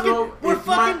personal- fucking. We're it's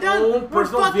my fucking done. own We're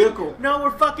personal fucking, vehicle. No,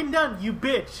 we're fucking done. You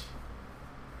bitch.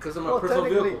 Because of my Well, personal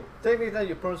vehicle. technically, it's not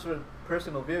your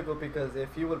personal vehicle, because if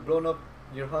you would blown up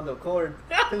your Honda Accord,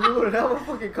 then you wouldn't have a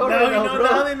fucking car Now right you now, know. bro.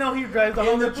 Now they know he drives the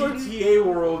In the Honda Accord. GTA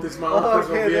world, it's my own Oh,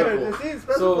 personal okay, there. vehicle. See,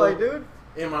 specify, dude.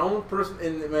 In my own person,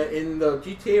 in the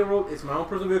GTA world, it's my own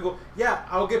personal vehicle. Yeah,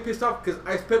 I'll get pissed off because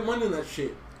I spent money on that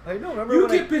shit. I know. Remember You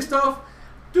when get pissed off,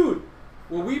 dude.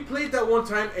 When we played that one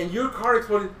time and your car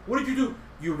exploded, what did you do?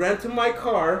 You ran to my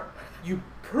car, you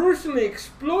personally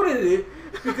exploded it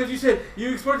because you said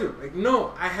you exploded it. Like,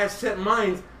 no, I had set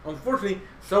mines. Unfortunately,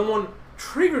 someone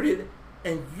triggered it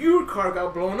and your car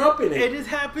got blown up in It it. just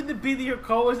happened to be that your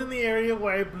car was in the area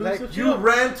where I blew Like, some shit You up.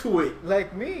 ran to it.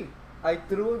 like me, I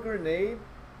threw a grenade,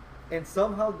 and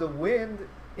somehow the wind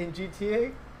in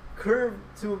GTA curved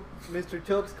to Mr.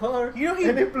 Chubb's car, You know he-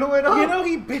 and it blew it up. You know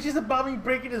he bitches about me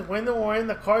breaking his window or in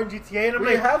the car in GTA, and I'm We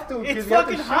like, have to. 'cause it's you have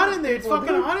to fucking hot shoot in there. It's people,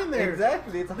 fucking dude. hot in there.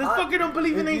 Exactly. It's This hot. fucker don't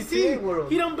believe in AC. GTA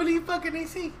world. He don't believe fucking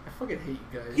AC. I fucking hate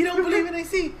you guys. He don't believe in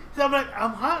AC. So I'm like,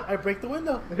 I'm hot. I break the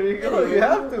window. There you go. Anyway, You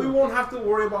have to. We won't have to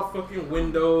worry about fucking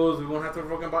windows. We won't have to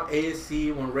worry about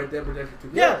ASC when Red Dead Redemption 2.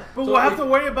 Yeah, but so we'll have if- to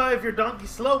worry about if your donkey's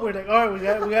slow. We're like, all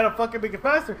right, we gotta fucking make it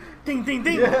faster. Ding, ding,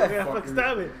 ding. Yeah. We gotta Fucker. fucking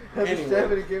stab it. Have to Anyway,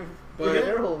 stab it and give but-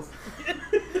 air holes.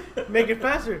 Make it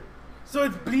faster. So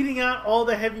it's bleeding out all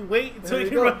the heavy weight. So There you you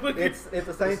can go. run quicker. It's a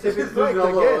It's scientific losing fact.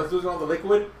 all the, Again. it's losing all the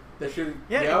liquid that should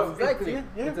Yeah, get out. Exactly. Yeah,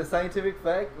 yeah. It's a scientific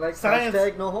fact. Like Science.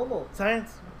 hashtag no homo.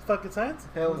 Science. It's fucking science.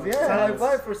 Hell yeah. High Science.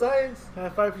 five for science. High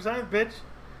five for science, bitch.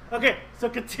 Okay, so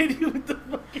continue with the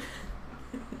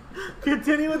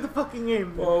fucking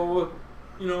game. Well,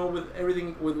 you know, with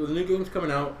everything, with new games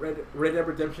coming out, Red Dead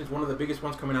Redemption is one of the biggest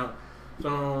ones coming out.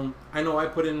 So I know I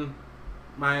put in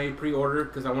my pre-order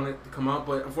because I wanted it to come out,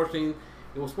 but unfortunately,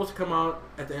 it was supposed to come out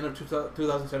at the end of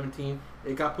 2017.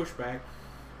 It got pushed back,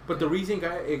 but the reason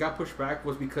it got pushed back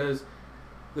was because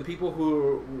the people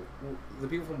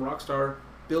from Rockstar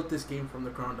built this game from the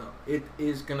ground up. It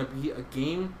is gonna be a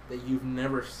game that you've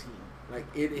never seen. Like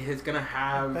it is gonna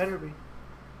have Better be.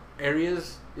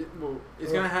 areas.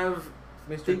 It's gonna have.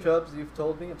 Mr. Chubbs, you've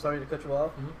told me. I'm sorry to cut you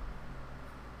off. Mhm.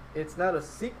 It's not a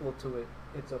sequel to it.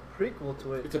 It's a prequel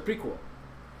to it. It's a prequel.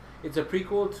 It's a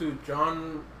prequel to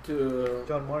John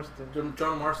John Marston.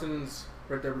 Marston's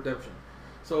Red Dead Redemption.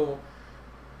 So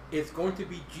it's going to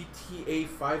be GTA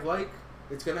 5 like.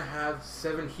 It's gonna have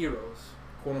 7 heroes,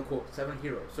 quote unquote, 7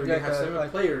 heroes. So you're gonna have 7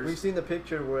 players. We've seen the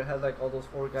picture where it had like all those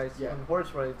 4 guys on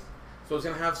horse rides. So it's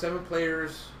gonna have 7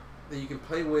 players that you can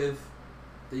play with,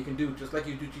 that you can do just like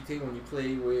you do GTA when you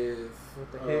play with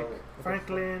the Hick,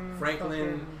 Franklin,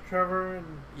 fucking Trevor,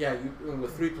 and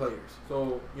with 3 players.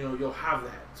 So you'll have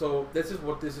that. So this is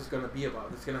what this is gonna be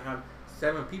about. It's gonna have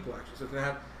 7 people actually. So it's gonna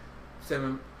have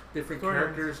 7 different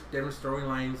characters, different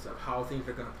storylines of how things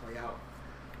are gonna play out.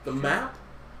 The map,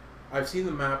 I've seen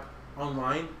the map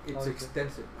online. It's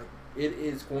extensive. Like it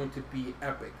is going to be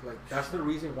epic. Like that's the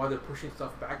reason why they're pushing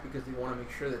stuff back, because they want to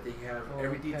make sure that they have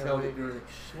every detail during it.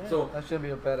 So that should be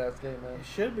a badass game, man. It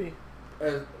should be.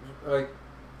 As like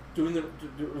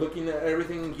looking at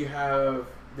everything, you have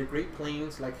the Great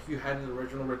Plains like you had in the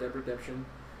original Red Dead Redemption.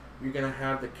 You're gonna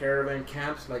have the caravan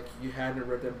camps like you had in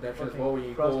Red Dead Redemption as well. When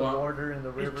you cross go the out, border in the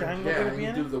river. and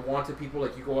you do the wanted people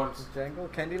like you go out. Django,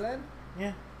 Candyland.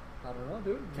 Yeah. I don't know,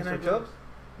 dude. Mr. Chubbs?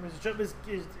 Mr. Chubbs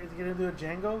is gonna do a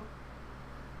Django?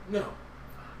 No.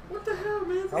 What the hell,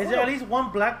 man? Is there at least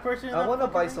one black person in I want to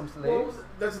buy game? some slaves. Well,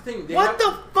 that's the thing. What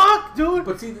the fuck, dude?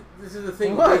 But see, this is the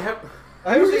thing. What? They have.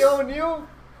 I only own you.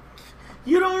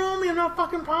 You don't own me. I'm not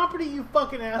fucking property, you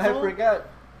fucking asshole. I forgot.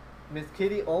 Miss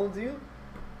Kitty owns you,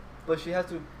 but she has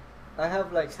to. I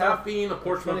have like Stop being a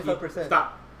porch monkey. 25%.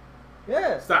 Stop.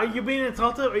 Yeah. Stop. Are you being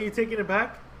insulted? Or are you taking it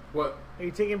back? What? Are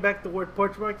you taking back the word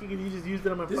porch monkey? Because you just used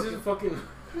it on my This fucking... is fucking.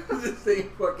 This is the same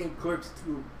fucking Clerks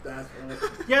 2. Asshole.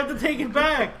 You have to take it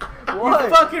back. Why? You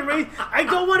fucking race. I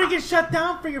don't want to get shut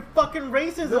down for your fucking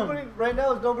racism. Right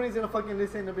now, nobody's gonna fucking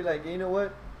listen and be like, you know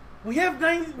what? We have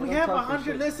 100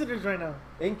 shit. listeners right now.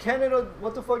 In Canada,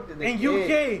 what the fuck? In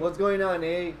UK. What's going on,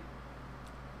 eh?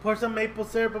 Pour some maple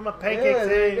syrup on my pancakes, Yeah,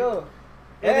 there you go.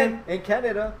 And in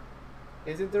Canada,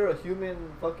 isn't there a human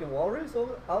fucking walrus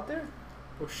out there?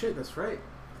 Oh shit, that's right.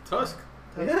 Tusk.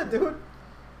 Yeah, dude.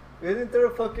 Isn't there a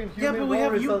fucking human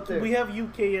walrus out there? We have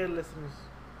UK listeners.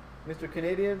 Mr.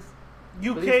 Canadians.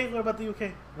 UK? Please. What about the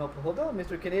UK? No, but hold on,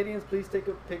 Mr. Canadians. Please take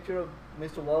a picture of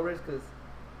Mr. Walrus, because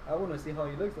I want to see how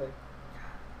he looks like.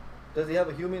 Does he have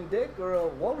a human dick or a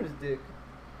walrus dick?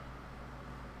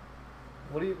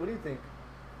 What do you think?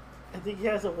 I think he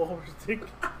has a walrus dick.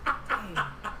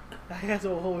 He has a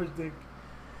walrus dick.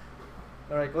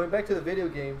 All right, going back to the video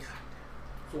games.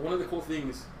 So one of the cool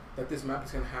things that this map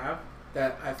is gonna have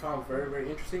that I found very, very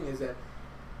interesting is that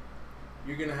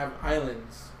you're gonna have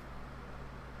islands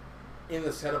in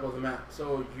the setup of the map.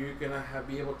 So you're gonna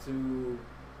be able to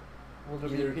Will there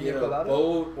either be get pina a colada?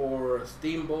 boat or a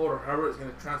steamboat or however it's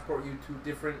gonna transport you to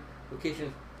different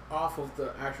locations off of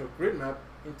the actual grid map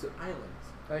into islands.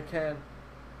 I can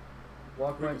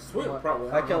walk You my. can swim, my- probably,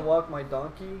 I I don't can know. walk my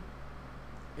donkey.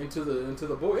 Into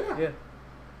the boat, yeah. Yeah.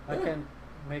 I Yeah. can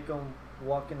make them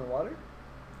walk in the water.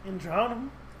 And drown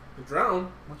him. You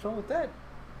drown. What's wrong with that?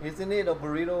 Isn't it a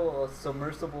burrito, a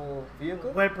submersible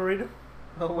vehicle? White burrito.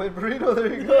 A wet burrito.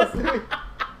 There you go.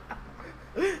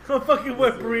 see? A fucking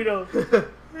wet burrito.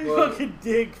 You Well, fucking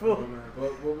dick, Oh, fool. man.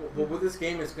 But with this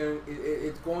game, it's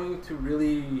going to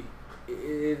really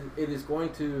it is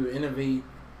going to innovate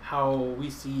how we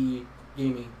see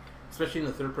gaming, especially in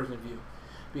the third person view,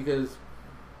 because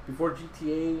before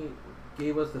GTA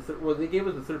gave us they gave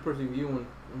us the third person view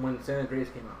when San Andreas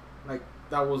came out. Like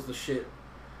that was the shit.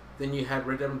 Then you had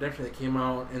Red Dead Redemption that came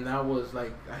out, and that was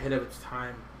like ahead of its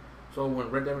time. So when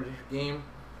Red Dead Redemption came,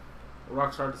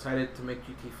 Rockstar decided to make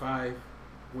GTA 5,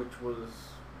 which was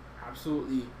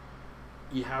absolutely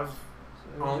you have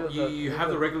you have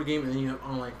the regular game and then you have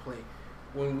online play.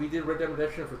 When we did Red Dead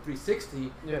Redemption for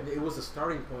 360, Yeah. it was a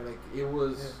starting point. Like it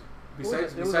was It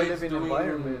besides was a living doing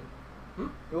environment. Hmm?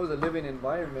 It was a living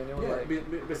environment. It was yeah,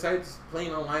 like besides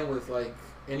playing online with like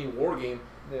any war game,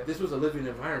 yeah. this was a living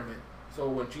environment. So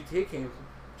when GTA came,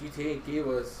 GTA gave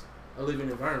us a living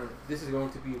environment. This is going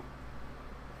to be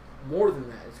more than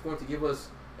that. It's going to give us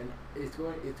and it's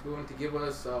going to give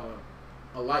us a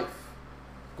life.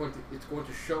 It's going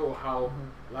to show how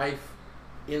life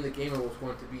in the game was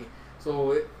going to be.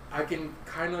 So I can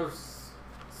kind of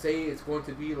say it's going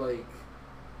to be like.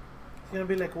 It's gonna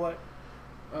be like what?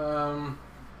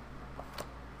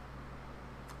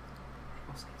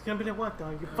 It's gonna be like what, though?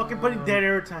 You're fucking putting dead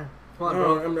every time. Come on,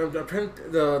 bro. I'm trying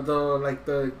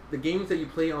to, the games that you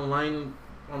play online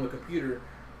on the computer,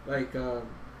 like World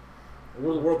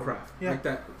of Warcraft, Yeah. like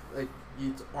that, like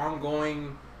it's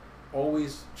ongoing,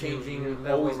 always changing, You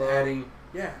level always up. adding.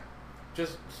 Yeah,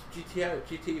 just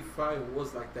GTA 5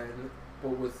 was like that, but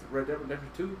with Red Dead Redemption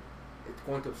 2, it's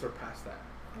going to surpass that.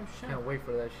 Oh shit! Can't wait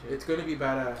for that shit. It's going to be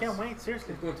badass. Can't wait.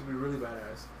 Seriously. It's going to be really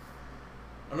badass.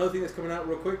 Another thing that's coming out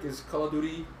real quick is Call of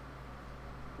Duty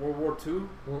World War II.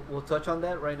 We'll touch on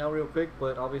that right now real quick,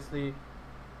 but obviously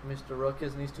Mr.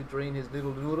 Ruckus needs to drain his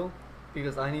little noodle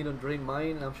because I need to drain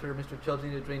mine, and I'm sure Mr. Chubbs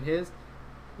needs to drain his.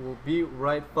 We'll be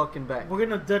right fucking back. We're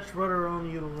gonna Dutch rudder our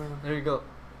own noodle right now. There you go.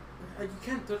 You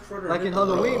can't touch rudder. Like in nipple.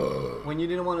 Halloween, when you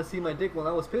didn't want to see my dick when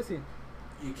I was pissing.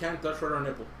 You can't touch rudder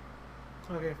nipple.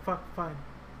 Okay, fine.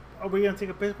 Are we gonna take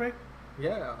a piss break?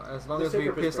 Yeah, as long Let's as take we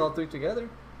a piss piss break. all three together.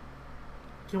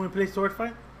 Can we play sword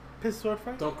fight? Piss sword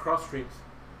fight? Don't cross streams.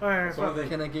 All right, That's fuck. one thing.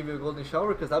 Can I give you a golden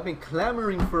shower? Because I've been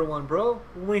clamoring for one, bro.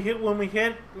 When we hit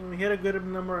a good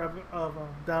number of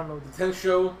downloads. 10th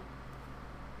show.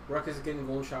 Ruckus is getting a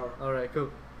golden shower. All right, cool.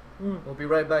 Mm. We'll be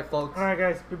right back, folks. All right,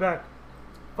 guys, be back.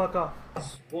 Fuck off.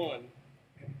 One,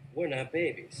 we're not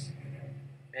babies.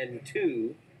 And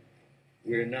two,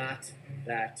 we're not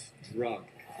that drunk.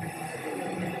 Been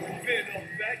on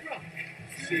that drunk.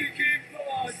 Seeking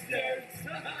monsters.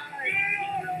 Been on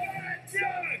that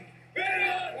drunk. Been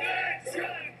on that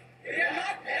drunk. You're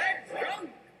not that drunk.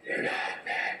 You're not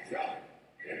that drunk.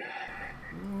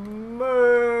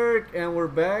 Merc, and we're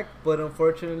back, but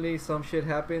unfortunately some shit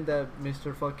happened that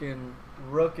Mr. fucking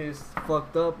Ruckus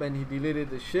fucked up and he deleted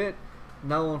the shit.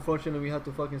 Now unfortunately we have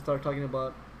to fucking start talking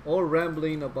about or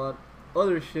rambling about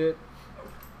other shit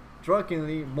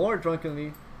more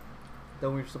drunkenly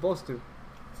than we're supposed to.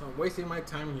 So I'm wasting my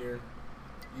time here.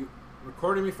 You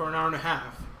recorded me for an hour and a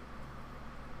half,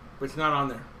 but it's not on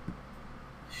there.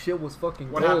 Shit was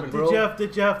fucking What gold, happened? bro.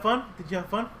 Did you have fun? Did you have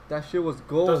fun? That shit was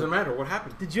gold. Doesn't matter. What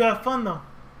happened? Did you have fun though?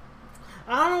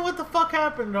 I don't know what the fuck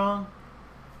happened, dog.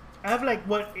 I have like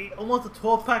almost a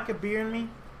 12-pack of beer in me.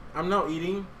 I'm now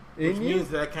eating, which In you? means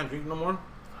that I can't drink no more.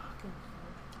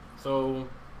 So,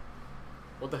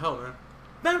 what the hell, man?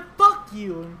 Man, fuck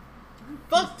you.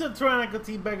 Fuck the Tyrannical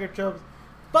Teabagger Chubs.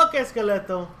 Fuck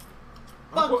Escaleto.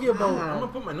 Fuck you both. I'm gonna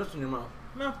put my nuts in your mouth.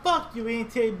 Man, fuck you. We ain't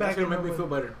Teabagger. That's gonna make me feel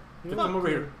better. Just Fuck come over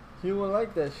you. here. You will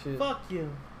like that shit. Fuck you.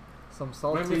 Some Make me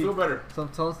salty, feel better.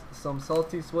 some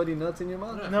salty, sweaty nuts in your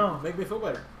mouth. Yeah, No. Make me feel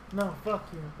better. No, fuck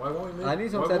you. Why won't you make I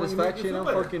need some why won't you make me satisfaction. feel I'm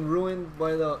better? fucking ruined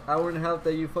by the hour and a half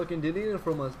that you fucking deleted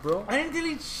from us, bro. I didn't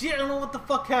delete shit. I don't know what the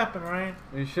fuck happened, right?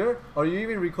 Are you sure? Are you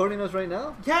even recording us right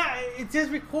now? Yeah, it says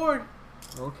record.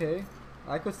 Okay,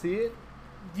 I could see it.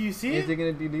 Do you see Is he it?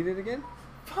 gonna delete it again?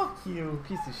 Fuck you.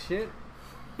 Piece of shit.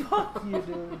 Fuck you,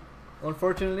 dude.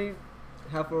 Unfortunately,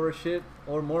 half of our shit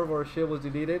or more of our shit was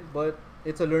deleted, but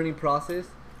it's a learning process,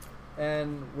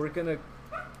 and we're gonna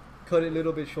cut it a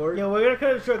little bit short Yeah, we're gonna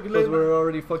cut it short. because we're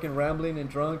already fucking rambling and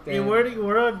drunk. Yeah, And we're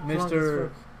all drunk as Mr.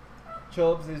 fuck.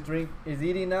 Chubbs is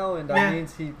eating now, and that Yeah.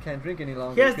 means he can't drink any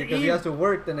longer He has to because he eat. has to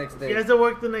work the next He day has to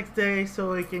work the next day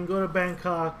so he can go to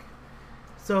Bangkok.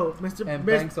 So, Mr. and Mr.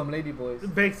 bang some lady boys.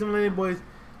 Bake some lady boys,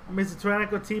 Mr.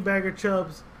 Tyrannical Teabagger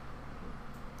Chubs.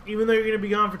 Even though you're gonna be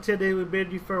gone for 10 days, we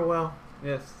bid you farewell.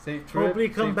 Yes, safe trip. Hopefully,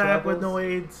 come safe back with travels. no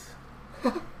AIDS.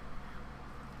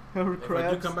 Or If I do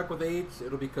crabs. come back with AIDS,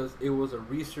 it'll be because it was a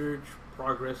research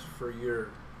progress for your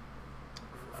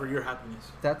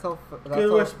happiness. That's how.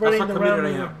 Because we're spreading how the committed I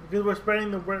rambling. am. Because we're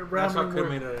spreading the That's how rambling word.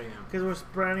 committed I am. Because we're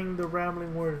spreading the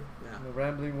rambling word. Yeah. the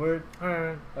rambling word. All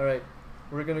right. All right,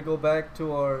 we're gonna go back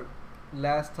to our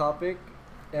last topic,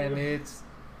 and Yeah. it's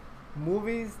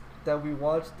movies that we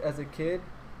watched as a kid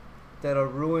that are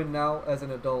ruined now as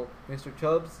an adult. Mr.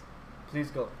 Chubbs, please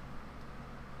go.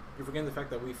 You're forgetting the fact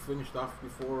that we finished off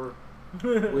before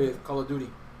with Call of Duty.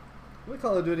 We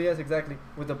Call of Duty, yes, exactly.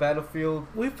 With the Battlefield,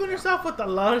 We finished off with a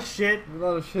lot of shit a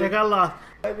lot of shit. that got lost.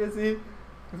 I can see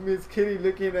Miss Kitty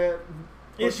looking at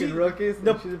Is fucking she- Ruckus,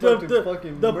 The, and she's about to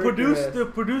fucking murk your ass. the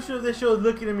producer of this show is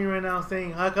looking at me right now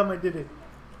saying, "How come I did it?"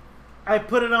 I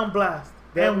put it on blast.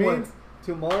 That And what? means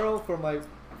tomorrow for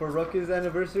Ruckus'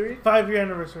 anniversary, 5-year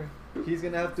anniversary. he's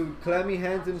gonna have to clammy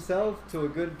hands himself to a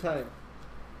good time.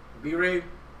 B-Ray,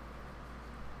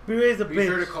 B-Ray's a be bitch.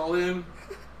 sure to call in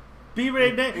Be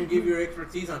ready and give your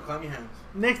expertise on clammy hands.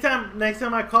 next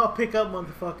time I call, pick up,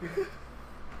 motherfucker.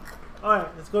 All right,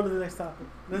 let's go to the next topic.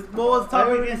 What was the I topic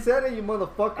already again? said it, you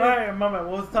motherfucker. All right, my bad.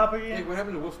 What was the topic Hey, again? what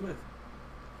happened to Will Smith?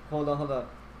 Hold on.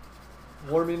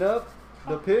 Warming up,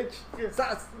 the pitch. Yeah.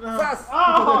 Sass! No. Sass!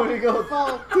 Oh, there we go.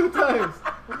 fuck. 2 times.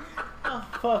 Oh,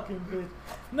 fucking bitch.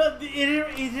 No, it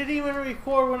didn't even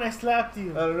record when I slapped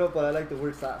you. I don't know, but I like the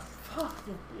word sass.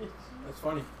 Fucking bitch. That's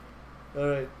funny.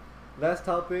 Alright, last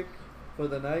topic for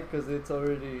the night because it's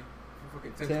already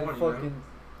Fucking 10 10, 20, fucking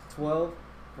 12.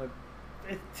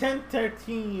 It's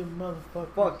 10:13, you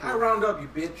motherfucker. Fuck I you. round up, you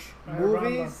bitch. Alright,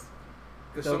 round Movies,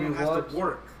 Because That we someone has watched. to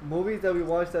work. movies that we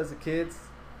watched as a kids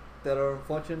that are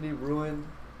unfortunately ruined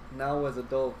now as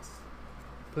adults.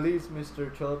 Please,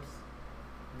 Mr. Chubbs,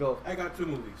 go. I got 2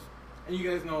 movies. And you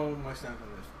guys know my stance on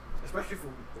this. Especially for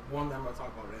the one that I'm going to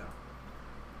talk about right now.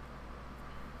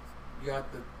 You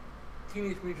got the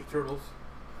Teenage Mutant Ninja Turtles,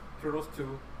 Turtles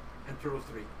 2, and Turtles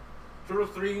 3. Turtles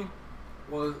 3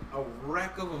 was a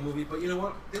wreck of a movie, but you know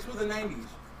what? This was the 90s.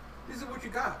 This is what you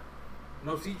got.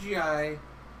 No CGI.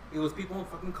 It was people in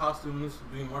fucking costumes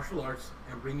doing martial arts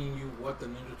and bringing you what the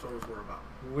Ninja Turtles were about.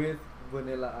 With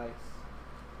Vanilla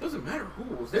Ice. Doesn't matter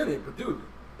who was in it, but dude,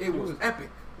 it was epic.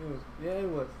 It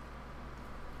was.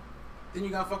 Then you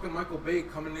got fucking Michael Bay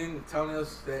coming in and telling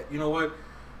us that, you know what,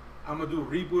 I'm gonna do a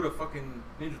reboot of fucking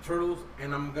Ninja Turtles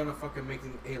and I'm gonna fucking make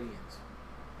them aliens.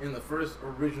 In the first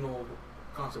original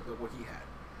concept of what he had.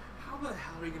 How the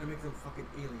hell are you gonna make them fucking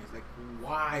aliens? Like,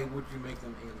 why would you make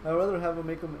them aliens? I'd rather have them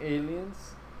make them aliens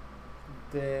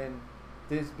than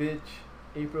this bitch,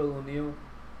 April O'Neil,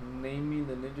 naming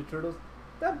the Ninja Turtles.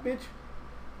 That bitch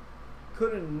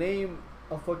couldn't name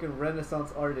a fucking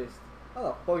Renaissance artist. How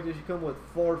the fuck did she come with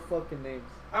 4 fucking names?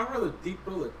 I'd rather deep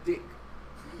roll a dick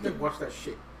than watch that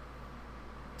shit.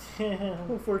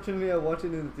 Damn. Unfortunately, I watched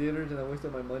it in the theaters and I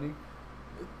wasted my money.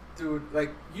 Dude,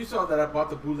 like, you saw that I bought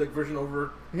the bootleg version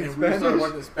over In and we started Spanish?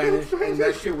 watching the Spanish and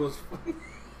that shit was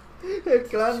El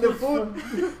Clan de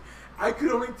Food. I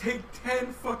could only take 10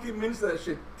 fucking minutes of that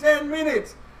shit. 10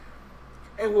 minutes!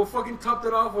 And what fucking topped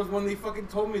it off was when they fucking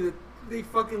told me that they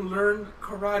fucking learned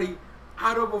karate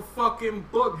out of a fucking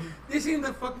book. This ain't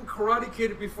the fucking Karate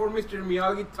Kid before Mr.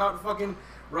 Miyagi taught fucking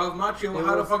Ralph Macchio It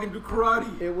how to was- fucking do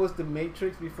karate. It was the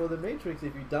Matrix before the Matrix.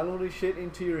 If you downloaded shit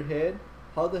into your head,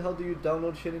 how the hell do you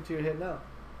download shit into your head now?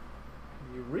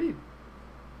 You read.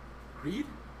 Read?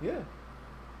 Yeah.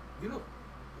 You know,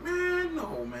 man,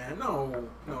 no.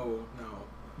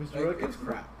 Mr. Like, Ruckus? it's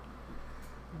crap.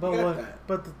 But got what? that.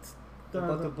 But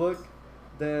About the book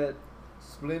that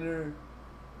Splinter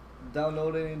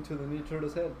downloaded into the Ninja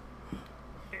Turtles' head.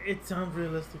 it sounds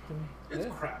realistic to me. It's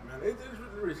Yeah. crap, man. It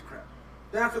is crap.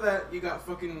 Then after that, you got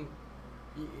fucking,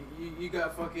 you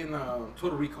got fucking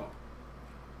Total Recall.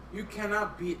 You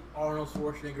cannot beat Arnold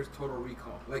Schwarzenegger's Total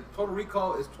Recall. Like, Total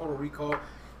Recall is Total Recall.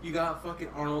 You got fucking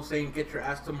Arnold saying, "Get your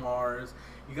ass to Mars."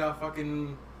 You got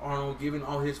fucking Arnold giving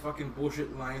all his fucking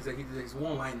bullshit lines that he did, his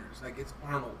one-liners. Like, it's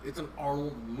Arnold. It's an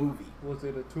Arnold movie. Was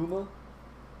it a Tuma?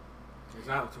 It's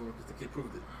not a tumor because the kid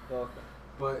proved it. Oh, okay.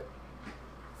 But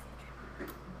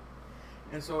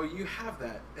and so you have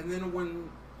that, and then when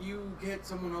you get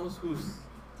someone else who's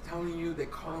telling you that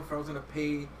Colin Farrell's gonna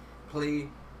play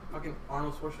fucking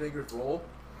Arnold Schwarzenegger's role,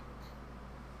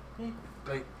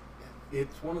 like,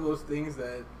 it's one of those things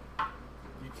that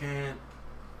you can't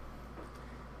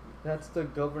That's the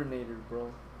Governator,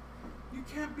 bro.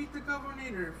 beat the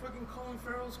Governor. Fucking Colin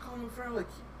Farrell's Colin Farrell. Like,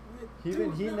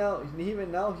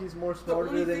 Even now he's more the smarter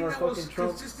only than thing our that fucking was Trump.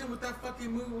 consistent with that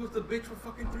fucking movie was the bitch with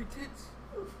fucking 3 tits.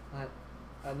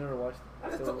 I never watched.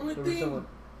 That's so the only there was thing. someone-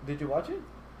 Did you watch it?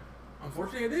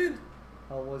 Unfortunately, I did.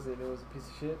 How was it? It was a piece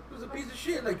of shit. It was a piece of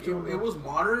shit. Like, it was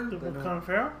modern. The Colin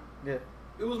Farrell? Yeah.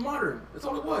 It was modern. That's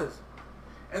all it was.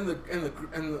 And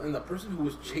the person who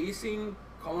was chasing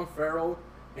Colin Farrell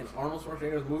in Arnold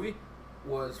Schwarzenegger's movie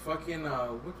was fucking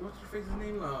what's her face's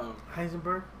name?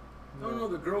 Heisenberg? No,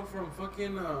 the girl from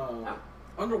fucking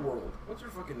Underworld. What's her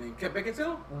fucking name? Kate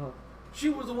Beckinsale? Uh-huh. She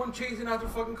was the one chasing after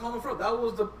fucking Colin Farrell. That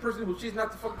was the person who was chasing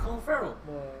after fucking Colin Farrell.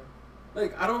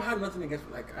 Like, I don't have nothing against,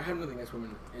 like, I have nothing against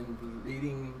women in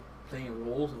leading, playing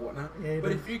roles and whatnot. Yeah, but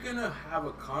but- if you're gonna have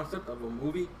a concept of a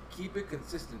movie, keep it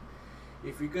consistent.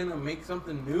 If you're gonna make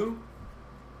something new,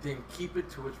 then keep it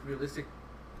to its realistic,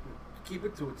 keep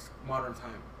it to its modern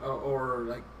time, or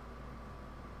like,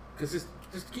 just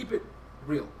keep it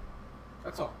real.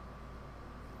 That's all.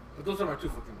 But those are my 2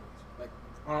 fucking movies. Like,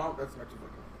 Arnold, that's my 2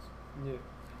 fucking movies. Yeah.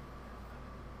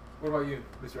 What about you,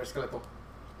 Mr. Esqueleto?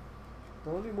 The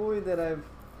only movie that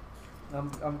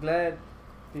I'm glad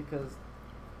because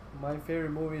my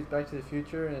favorite movie is Back to the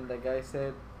Future, and the guy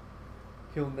said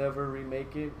he'll never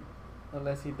remake it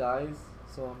unless he dies.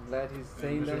 So I'm glad he's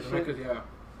saying that shit. Yeah.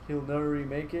 He'll never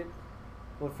remake it.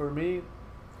 But for me,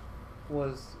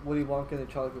 was Willy Wonka and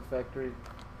the Chocolate Factory.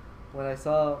 When I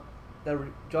saw that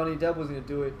Johnny Depp was gonna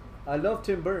do it, I love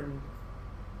Tim Burton,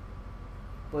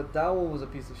 but that one was a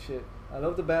piece of shit. I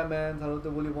love the Batmans. I love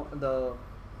the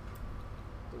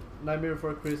Nightmare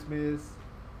Before Christmas,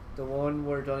 the one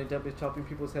where Johnny Depp is chopping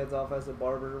people's heads off as a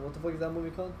barber. What the fuck is that movie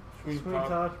called? Sweeney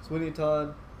Todd. Sweeney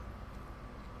Todd.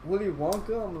 Willy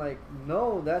Wonka. I'm like,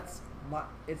 no, that's my.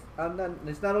 It's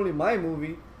not only my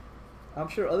movie. I'm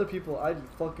sure other people. I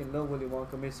fucking love Willy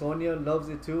Wonka. Miss Sonia loves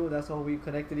it too. That's how we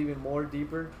connected even more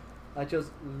deeper. I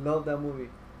just love that movie.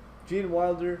 Gene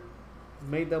Wilder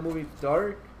made that movie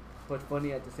dark but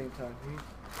funny at the same time.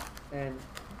 And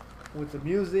with the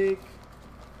music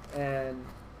and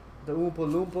the Oompa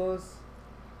Loompas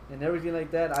and everything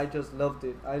like that, I just loved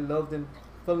it. I loved and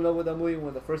fell in love with that movie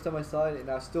when the first time I saw it, and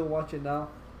I still watch it now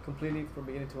completely from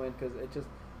beginning to end because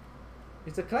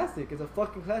it's a classic. It's a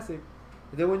fucking classic.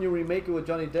 And then when you remake it with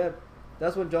Johnny Depp,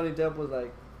 that's when Johnny Depp was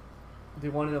like, they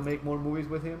wanted to make more movies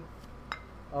with him.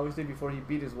 Obviously before he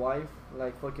beat his wife,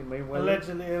 like fucking Mayweather.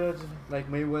 Allegedly. Like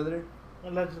Mayweather.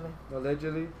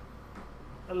 Allegedly.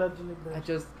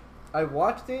 Bitch. I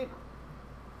watched it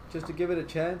just to give it a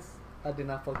chance. I did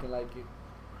not fucking like it.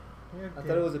 I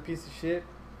thought it was a piece of shit.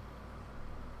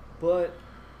 But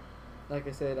like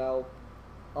I said, I'll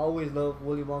always love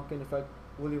Willy Wonka and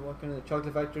the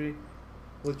Chocolate Factory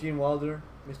with Gene Wilder,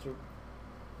 Mr.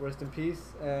 Rest in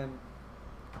Peace, and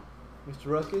Mr.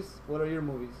 Ruckus. What are your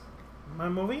movies? My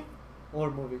movie?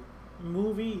 Or movie?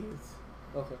 Movies.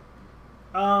 Okay.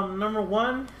 Number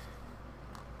one,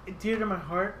 it dear to my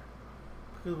heart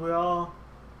because we all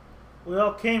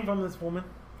came from this woman.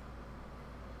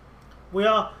 We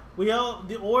all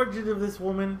the origin of this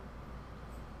woman.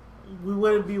 We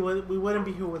wouldn't be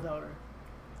here without her.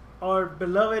 Our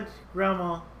beloved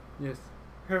grandma. Yes.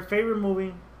 Her favorite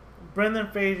movie, Brendan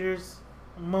Fraser's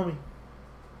Mummy.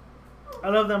 I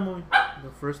love that movie.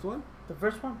 The first one? The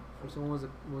first one. First one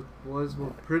was a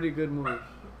pretty good movie.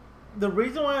 The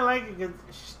reason why I like it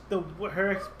is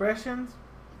her expressions,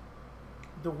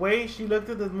 the way she looked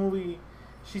at this movie.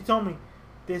 She told me,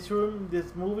 this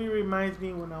movie reminds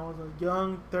me when I was a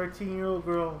young 13-year-old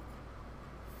girl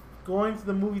going to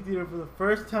the movie theater for the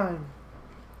first time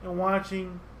and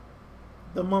watching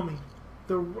The Mummy,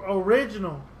 the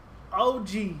original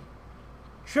OG,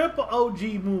 triple OG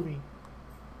movie.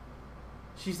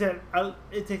 She said,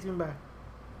 it takes me back.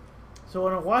 So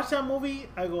when I watch that movie,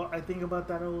 I think about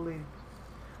that old lady.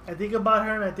 I think about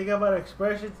her and I think about her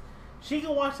expressions. She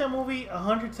can watch that movie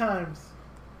 100 times.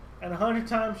 And 100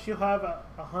 times she'll have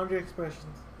 100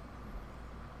 expressions.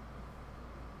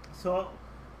 So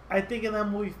I think of that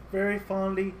movie very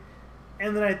fondly.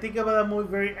 And then I think about that movie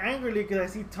very angrily because I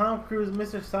see Tom Cruise,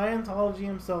 Mr. Scientology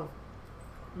himself,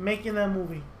 making that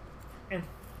movie. And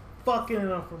fucking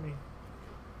it up for me.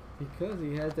 Because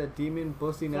he has that demon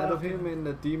busting out of him and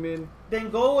the demon...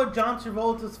 Then go with John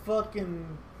Travolta's fucking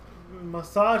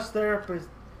massage therapist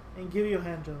and give you a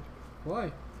hand job.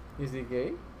 Why? Is he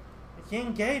gay? He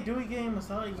ain't gay, do he gay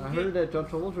massage? I heard that John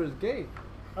Travolta is gay.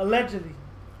 Allegedly.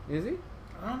 Is he?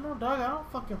 I don't know, dog. I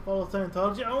don't fucking follow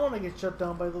Scientology. I don't want to get shut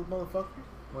down by those motherfuckers.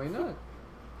 Why not?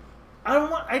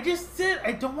 I just said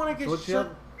I don't want to get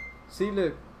shut. See,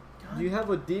 look. You have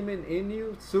a demon in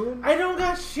you soon. I don't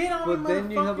got shit on me, but then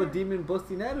you have a motherfucker. demon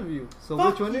busting out of you. So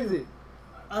Fuck which one you. is it?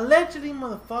 Allegedly,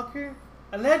 motherfucker.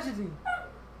 Allegedly.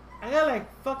 I got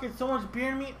like fucking so much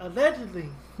beer in me. Allegedly.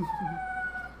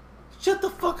 Shut the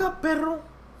fuck up, perro.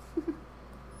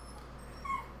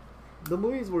 The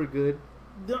movies were good.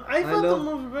 I thought the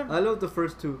movies were good. I love the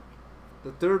first two.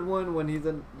 The third one, when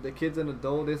the kid's an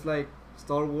adult, it's like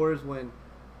Star Wars when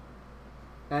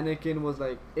Anakin was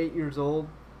like 8 years old.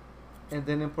 And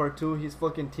then in part 2, he's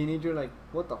fucking teenager. Like,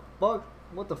 what the fuck?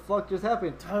 What the fuck just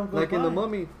happened? Like in The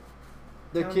Mummy,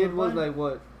 the kid was like,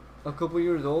 what, a couple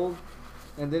years old?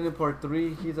 And then in part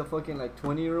 3, he's a fucking like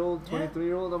 20-year-old,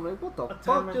 23-year-old. I'm like, what the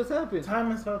fuck just happened?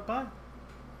 Time has gone by.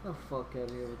 Oh, fuck out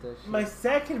of here with that shit. My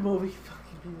second movie,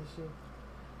 fucking piece of shit.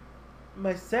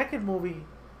 My second movie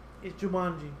is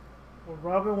Jumanji with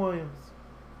Robin Williams.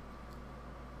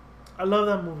 I love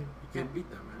that movie. You can't beat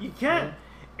that, man. You can't. Yeah.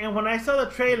 And when I saw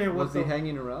the trailer, was he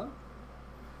hanging around?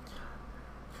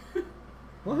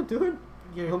 What, dude?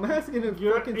 I'm asking a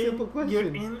fucking simple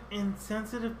question. You're an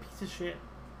insensitive piece of shit.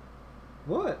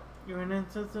 What? You're an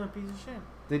insensitive piece of shit.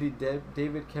 Did he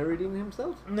David Carradine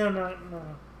himself? No.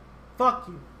 Fuck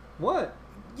you. What?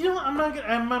 You know what?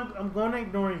 I'm going to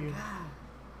ignore you.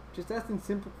 Just asking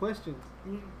simple questions.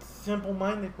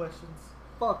 Simple-minded questions.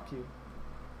 Fuck you.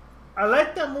 I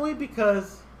like that movie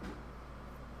because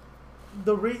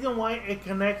the reason why it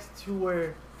connects to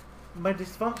where my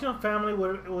dysfunctional family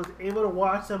was able to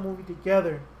watch that movie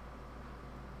together.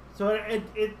 So it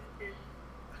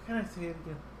how can I say it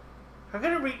again? How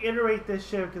can I reiterate this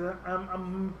shit? Because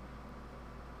I'm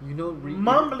You know,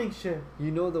 mumbling shit.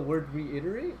 You know the word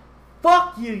reiterate?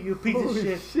 Fuck you, you piece of Holy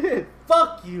shit. shit.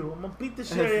 Fuck you. I'm gonna beat the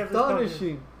shit out of this fucker.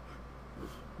 Astonishing.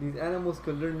 These animals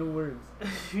could learn new words.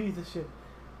 Piece of shit.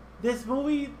 This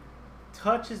movie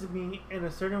touches me in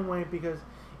a certain way because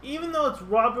even though it's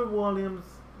Robert Williams,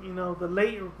 you know, the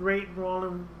late great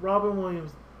Robert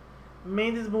Williams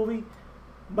made this movie,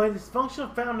 my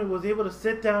dysfunctional family was able to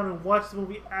sit down and watch the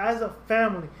movie as a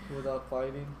family Without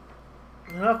fighting.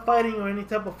 without fighting or any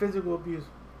type of physical abuse.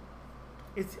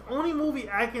 It's the only movie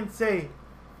I can say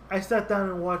I sat down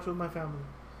and watched with my family.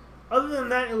 Other than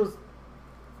that,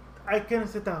 I couldn't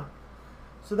sit down.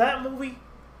 So that movie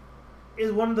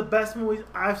is one of the best movies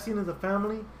I've seen as a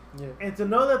family. Yeah. And to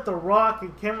know that The Rock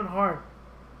and Kevin Hart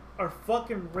are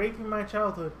fucking raping my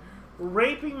childhood,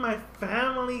 raping my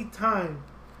family time.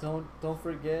 Don't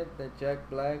forget that Jack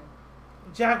Black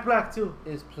Jack Black too.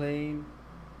 is playing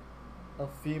a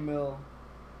female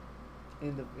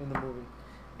in the movie.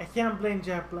 I can't blame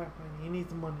Jack Black, man. He needs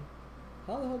the money.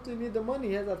 How the hell do you need the money?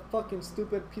 He has a fucking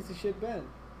stupid piece of shit band.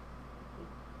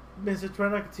 Mr.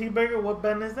 Trennak T-Burger, what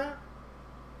band is that?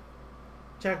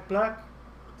 Jack Black?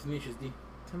 Tenacious D.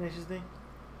 Tenacious D?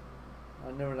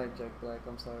 I never liked Jack Black.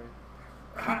 I'm sorry.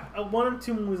 One or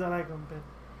two movies I like him, but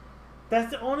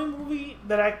that's the only movie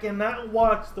that I cannot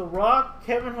watch The Rock,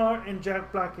 Kevin Hart, and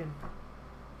Jack Black in.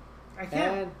 I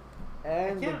can't.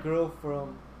 And I the can't. girl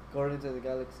from Guardians of the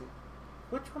Galaxy.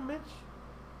 Which one, bitch?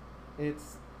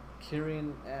 It's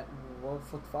Kieran at I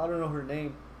don't know her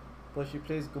name, but she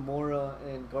plays Gamora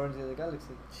in Guardians of the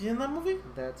Galaxy. She in that movie?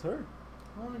 That's her.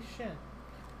 Holy shit.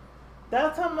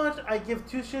 That's how much I give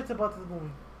two shits about this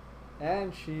movie.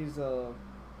 And she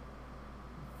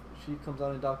comes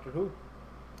out in Doctor Who.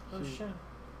 Oh She- shit.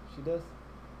 She does.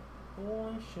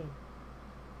 Holy shit.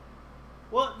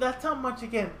 Well, that's how much,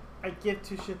 again, I give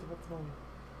two shits about the movie.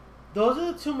 Those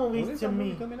are the two When movies is to that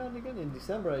movie me. coming out again in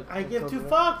December? I give two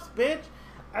fucks. fucks, bitch.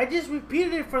 I just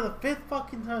repeated it for the fifth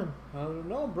fucking time. I don't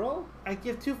know, bro. I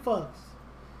give two fucks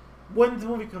when the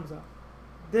movie comes out.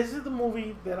 This is the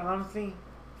movie that honestly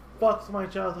fucks my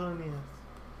childhood in the ass.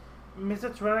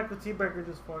 Mr. Tyrannical T-Baker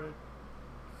just farted.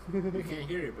 You can't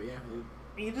hear it, but yeah.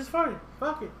 He just farted.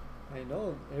 Fuck it. I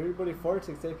know. Everybody farts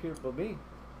except here but me.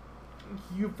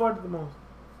 You farted the most.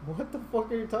 What the fuck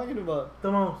are you talking about?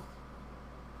 The most.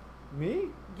 Me?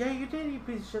 Yeah, you did, you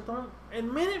piece of shit. Don't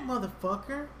admit it,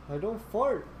 motherfucker. I don't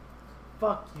fart.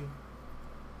 Fuck you.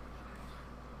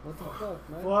 What the fuck,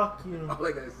 man? Fuck you. All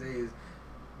I gotta say is,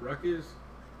 Ruckus,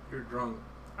 you're drunk.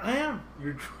 I am.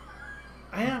 You're drunk.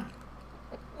 I am.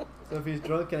 So if he's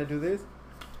drunk, can I do this?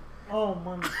 Oh,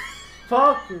 man.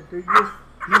 Fuck you. Dude.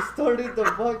 He started the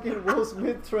fucking Will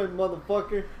Smith trend,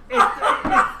 motherfucker.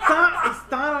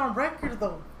 It's not on record,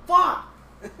 though. Fuck.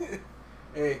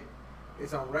 Hey,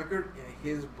 it's on record in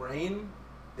his brain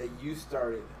that you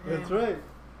started. That's right.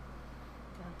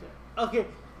 Okay.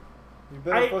 You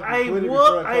better fucking quit it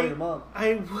before I call your mom.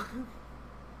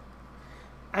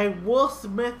 I will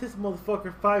Smith this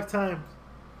motherfucker 5 times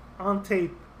on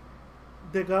tape.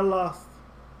 They got lost.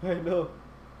 I know.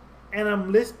 And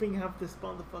I'm lisping half this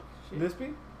motherfucking shit.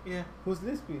 Lispy? Yeah. Who's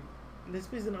Lispy?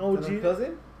 Lispy's an Is OG. that her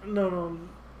cousin? No.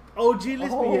 OG Lispy,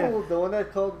 Oh, yeah. the one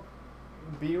that called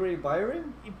B-Ray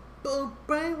Byron? Oh,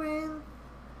 Byron.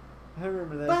 I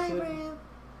remember that shit.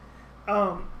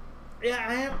 Byron. Yeah,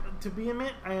 I am, to be a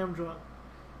man, I am drunk.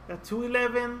 That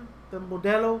 211, the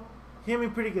Modelo, hit me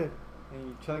pretty good. And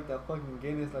you chugged that fucking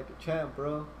Guinness like a champ,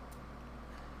 bro.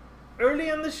 Early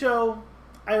in the show,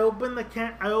 I opened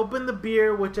the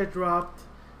beer which I dropped,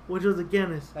 which was a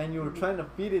Guinness. And you were trying to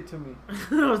feed it to me.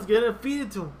 I was gonna feed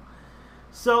it to him.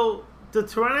 So the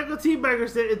tyrannical teabagger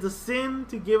said it's a sin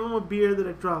to give him a beer that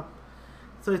I dropped.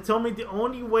 So he told me the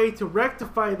only way to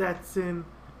rectify that sin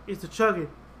is to chug it.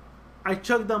 I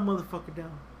chugged that motherfucker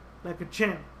down like a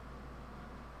champ.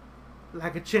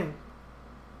 Like a champ.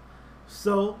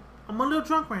 So I'm a little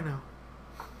drunk right now.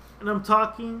 And I'm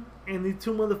talking, and these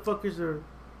two motherfuckers are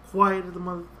quiet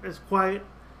as quiet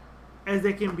as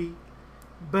they can be.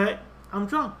 But I'm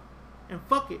drunk. And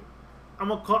fuck it. I'm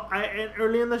gonna call. And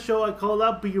early in the show, I called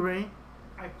out B-Ray.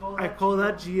 I call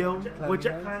that Geo, which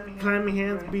Climby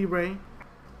Hands B-Ray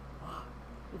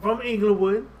from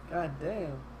Inglewood. God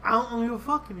damn. I don't give a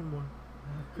fuck anymore.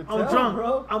 Could I'm tell, drunk.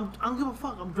 bro. I don't give a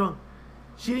fuck. I'm drunk.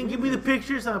 She didn't give me the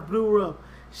pictures. I blew her up.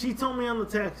 She told me on the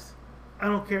text, I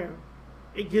don't care.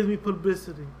 It gives me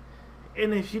publicity.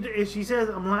 And if she says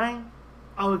I'm lying,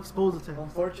 I'll expose the text.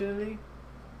 Unfortunately,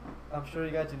 I'm sure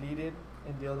you got deleted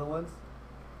in the other ones.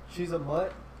 She's a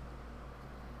mutt.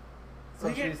 So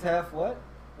Okay. she's half what?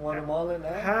 Guatemalan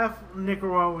and? Half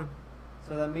Nicaraguan.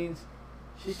 So that means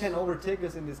she can overtake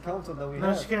us in this council that we No,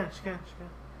 have. she can't. She can't. She can't.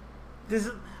 This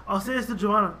is. I'll say this to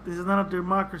Joanna. This is not a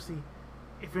democracy.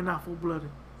 If you're not full blooded.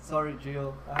 Sorry,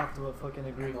 Gio. I have to fucking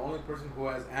agree. And the only person who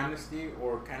has amnesty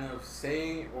or kind of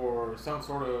say or some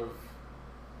sort of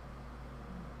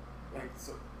like,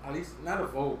 so, at least not a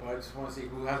vote, but I just want to say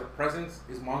who has a presence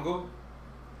is Mongo,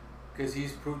 because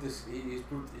he's proved this. He's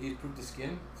proved the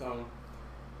skin. So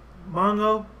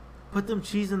Mongo, put them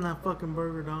cheese in that fucking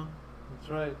burger, dog. That's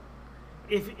right.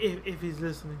 If he's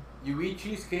listening. you eat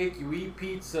cheesecake, you eat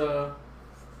pizza.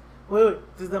 Wait.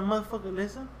 Does that motherfucker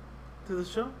listen to the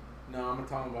show? No, I'm gonna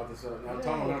tell him about this. I'm gonna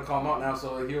call him out now,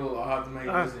 so I'll have to make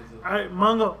a listen to. All right,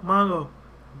 Mongo.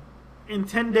 In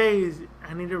 10 days,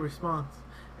 I need a response.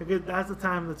 Because that's the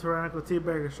time the tyrannical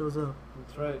teabagger shows up.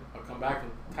 That's right. I'll come back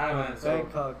from Thailand, so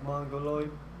Bangkok,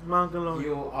 Mongoloid.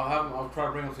 Mongo. I'll try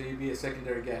to bring him so he'll be a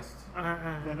secondary guest.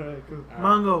 Alright. Alright, cool.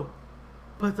 Mongo,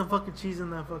 put some fucking cheese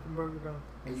in that fucking burger, dog.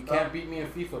 And you can't beat me in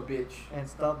FIFA, bitch. And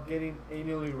stop getting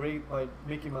annually raped by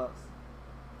Mickey Mouse.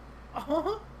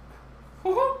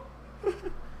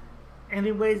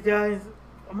 Anyways, guys,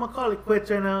 I'm gonna call it quits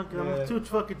right now because Yeah. I'm too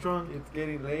fucking drunk. It's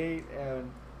getting late,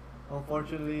 and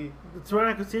unfortunately, The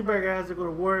tyrannical teabagger has to go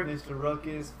to work. Mr.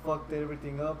 Ruckus fucked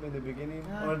everything up in the beginning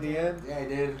God or the damn. end. Yeah, I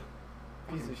did.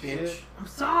 Piece of Bitch. shit. I'm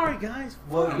sorry, guys.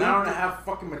 Well, An hour and a half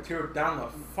fucking material down the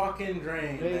fucking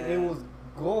drain. It man. was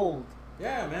gold.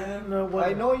 Yeah, man. No, what?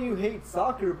 I know you hate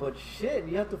soccer, but shit,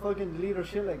 you have to fucking delete our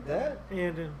shit like that?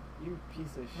 Yeah, dude. You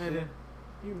piece of I shit. did.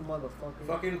 You motherfucker.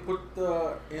 Fucking put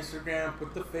the Instagram,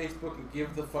 put the Facebook, and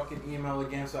give the fucking email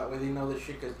again so that way they know this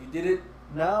shit because you did it.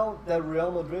 Now that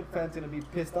Real Madrid fan's gonna be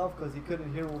pissed off because he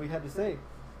couldn't hear what we had to say.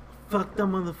 Fuck that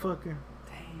motherfucker.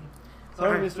 Damn.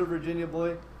 Sorry, Alright. Mr. Virginia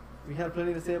boy. We had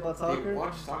plenty to say about They soccer.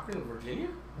 watch soccer in Virginia?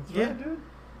 That's Yeah. right, dude.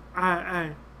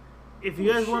 Alright. If you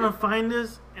Oh, guys want to shit. find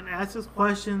us and ask us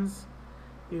questions,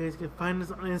 you guys can find us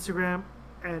on Instagram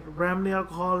at Ramley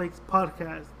Alcoholics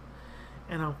Podcast.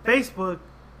 And on Facebook,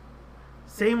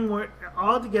 same word,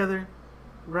 all together,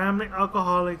 Ramley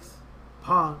Alcoholics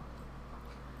Pod.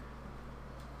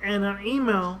 And on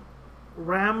email,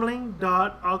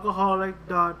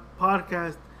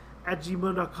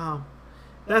 rambling.alcoholic.podcast@gmail.com.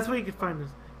 That's where you can find us.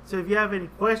 So if you have any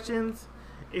questions,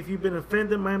 if you've been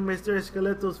offended by Mr.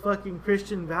 Esqueleto's fucking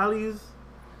Christian values,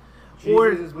 Jesus Or-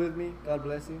 is with me. God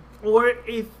bless you. or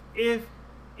if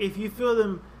you feel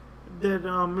that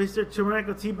Mr.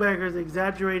 Tyrannical Teabagger is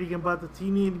exaggerating about the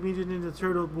Teenage Mutant Ninja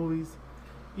Turtles movies,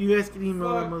 you guys can email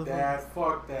that Fuck motherfucker. that.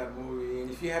 Fuck that movie. And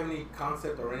if you have any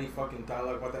concept or any fucking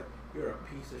dialogue about that, you're a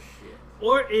piece of shit.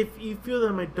 Or if you feel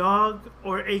that my dog,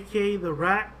 or aka the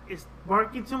rat, is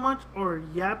barking too much or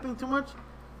yapping too much,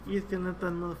 you just can let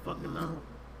that motherfucker know.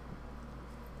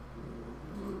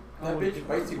 That bitch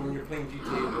bites you when you're playing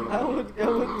GTA, bro. I would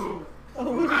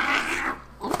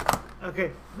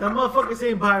Okay, that motherfucker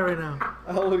saying bye right now.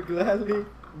 gladly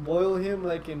boil him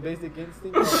like in Basic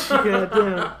Instinct. God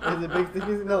damn. Is it Basic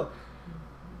Instinct? No.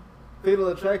 Fatal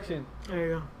Attraction. There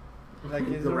you go. Like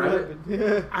his The rabbit?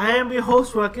 rabbit. I am your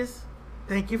host, Ruckus.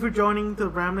 Thank you for joining the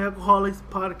Ramley Alcoholics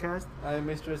Podcast. I'm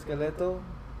Mr. Esqueleto,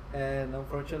 and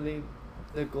unfortunately,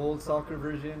 the gold soccer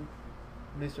version,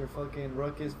 Mr. fucking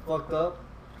Ruckus fucked up.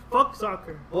 Fuck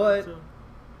soccer. But So-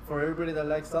 for everybody that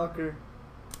likes soccer,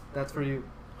 that's for you.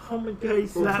 oh my god, he We'll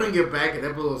slapped. bring it back at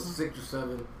episode 6 or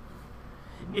 7.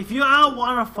 If you all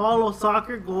want to follow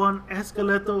soccer, go on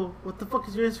Esqueleto. What the fuck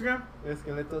is your Instagram?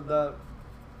 Esqueleto dot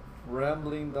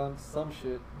rambling down some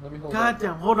shit. Let me hold God on.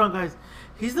 damn, hold on, guys.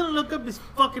 He's gonna look up his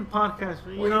fucking podcast.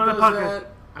 You When know, he that does podcast.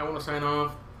 that, I want to sign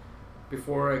off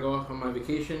before I go off on my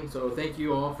vacation. So thank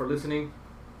you all for listening.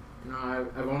 You know,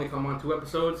 I've only come on 2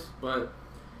 episodes, but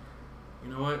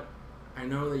you know what? I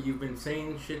know that you've been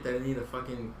saying shit that I need a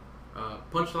fucking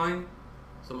punchline.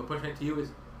 So my punchline to you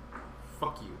is,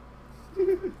 fuck you.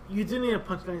 You do need a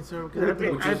punchline, sir. Because I've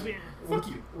been. Which I've is- been Fuck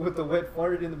you. With the wet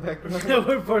fart in the background.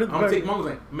 We're part of the I'm gonna take party. mom's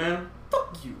like, man,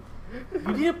 fuck you. You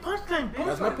need a punchline, bitch.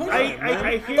 That's my punchline, I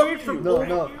man. hear Fuck it from you.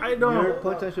 No, I know. Your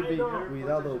punchline should be I know.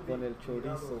 cuidado con el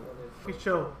chorizo. For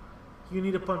sure. You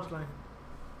need a punchline.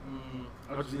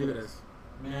 I'll just leave it as,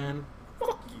 man,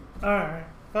 fuck you. Alright.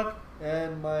 Fuck.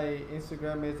 And my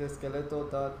Instagram is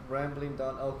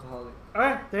esqueleto.rambling.alcoholic.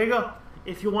 Alright, there you go.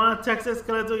 If you want to text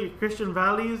Esqueleto your Christian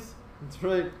values, That's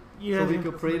right. you So guys we can-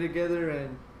 could pray together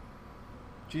and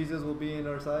Jesus will be in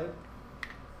our side.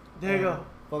 There you go.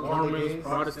 Fuck all the Mormons, gays.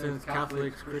 Protestants,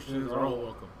 Catholics, Christians are all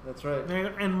welcome. That's right.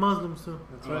 And Muslims too.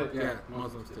 That's right. Yeah,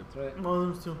 Muslims too. That's right.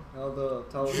 Muslims too. All the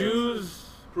towels. Jews,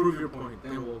 prove your point.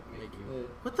 Then we'll make you. Yeah.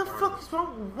 What the fuck is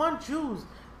wrong with one Jews?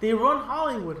 They run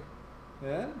Hollywood.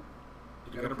 Yeah.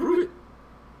 You gotta prove it.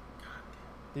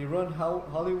 They run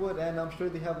Hollywood, and I'm sure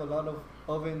they have a lot of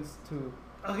ovens too.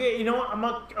 Okay, you know what? I'm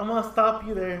gonna stop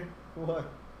you there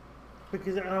What?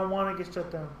 because I don't want to get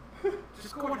shut down.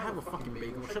 Just go and have a fucking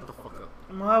bagel. Shut the fuck up.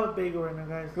 I'm gonna have a bagel right now,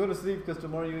 guys. Go to sleep because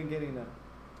tomorrow you ain't getting that.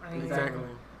 I ain't Exactly.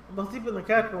 I'm gonna sleep in the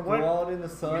couch, but Go what? out in the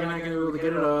You're sun. not gonna be able to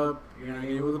get it up. You're not gonna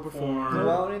be able to perform. Go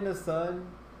out in the sun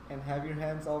and have your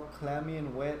hands all clammy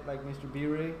and wet like Mr.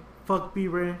 B-Ray Fuck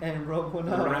B-Ray. and rub one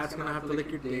The out. rat's gonna have to lick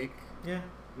your dick. Yeah.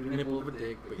 Your nipple of a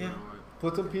dick, but you Yeah. know what?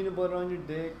 Put some peanut butter on your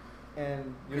dick and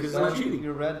your Because it's not dog, cheating.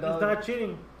 your red It's dog. not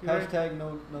cheating. You're right. Hashtag no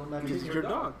not Because it's cheating. your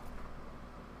dog.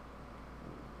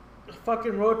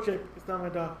 Fucking road trip. It's not my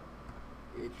dog.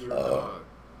 It's your dog.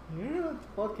 You're a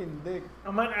fucking dick.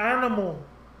 I'm an animal.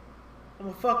 I'm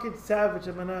a fucking savage.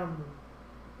 I'm an animal.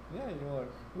 Yeah, you are.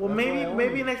 Well, That's why I own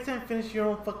maybe you. next time finish your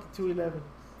own fucking 211.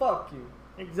 Fuck you,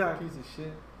 Exactly. piece of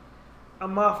shit.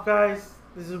 I'm off, guys.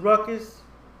 This is Ruckus.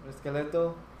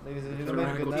 Esqueleto, ladies and The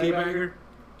gentlemen, good radical night. teabagger.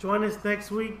 Join us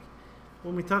next week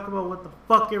when we talk about what the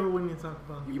fuck everyone needs to talk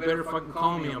about. You better fucking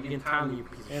call me. I'm being tired of you,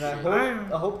 piece of And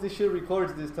shit. I hope this shit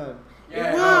records this time.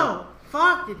 Yeah, Wow,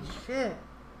 fucking shit.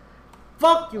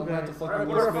 Fuck you I'm gonna have guys. to Alright,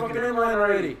 fucking put our whisper fucking it. inline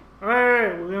already.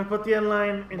 Alright, we're gonna put the end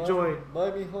line. Enjoy.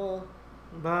 Bye, mijo.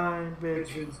 Bye, bitch.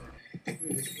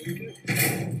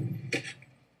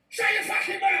 Shut your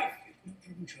fucking mouth!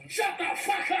 Shut the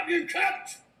fuck up, you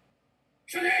cunt!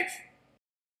 Shut it!